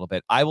fade them a little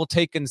bit. I will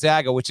take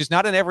Gonzaga, which is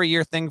not an every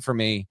year thing for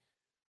me.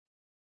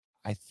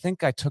 I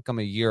think I took them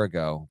a year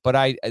ago,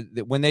 but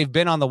when they've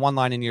been on the one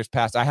line in years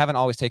past, I haven't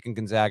always taken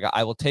Gonzaga.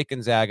 I will take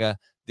Gonzaga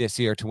this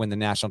year to win the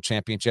national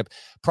championship,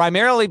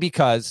 primarily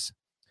because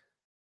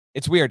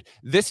it's weird.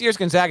 This year's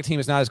Gonzaga team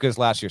is not as good as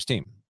last year's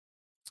team,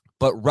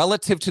 but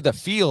relative to the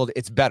field,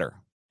 it's better.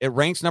 It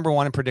ranks number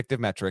 1 in predictive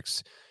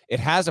metrics. It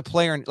has a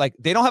player, like,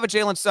 they don't have a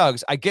Jalen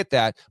Suggs. I get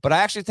that. But I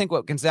actually think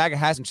what Gonzaga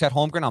has in Chet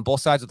Holmgren on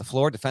both sides of the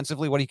floor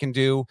defensively, what he can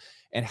do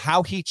and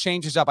how he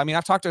changes up. I mean,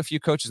 I've talked to a few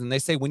coaches and they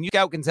say when you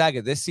scout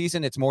Gonzaga this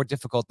season, it's more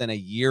difficult than a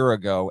year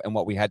ago and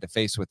what we had to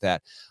face with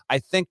that. I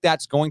think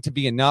that's going to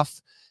be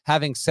enough.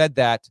 Having said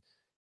that,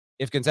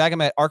 if Gonzaga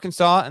met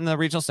Arkansas in the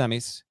regional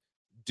semis,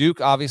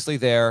 Duke obviously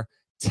there,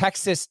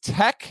 Texas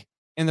Tech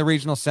in the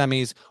regional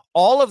semis,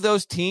 all of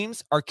those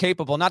teams are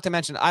capable, not to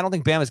mention, I don't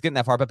think Bama's getting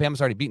that far, but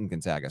Bama's already beaten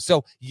Gonzaga.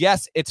 So,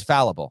 yes, it's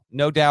fallible.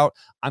 No doubt.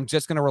 I'm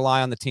just going to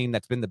rely on the team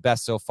that's been the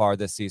best so far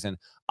this season.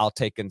 I'll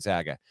take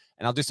Gonzaga.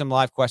 And I'll do some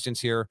live questions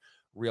here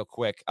real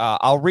quick.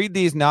 I'll read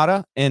these,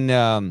 Nada, in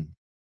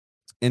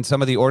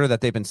some of the order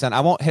that they've been sent. I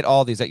won't hit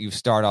all these that you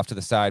start off to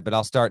the side, but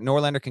I'll start.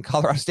 Norlander, can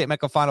Colorado State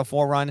make a Final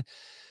Four run?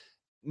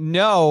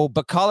 No,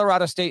 but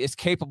Colorado State is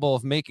capable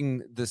of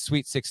making the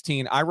Sweet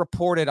 16. I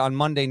reported on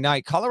Monday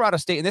night, Colorado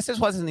State, and this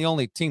wasn't the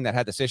only team that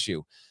had this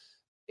issue.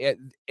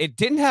 It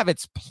didn't have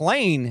its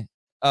plane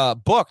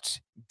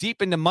booked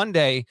deep into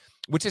Monday,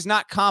 which is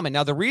not common.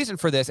 Now, the reason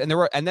for this, and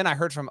then I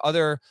heard from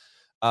other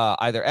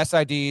either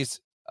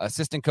SIDs,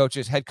 assistant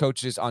coaches, head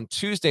coaches on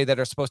Tuesday that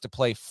are supposed to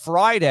play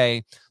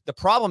Friday. The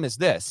problem is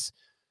this: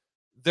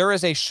 there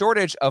is a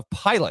shortage of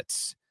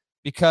pilots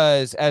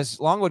because, as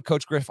Longwood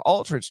coach Griff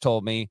Aldridge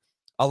told me,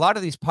 a lot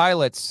of these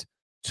pilots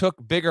took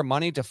bigger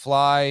money to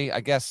fly, I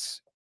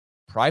guess,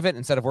 private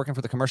instead of working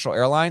for the commercial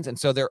airlines. And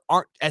so there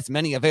aren't as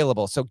many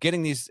available. So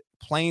getting these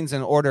planes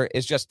in order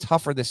is just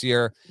tougher this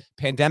year,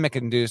 pandemic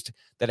induced,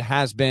 that it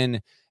has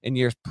been in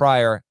years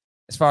prior.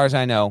 As far as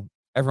I know,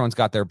 everyone's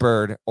got their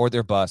bird or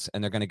their bus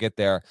and they're going to get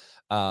there.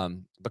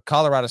 But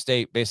Colorado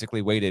State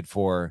basically waited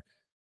for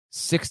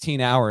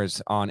 16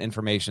 hours on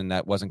information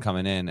that wasn't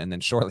coming in. And then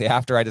shortly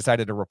after I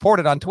decided to report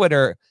it on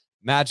Twitter,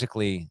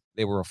 magically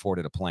they were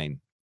afforded a plane.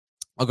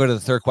 I'll go to the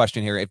third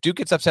question here. If Duke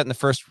gets upset in the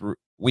first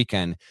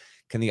weekend,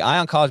 can the Eye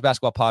on College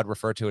Basketball Pod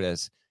refer to it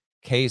as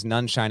K's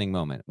nun shining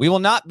moment? We will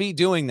not be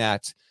doing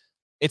that.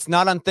 It's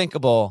not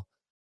unthinkable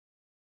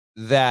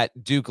that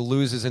Duke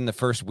loses in the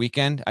first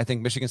weekend. I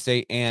think Michigan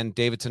State and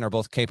Davidson are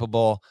both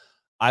capable.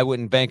 I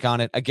wouldn't bank on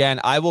it. Again,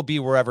 I will be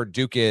wherever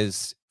Duke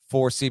is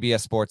for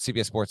CBS Sports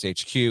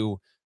HQ.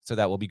 So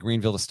that will be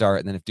Greenville to start.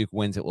 And then if Duke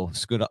wins, it will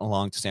scoot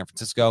along to San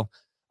Francisco.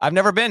 I've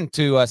never been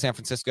to San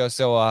Francisco,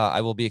 so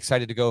I will be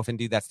excited to go if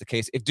indeed that's the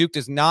case. If Duke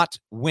does not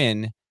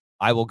win,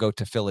 I will go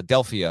to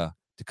Philadelphia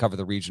to cover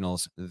the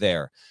regionals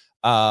there.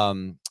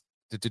 Norlander,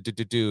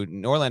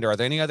 are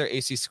there any other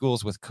AC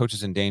schools with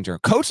coaches in danger?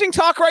 Coaching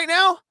talk right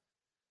now?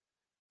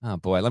 Oh,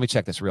 boy. Let me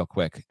check this real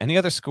quick. Any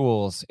other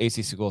schools,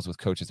 AC schools with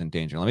coaches in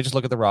danger? Let me just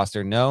look at the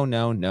roster. No.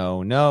 No.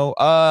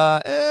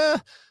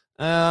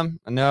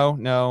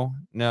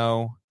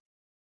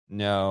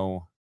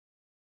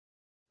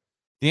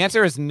 The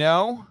answer is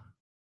no,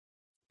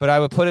 but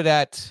I would put it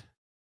at,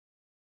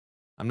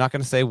 I'm not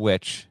going to say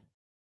which.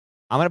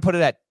 I'm going to put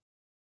it at,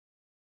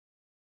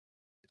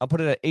 I'll put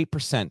it at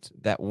 8%.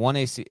 That one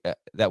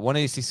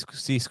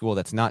ACC school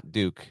that's not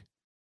Duke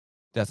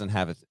doesn't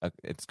have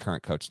its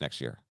current coach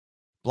next year.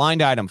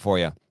 Blind item for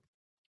you.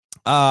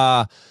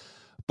 Sully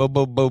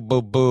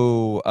the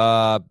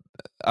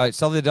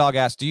Dog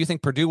asked, do you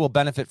think Purdue will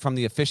benefit from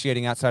the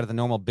officiating outside of the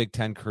normal Big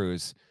Ten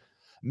cruise?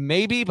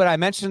 Maybe, but I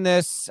mentioned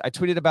this. I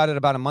tweeted about it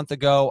about a month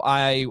ago.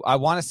 I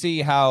want to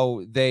see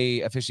how they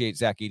officiate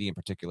Zach Edey in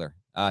particular.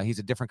 He's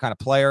a different kind of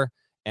player,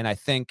 and I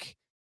think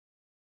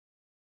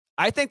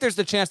there's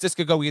the chance this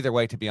could go either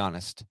way, to be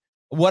honest.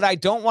 What I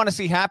don't want to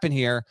see happen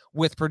here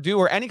with Purdue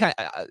or any kind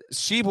of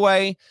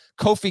Shibwe,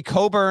 Kofi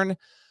Coburn,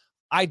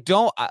 I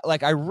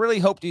really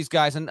hope these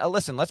guys, and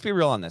listen, let's be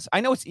real on this.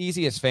 I know it's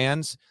easy as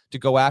fans to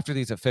go after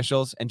these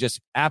officials and just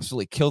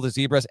absolutely kill the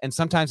zebras, and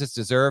sometimes it's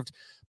deserved,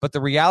 but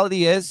the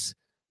reality is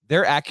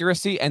their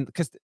accuracy, and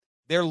because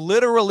They're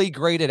literally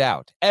graded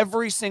out.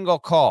 Every single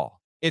call,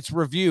 it's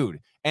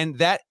reviewed. And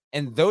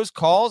those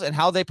calls and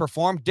how they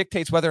perform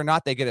dictates whether or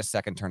not they get a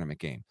second tournament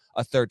game,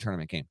 a third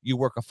tournament game. You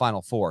work a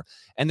Final Four.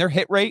 And their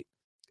hit rate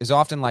is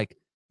often like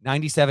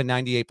 97,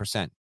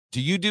 98%. Do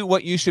you do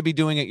what you should be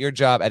doing at your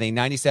job at a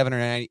 97 or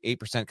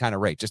 98% kind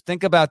of rate? Just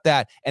think about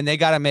that. And they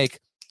got to make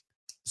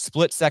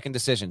split-second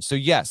decisions. So,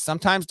 yes,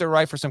 sometimes they're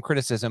right for some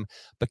criticism,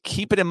 but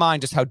keep it in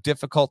mind just how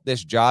difficult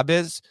this job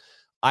is.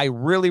 I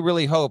really,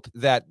 really hope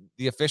that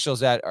the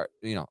officials that are,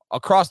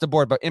 across the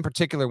board, but in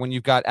particular, when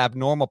you've got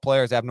abnormal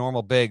players,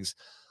 abnormal bigs,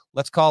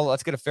 let's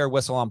get a fair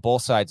whistle on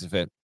both sides of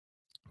it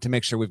to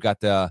make sure we've got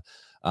the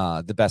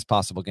best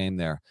possible game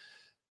there.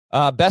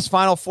 Best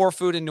Final Four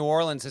food in New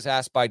Orleans is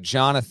asked by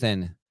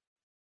Jonathan.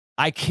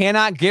 I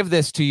cannot give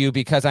this to you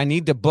because I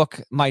need to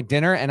book my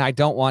dinner and I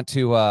don't want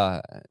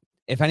to,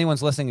 if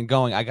anyone's listening and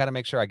going, I got to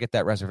make sure I get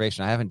that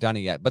reservation. I haven't done it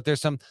yet, but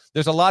there's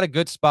a lot of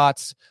good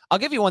spots. I'll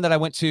give you one that I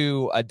went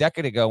to a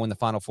decade ago when the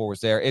Final Four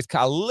was there. It's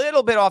a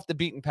little bit off the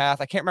beaten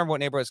path. I can't remember what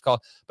neighborhood it's called,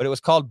 but it was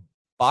called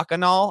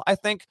Bacchanal, I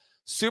think.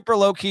 Super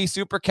low key,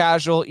 super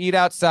casual, eat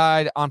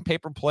outside on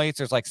paper plates.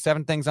 There's like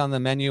 7 things on the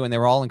menu and they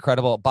were all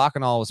incredible.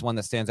 Bacchanal was one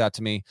that stands out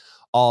to me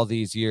all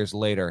these years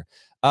later.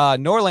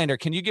 Norlander,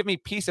 can you give me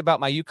peace about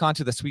my UConn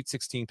to the Sweet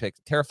 16 pick?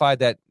 Terrified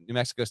that New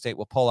Mexico State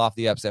will pull off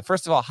the upset.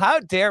 First of all,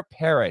 how dare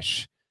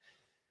Parrish?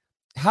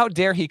 How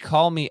dare he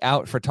call me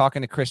out for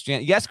talking to Chris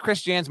Jans? Yes,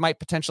 Chris Jans might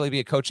potentially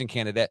be a coaching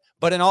candidate,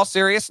 but in all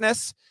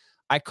seriousness,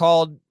 I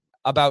called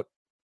about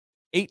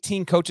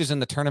 18 coaches in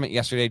the tournament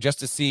yesterday just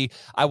to see.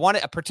 I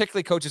wanted,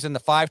 particularly coaches in the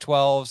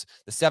 5-12s,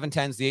 the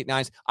 7-10s, the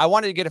 8-9s. I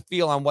wanted to get a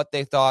feel on what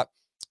they thought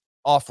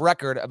off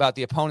record about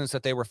the opponents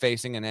that they were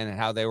facing and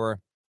how they were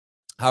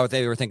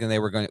thinking they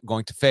were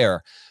going to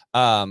fare.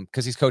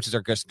 Because these coaches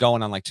are just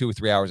going on like 2 or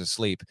 3 hours of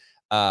sleep.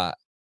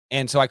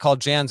 And so I called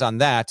Jans on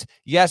that.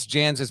 Yes,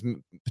 Jans is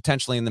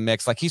potentially in the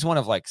mix. Like he's one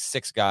of like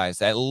 6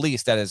 guys at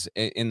least that is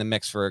in the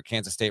mix for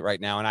Kansas State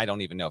right now. And I don't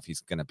even know if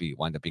he's going to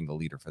wind up being the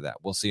leader for that.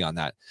 We'll see on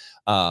that.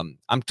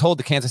 I'm told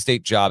the Kansas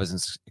State job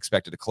isn't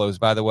expected to close,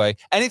 by the way.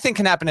 Anything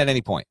can happen at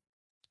any point.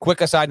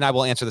 Quick aside, and I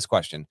will answer this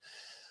question.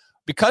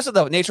 Because of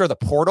the nature of the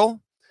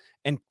portal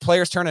and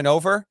players turning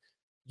over,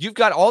 you've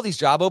got all these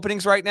job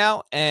openings right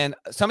now, and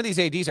some of these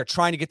ADs are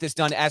trying to get this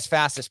done as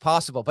fast as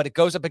possible, but it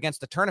goes up against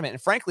the tournament.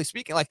 And frankly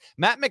speaking, like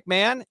Matt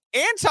McMahon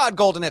and Todd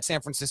Golden at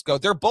San Francisco,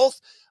 they're both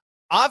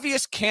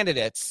obvious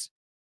candidates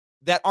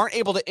that aren't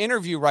able to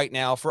interview right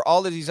now for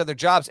all of these other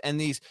jobs. And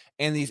these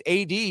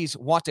ADs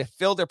want to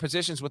fill their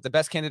positions with the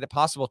best candidate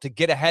possible to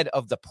get ahead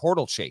of the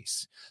portal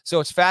chase. So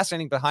it's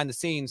fascinating behind the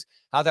scenes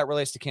how that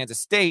relates to Kansas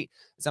State,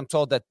 as I'm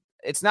told that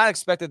it's not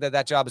expected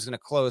that job is going to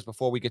close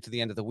before we get to the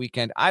end of the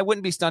weekend. I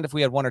wouldn't be stunned if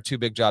we had 1 or 2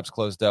 big jobs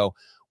closed, though.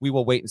 We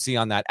will wait and see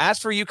on that. As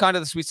for UConn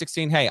to the Sweet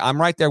 16, hey, I'm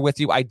right there with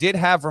you. I did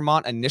have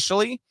Vermont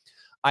initially.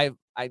 I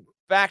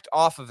backed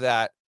off of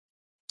that.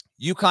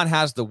 UConn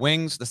has the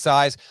wings, the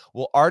size.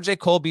 Will RJ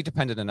Cole be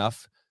dependent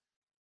enough?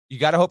 You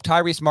got to hope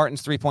Tyrese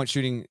Martin's 3-point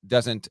shooting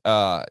doesn't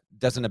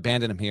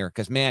abandon him here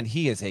because, man,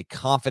 he is a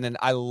confident.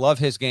 I love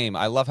his game.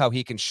 I love how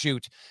he can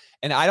shoot.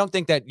 And I don't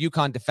think that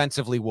UConn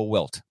defensively will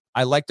wilt.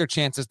 I like their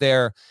chances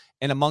there.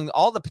 And among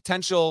all the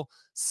potential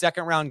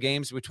second-round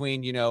games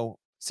between, 6-3,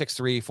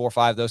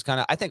 4-5, those kind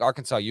of, I think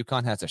Arkansas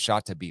UConn has a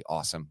shot to be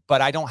awesome.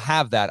 But I don't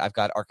have that. I've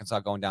got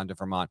Arkansas going down to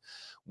Vermont.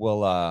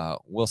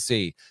 We'll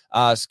see.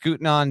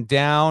 Scooting on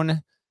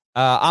down.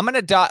 I'm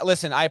gonna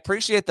listen. I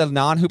appreciate the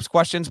non-hoops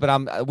questions,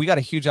 but we got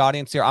a huge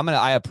audience here.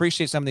 I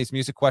appreciate some of these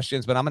music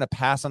questions, but I'm gonna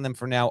pass on them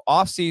for now.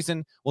 Off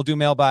season, we'll do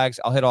mailbags.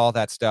 I'll hit all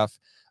that stuff.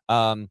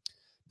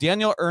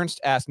 Daniel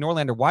Ernst asked,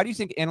 Norlander, why do you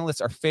think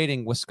analysts are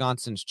fading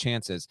Wisconsin's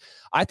chances?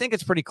 I think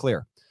it's pretty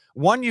clear.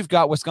 One, you've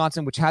got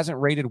Wisconsin, which hasn't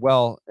rated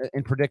well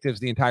in predictives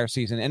the entire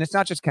season. And it's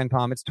not just Ken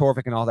Pom, it's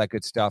Torvik and all that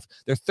good stuff.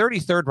 They're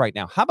 33rd right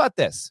now. How about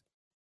this?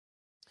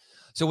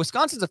 So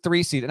Wisconsin's a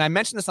 3 seed. And I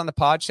mentioned this on the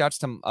pod. Shouts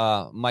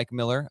to Mike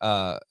Miller,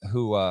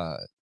 who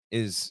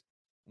is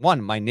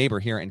my neighbor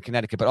here in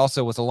Connecticut, but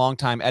also was a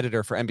longtime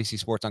editor for NBC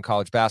Sports on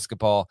college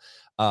basketball.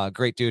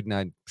 Great dude. And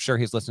I'm sure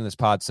he's listening to this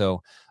pod.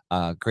 So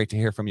great to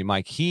hear from you,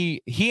 Mike.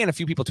 He and a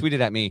few people tweeted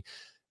at me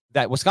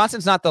that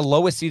Wisconsin's not the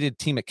lowest seeded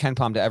team at Ken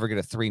Pom to ever get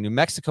a 3. New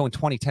Mexico in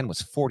 2010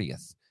 was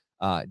 40th.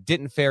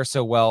 Didn't fare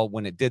so well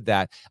when it did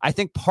that. I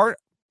think part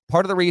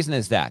of the reason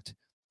is that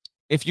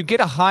if you get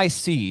a high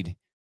seed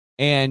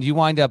and you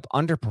wind up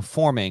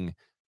underperforming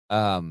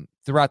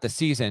throughout the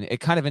season, it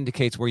kind of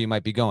indicates where you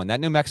might be going.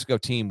 That New Mexico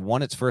team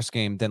won its first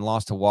game, then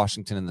lost to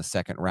Washington in the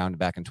second round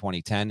back in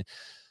 2010.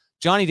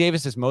 Johnny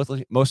Davis is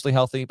mostly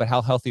healthy, but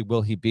how healthy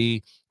will he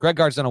be? Greg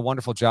Gard's done a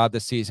wonderful job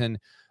this season.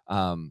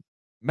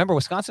 Remember,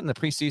 Wisconsin in the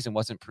preseason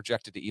wasn't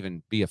projected to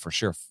even be a for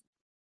sure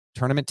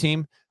tournament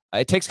team.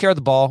 It takes care of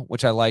the ball,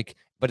 which I like,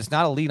 but it's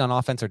not elite on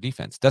offense or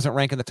defense. Doesn't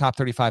rank in the top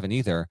 35 in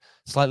either.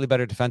 Slightly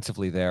better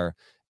defensively there.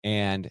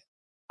 And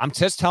I'm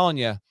just telling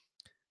you,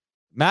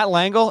 Matt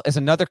Langle is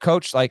another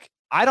coach. Like,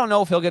 I don't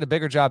know if he'll get a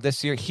bigger job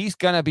this year. He's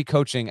going to be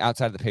coaching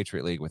outside of the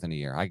Patriot League within a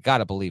year. I got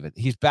to believe it.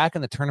 He's back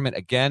in the tournament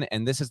again,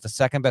 and this is the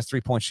second best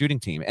three-point shooting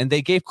team. And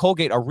they gave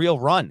Colgate a real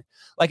run.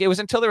 Like, it was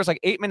until there was like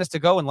 8 minutes to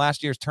go in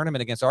last year's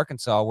tournament against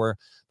Arkansas where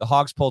the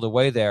Hogs pulled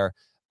away there.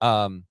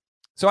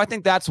 So I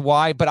think that's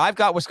why. But I've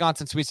got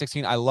Wisconsin Sweet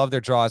 16. I love their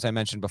draw, as I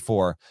mentioned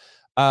before.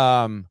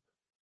 Nate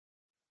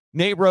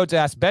Rhodes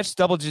asked, best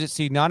double-digit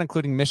seed, not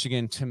including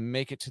Michigan, to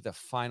make it to the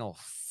Final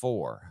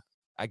Four.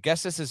 I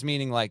guess this is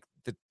meaning like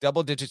the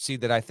double-digit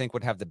seed that I think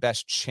would have the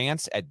best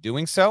chance at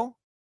doing so.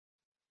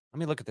 Let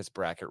me look at this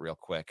bracket real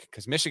quick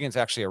because Michigan's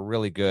actually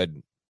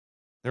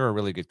they're a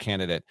really good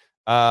candidate.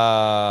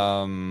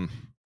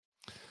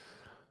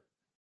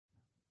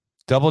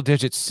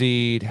 Double-digit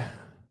seed,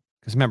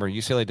 because remember,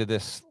 UCLA did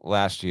this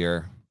last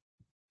year.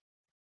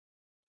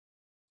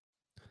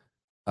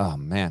 Oh,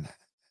 man.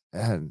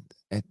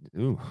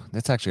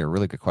 That's actually a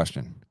really good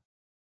question.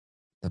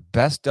 The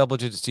best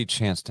double-digit seed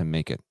chance to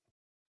make it.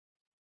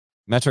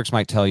 Metrics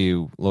might tell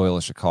you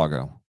Loyola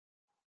Chicago.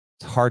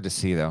 It's hard to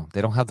see, though.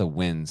 They don't have the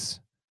wins,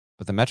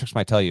 but the metrics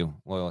might tell you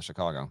Loyola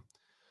Chicago.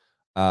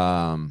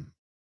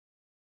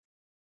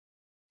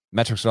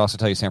 Metrics would also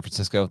tell you San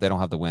Francisco. They don't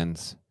have the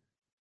wins.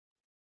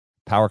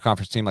 Power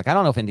conference team. Like, I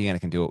don't know if Indiana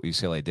can do what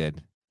UCLA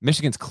did.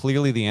 Michigan's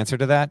clearly the answer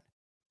to that.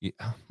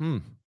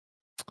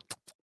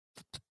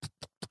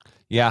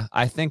 Yeah,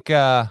 I think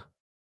I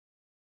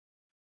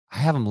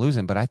have them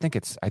losing, but I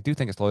do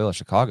think it's Loyola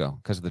Chicago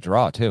because of the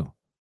draw, too.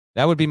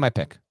 That would be my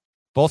pick.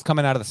 Both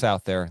coming out of the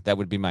South there. That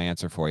would be my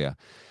answer for you.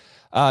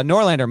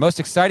 Norlander,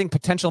 most exciting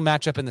potential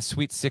matchup in the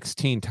Sweet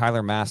 16,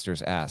 Tyler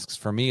Masters asks.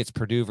 For me, it's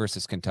Purdue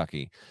versus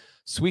Kentucky.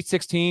 Sweet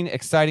 16,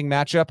 exciting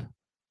matchup.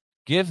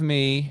 Give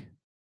me,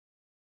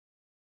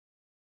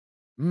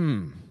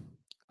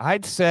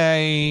 I'd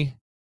say,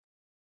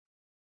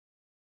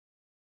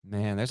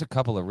 man, there's a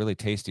couple of really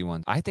tasty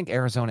ones. I think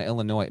Arizona,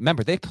 Illinois.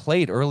 Remember, they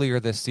played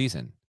earlier this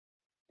season.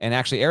 And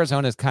actually,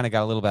 Arizona's kind of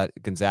got a little bit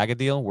Gonzaga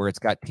deal where it's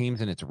got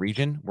teams in its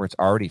region where it's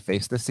already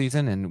faced this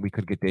season, and we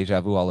could get deja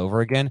vu all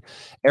over again.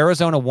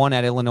 Arizona won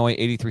at Illinois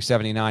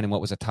 83-79 in what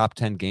was a top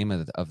 10 game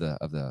of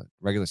the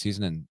regular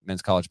season in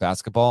men's college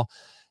basketball.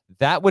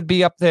 That would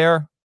be up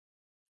there.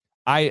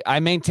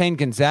 I maintain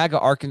Gonzaga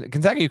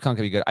UConn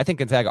could be good. I think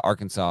Gonzaga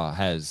Arkansas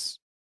has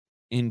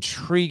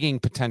intriguing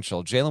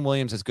potential. Jalen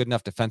Williams is good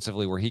enough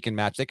defensively where he can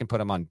match. They can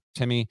put him on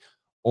Timmy,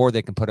 or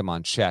they can put him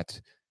on Chet.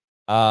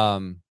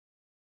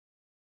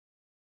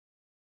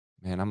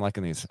 Man, I'm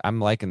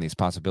liking these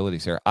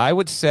possibilities here. I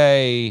would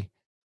say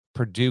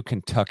Purdue,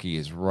 Kentucky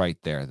is right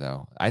there,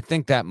 though. I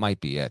think that might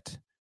be it.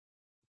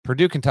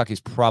 Purdue, Kentucky is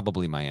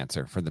probably my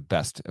answer for the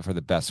best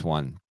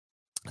one.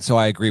 So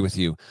I agree with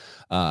you,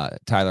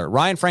 Tyler.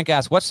 Ryan Frank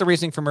asks, what's the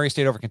reasoning for Murray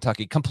State over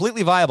Kentucky?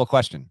 Completely viable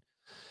question.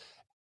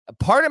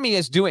 Part of me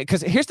is doing,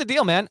 because here's the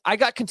deal, man. I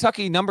got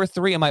Kentucky number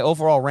 3 in my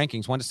overall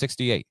rankings,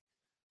 1-68.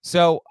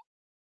 So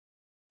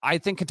I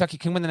think Kentucky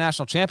can win the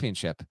national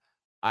championship.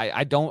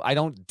 I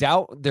don't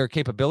doubt their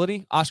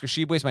capability. Oscar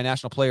Tshiebwe is my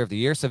national player of the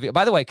year.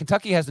 By the way,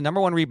 Kentucky has the number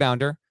 1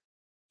 rebounder,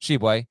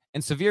 Tshiebwe,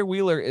 and Severe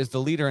Wheeler is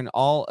the leader in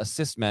all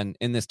assist men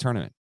in this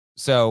tournament.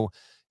 So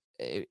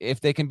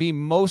if they can be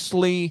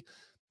mostly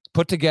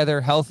put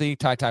together, healthy,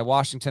 Ty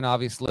Washington,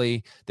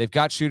 obviously, they've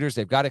got shooters,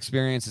 they've got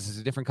experience. This is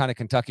a different kind of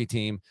Kentucky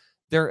team.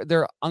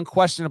 They're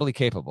unquestionably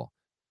capable.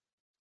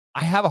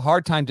 I have a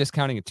hard time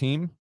discounting a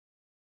team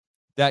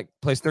that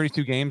plays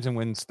 32 games and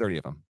wins 30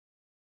 of them.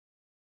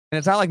 And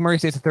it's not like Murray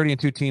State's a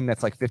 30-2 team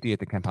that's like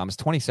 50th at KenPom. It's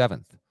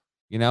 27th.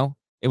 You know,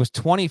 it was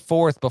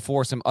 24th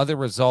before some other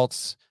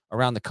results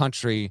around the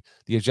country.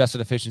 The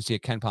adjusted efficiency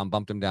at KenPom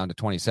bumped them down to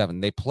 27.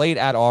 They played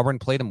at Auburn,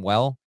 played them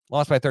well,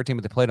 lost by 13,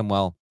 but they played them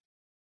well.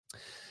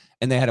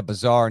 And they had a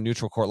bizarre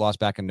neutral court loss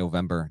back in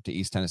November to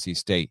East Tennessee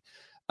State.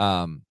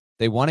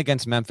 They won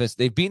against Memphis.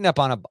 They've beaten up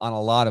on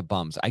a lot of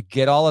bums. I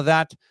get all of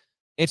that.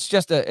 It's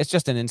just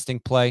an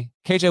instinct play.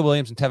 KJ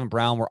Williams and Tevin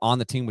Brown were on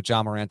the team with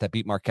John Morant that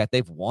beat Marquette.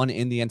 They've won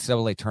in the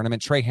NCAA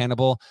tournament. Trey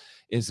Hannibal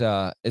is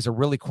a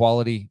really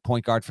quality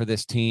point guard for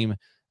this team.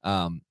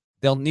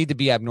 They'll need to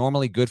be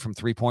abnormally good from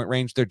 3-point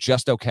range. They're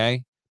just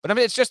okay. But I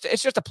mean, it's just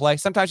a play.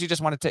 Sometimes you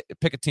just want to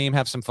pick a team,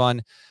 have some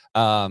fun.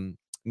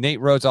 Nate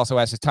Rhodes also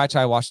asks, is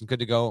Ty Washington good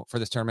to go for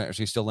this tournament, or is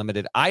he still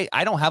limited?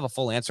 I don't have a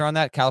full answer on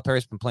that.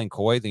 Calipari's been playing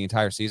coy the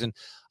entire season.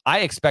 I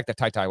expect that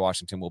Ty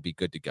Washington will be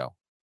good to go.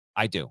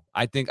 I do.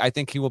 I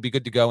think he will be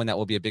good to go, and that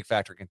will be a big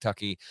factor in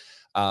Kentucky.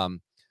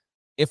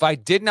 If I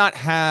did not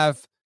have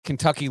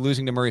Kentucky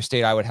losing to Murray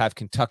State, I would have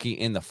Kentucky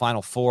in the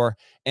Final Four,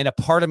 and a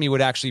part of me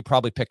would actually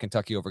probably pick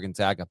Kentucky over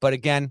Gonzaga. But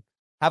again,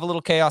 have a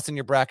little chaos in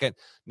your bracket.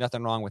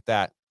 Nothing wrong with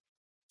that.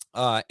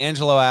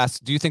 Angelo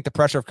asks, do you think the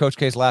pressure of Coach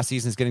K's last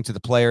season is getting to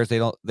the players? They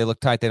look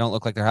tight. They don't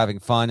look like they're having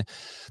fun.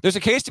 There's a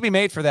case to be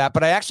made for that,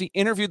 but I actually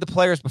interviewed the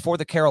players before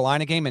the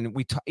Carolina game, and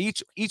we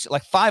each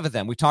like 5 of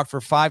them. We talked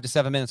for 5 to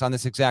 7 minutes on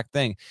this exact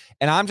thing.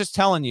 And I'm just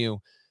telling you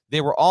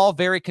They were all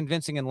very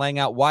convincing in laying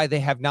out why they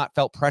have not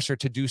felt pressure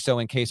to do so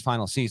in K's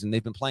final season.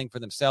 They've been playing for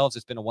themselves.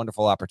 It's been a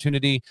wonderful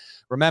opportunity.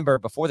 Remember,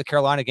 before the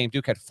Carolina game,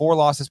 Duke had 4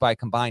 losses by a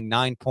combined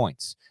 9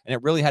 points, and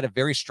it really had a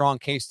very strong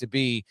case to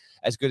be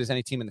as good as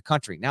any team in the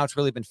country. Now it's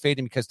really been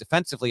fading because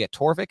defensively at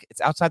Torvik,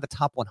 it's outside the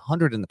top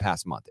 100 in the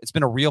past month. It's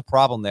been a real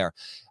problem there.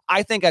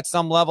 I think at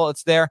some level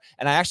it's there,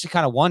 and I actually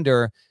kind of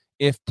wonder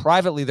if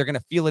privately they're going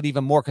to feel it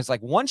even more, because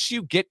like once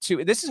you get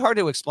to, this is hard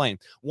to explain,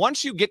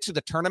 once you get to the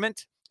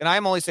tournament, and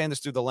I'm only saying this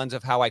through the lens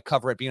of how I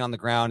cover it, being on the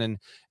ground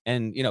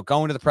and you know,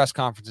 going to the press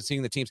conference and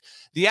seeing the teams,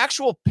 the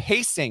actual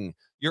pacing,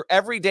 your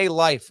everyday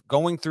life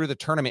going through the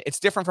tournament, it's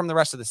different from the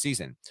rest of the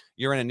season.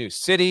 You're in a new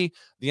city.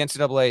 The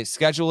NCAA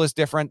schedule is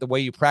different. The way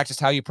you practice,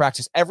 how you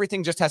practice,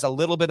 everything just has a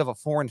little bit of a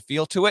foreign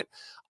feel to it.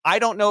 I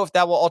don't know if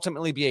that will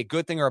ultimately be a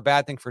good thing or a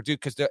bad thing for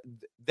Duke, because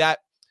that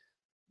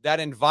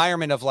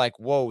environment of like,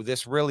 whoa,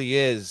 this really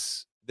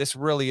is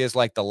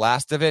like the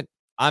last of it.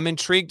 I'm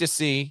intrigued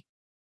to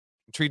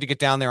get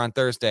down there on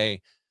Thursday,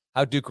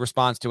 how Duke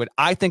responds to it.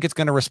 I think it's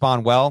going to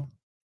respond well.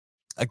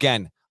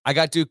 Again, I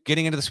got Duke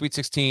getting into the Sweet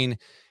 16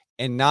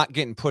 and not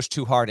getting pushed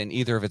too hard in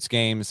either of its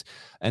games.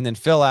 And then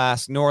Phil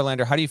asked,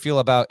 Norlander, how do you feel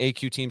about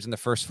AQ teams in the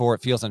first 4?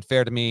 It feels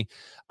unfair to me.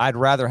 I'd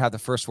rather have the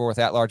first 4 with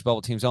at-large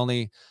bubble teams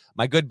only.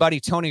 My good buddy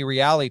Tony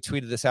Reale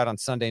tweeted this out on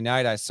Sunday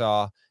night, I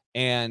saw,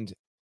 and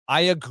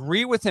I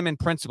agree with him in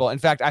principle. In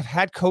fact, I've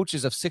had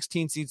coaches of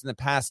 16 seeds in the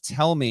past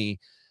tell me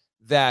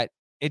that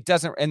it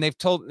doesn't, and they've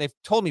told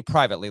me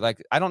privately,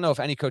 like, I don't know if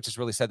any coach has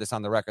really said this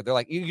on the record. They're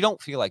like, you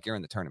don't feel like you're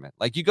in the tournament.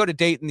 Like, you go to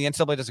Dayton, the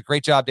NCAA does a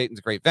great job. Dayton's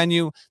a great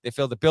venue. They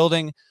fill the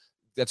building.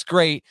 That's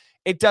great.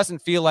 It doesn't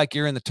feel like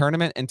you're in the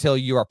tournament until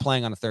you are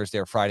playing on a Thursday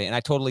or Friday. And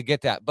I totally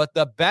get that. But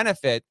the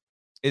benefit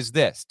is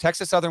this.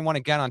 Texas Southern won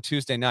again on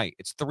Tuesday night.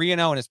 It's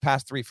 3-0 in its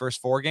past 3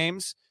 first 4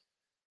 games.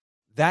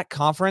 That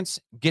conference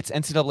gets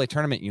NCAA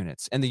tournament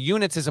units. And the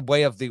units is a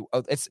way of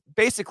it's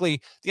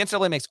basically the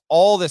NCAA makes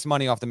all this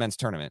money off the men's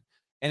tournament.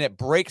 And it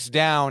breaks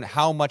down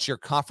how much your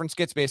conference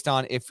gets based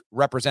on if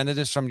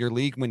representatives from your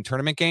league win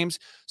tournament games.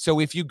 So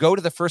if you go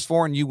to the first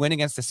 4 and you win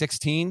against the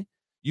 16,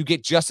 you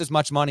get just as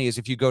much money as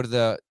if you go to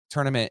the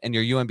tournament and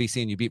you're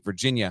UMBC and you beat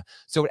Virginia.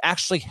 So it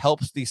actually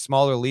helps these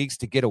smaller leagues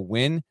to get a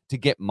win, to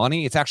get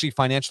money. It's actually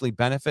financially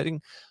benefiting.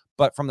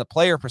 But from the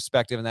player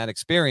perspective and that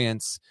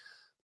experience,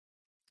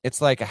 it's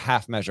like a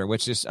half measure,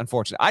 which is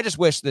unfortunate. I just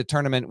wish the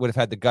tournament would have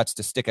had the guts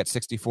to stick at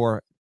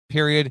 64,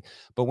 period.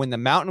 But when the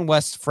Mountain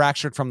West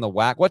fractured from the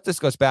WAC, what this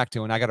goes back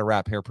to, and I got to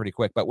wrap here pretty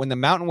quick, but when the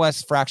Mountain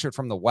West fractured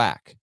from the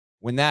WAC,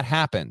 when that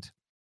happened,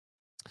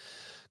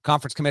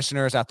 conference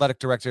commissioners, athletic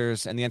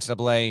directors, and the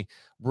NCAA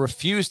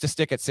refused to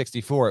stick at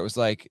 64. It was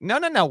like,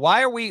 no.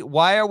 Why are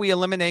we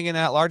eliminating an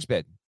at-large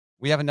bid?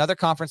 We have another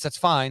conference that's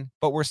fine,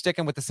 but we're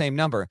sticking with the same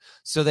number.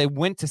 So they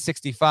went to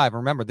 65.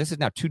 Remember, this is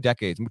now 2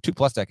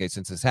 plus decades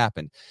since this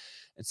happened.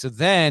 And so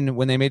then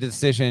when they made the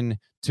decision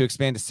to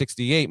expand to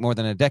 68 more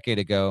than a decade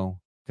ago,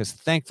 because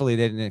thankfully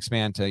they didn't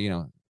expand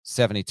to,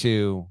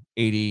 72,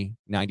 80,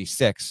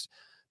 96.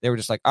 They were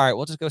just like, all right,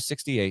 we'll just go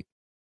 68.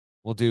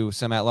 We'll do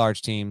some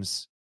at-large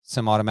teams,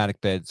 some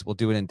automatic bids. We'll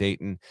do it in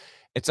Dayton.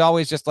 It's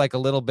always just like a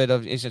little bit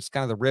of, it's just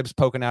kind of the ribs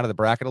poking out of the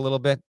bracket a little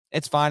bit.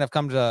 It's fine. I've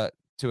come to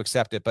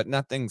accept it, but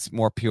nothing's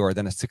more pure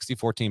than a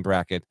 64-team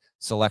bracket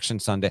selection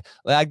Sunday.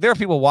 Like, there are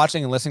people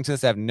watching and listening to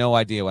this that have no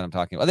idea what I'm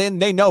talking about.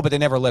 They know, but they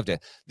never lived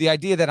it. The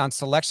idea that on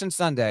selection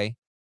Sunday,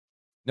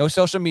 no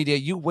social media,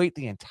 you wait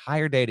the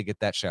entire day to get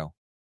that show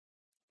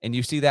and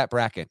you see that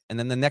bracket. And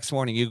then the next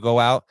morning you go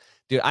out,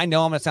 dude, I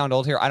know I'm going to sound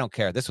old here. I don't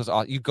care. This was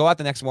all, you go out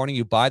the next morning,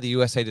 you buy the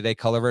USA Today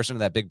color version of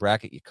that big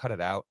bracket, you cut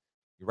it out,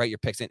 you write your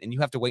picks in, and you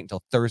have to wait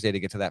until Thursday to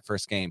get to that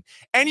first game.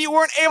 And you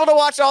weren't able to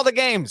watch all the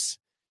games.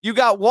 You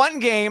got one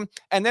game,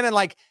 and then in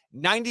like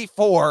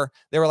 94,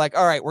 they were like,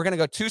 all right, we're going to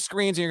go 2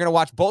 screens, and you're going to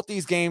watch both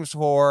these games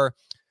for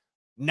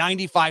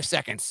 95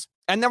 seconds.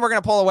 And then we're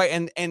going to pull away.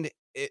 And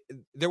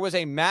there was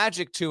a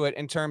magic to it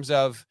in terms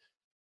of,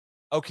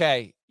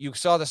 okay, you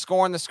saw the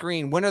score on the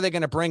screen. When are they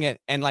going to bring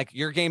it? And like,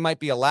 your game might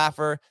be a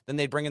laugher. Then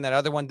they'd bring in that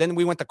other one. Then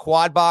we went to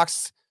quad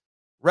box.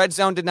 Red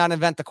Zone did not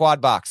invent the quad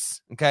box.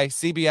 Okay.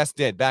 CBS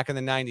did back in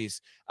the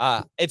 90s.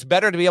 It's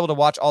better to be able to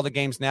watch all the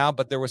games now,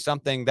 but there was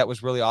something that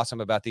was really awesome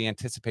about the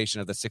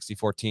anticipation of the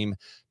 64-team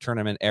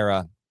tournament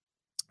era.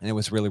 And it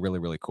was really, really,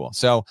 really cool.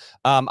 So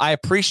I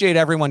appreciate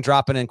everyone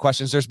dropping in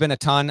questions. There's been a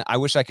ton. I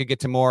wish I could get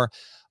to more.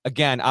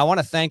 Again, I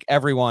want to thank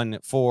everyone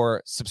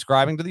for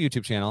subscribing to the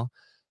YouTube channel,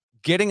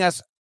 getting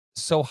us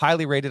so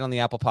highly rated on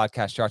the Apple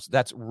Podcast charts.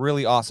 That's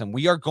really awesome.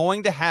 We are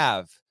going to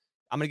have,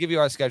 I'm going to give you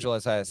our schedule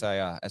as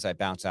I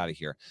bounce out of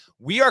here.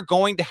 We are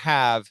going to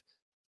have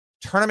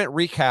tournament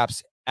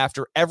recaps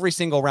after every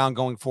single round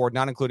going forward,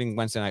 not including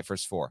Wednesday night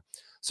first 4.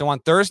 So on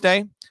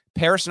Thursday,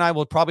 Parrish and I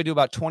will probably do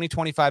about 20,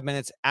 25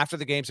 minutes after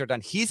the games are done.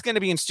 He's going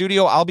to be in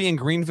studio. I'll be in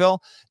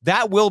Greenville.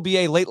 That will be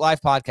a late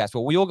live podcast,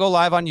 but we will go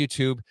live on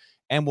YouTube,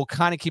 and we'll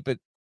kind of keep it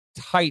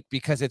tight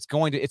because it's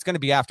going to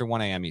be after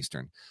 1 a.m.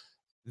 Eastern.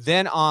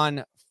 Then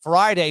on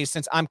Friday,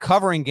 since I'm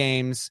covering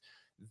games,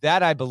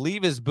 that I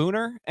believe is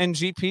Booner and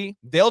GP,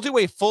 they'll do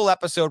a full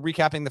episode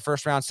recapping the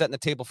first round, setting the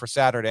table for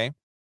Saturday.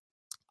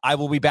 I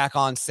will be back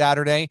on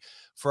Saturday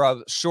for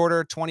a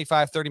shorter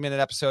 25, 30-minute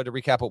episode to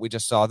recap what we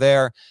just saw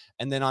there.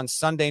 And then on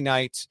Sunday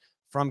night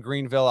from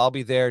Greenville, I'll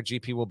be there.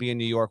 GP will be in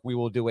New York. We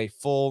will do a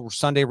full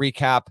Sunday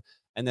recap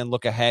and then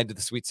look ahead to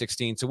the Sweet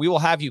 16. So we will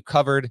have you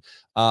covered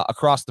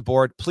across the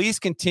board. Please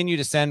continue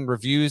to send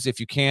reviews if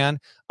you can.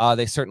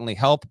 They certainly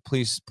help.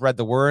 Please spread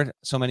the word.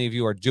 So many of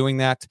you are doing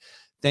that.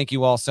 Thank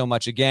you all so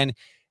much again.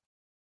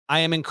 I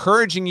am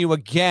encouraging you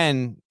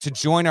again to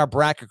join our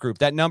bracket group.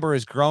 That number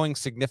is growing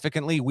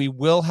significantly. We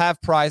will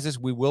have prizes.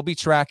 We will be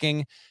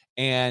tracking,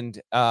 and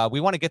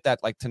we want to get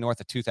that like to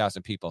north of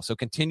 2,000 people. So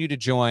continue to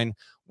join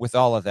with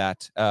all of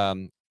that.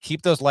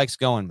 Keep those likes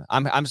going.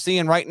 I'm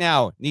seeing right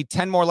now, need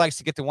 10 more likes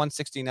to get to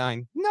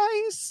 169.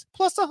 Nice.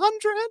 Plus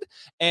 100.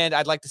 And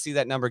I'd like to see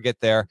that number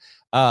get there.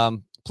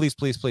 Please,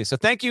 please, please. So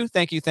thank you.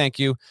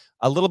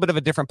 A little bit of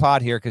a different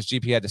pod here because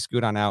GP had to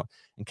scoot on out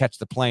and catch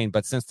the plane.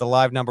 But since the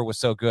live number was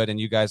so good and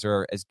you guys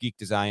are as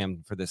geeked as I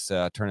am for this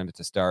tournament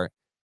to start,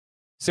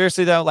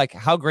 seriously though, like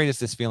how great is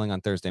this feeling on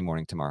Thursday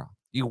morning tomorrow?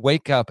 You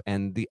wake up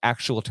and the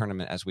actual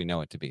tournament as we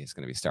know it to be is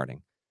going to be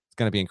starting. It's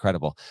going to be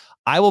incredible.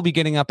 I will be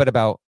getting up at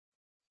about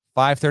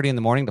 5:30 in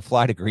the morning to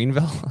fly to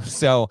Greenville.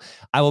 So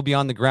I will be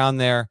on the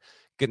ground there,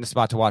 getting a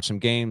spot to watch some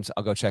games.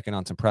 I'll go check in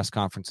on some press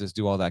conferences,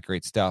 do all that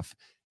great stuff.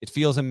 It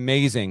feels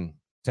amazing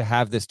to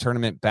have this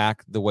tournament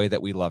back the way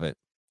that we love it.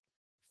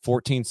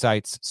 14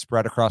 sites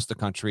spread across the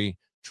country,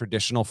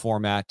 traditional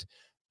format,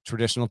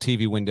 traditional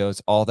TV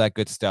windows, all that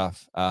good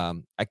stuff.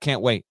 I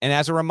can't wait. And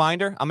as a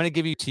reminder, I'm going to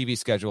give you a TV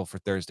schedule for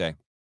Thursday.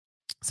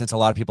 Since a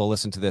lot of people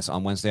listen to this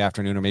on Wednesday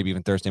afternoon or maybe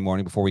even Thursday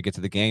morning before we get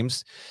to the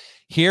games.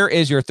 Here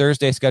is your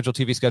Thursday schedule,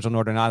 TV schedule.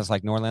 Northern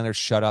like Norlanders,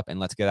 shut up and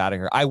let's get out of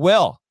here. I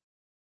will,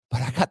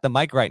 but I got the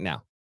mic right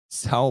now.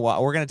 So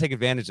we're going to take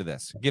advantage of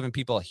this, giving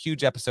people a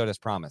huge episode as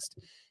promised.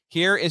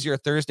 Here is your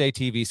Thursday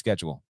TV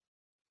schedule.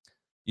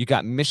 You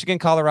got Michigan,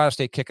 Colorado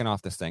State kicking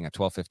off this thing at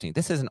 12:15.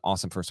 This is an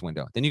awesome first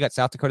window. Then you got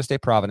South Dakota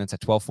State, Providence at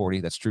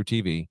 12:40. That's True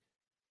TV.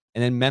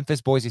 And then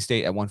Memphis, Boise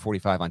State at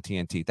 1:45 on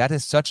TNT. That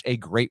is such a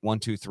great 1,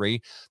 2,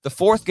 3. The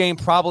fourth game,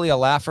 probably a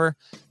laugher.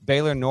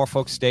 Baylor,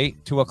 Norfolk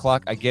State, 2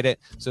 o'clock. I get it.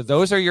 So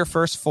those are your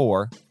first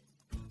four.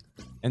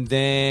 And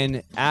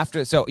then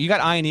after, so you got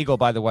Iron Eagle,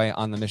 by the way,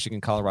 on the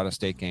Michigan-Colorado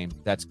State game.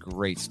 That's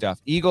great stuff.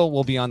 Eagle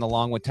will be on the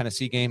Longwood,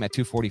 Tennessee game at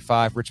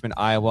 2:45. Richmond,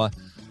 Iowa,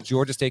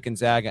 Georgia State,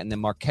 Gonzaga, and then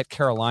Marquette,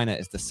 Carolina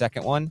is the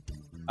second one.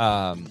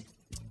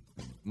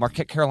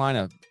 Marquette,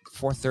 Carolina,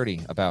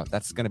 4:30 about.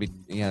 That's going to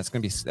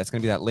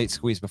be that late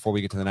squeeze before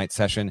we get to the night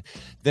session.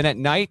 Then at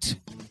night,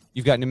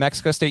 you've got New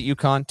Mexico State,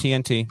 UConn,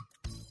 TNT,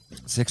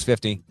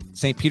 6:50.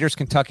 St. Peter's,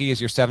 Kentucky is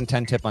your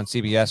 7:10 tip on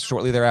CBS.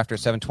 Shortly thereafter,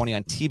 7:20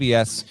 on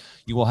TBS,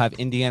 you will have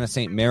Indiana,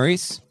 St.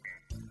 Mary's,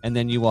 and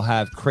then you will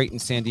have Creighton,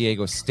 San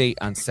Diego State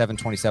on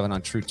 7:27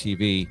 on True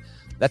TV.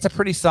 That's a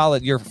pretty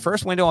solid, your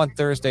first window on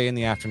Thursday in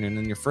the afternoon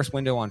and your first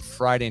window on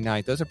Friday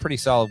night. Those are pretty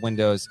solid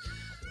windows.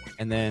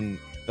 And then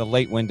the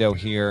late window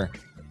here,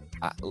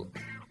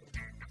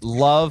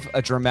 love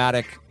a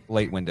dramatic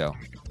late window.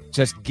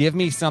 Just give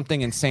me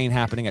something insane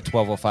happening at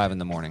 12:05 in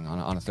the morning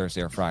on a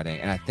Thursday or Friday,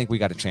 and I think we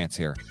got a chance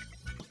here.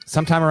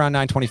 Sometime around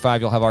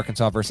 9:25, you'll have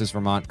Arkansas versus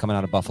Vermont coming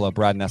out of Buffalo.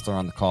 Brad Nessler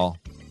on the call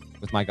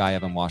with my guy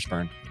Evan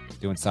Washburn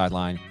doing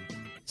sideline.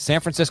 San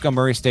Francisco,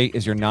 Murray State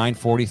is your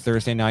 9:40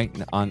 Thursday night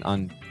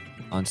on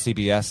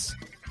CBS.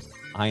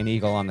 Iron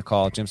Eagle on the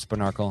call. Jim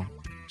Spinarkle.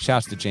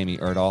 Shouts to Jamie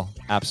Erdahl.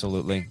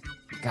 Absolutely.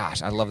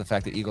 Gosh, I love the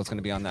fact that Eagle's going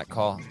to be on that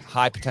call.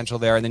 High potential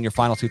there. And then your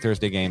final two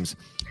Thursday games.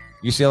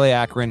 UCLA,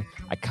 Akron.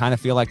 I kind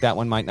of feel like that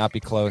one might not be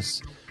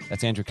close.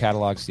 That's Andrew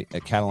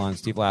Catalan,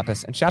 Steve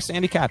Lapis. And shouts to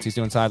Andy Katz. He's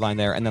doing sideline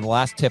there. And then the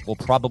last tip will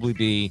probably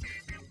be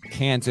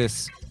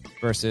Kansas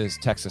versus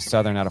Texas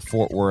Southern out of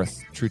Fort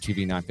Worth. True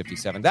TV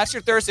 9:57. That's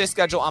your Thursday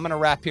schedule. I'm going to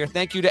wrap here.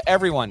 Thank you to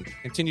everyone.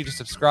 Continue to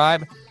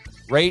subscribe,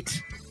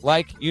 rate,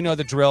 like. You know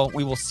the drill.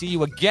 We will see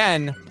you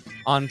again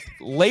on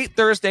late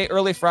Thursday,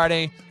 early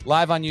Friday,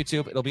 live on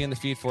YouTube. It'll be in the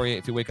feed for you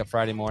if you wake up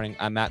Friday morning.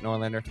 I'm Matt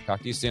Norlander.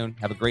 Talk to you soon.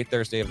 Have a great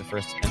Thursday of the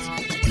first NCAA.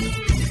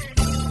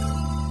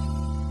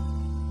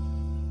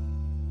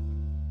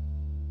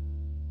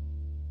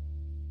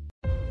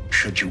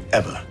 Should you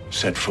ever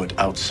set foot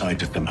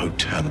outside of the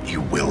hotel,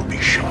 you will be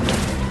shot.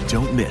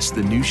 Don't miss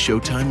the new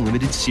Showtime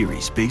limited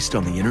series based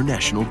on the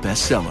international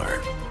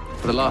bestseller.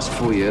 For the last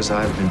 4 years,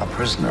 I've been a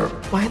prisoner.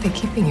 Why are they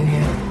keeping you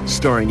here?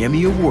 Starring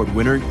Emmy Award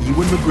winner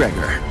Ewan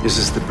McGregor. This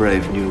is the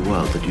brave new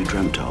world that you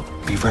dreamt of.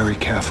 Be very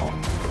careful.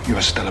 You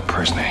are still a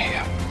prisoner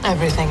here.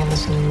 Everything in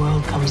this new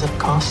world comes at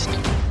cost.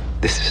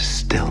 This is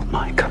still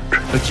my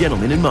country. A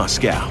Gentleman in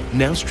Moscow,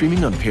 now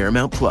streaming on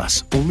Paramount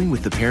Plus, only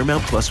with the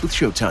Paramount Plus with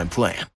Showtime plan.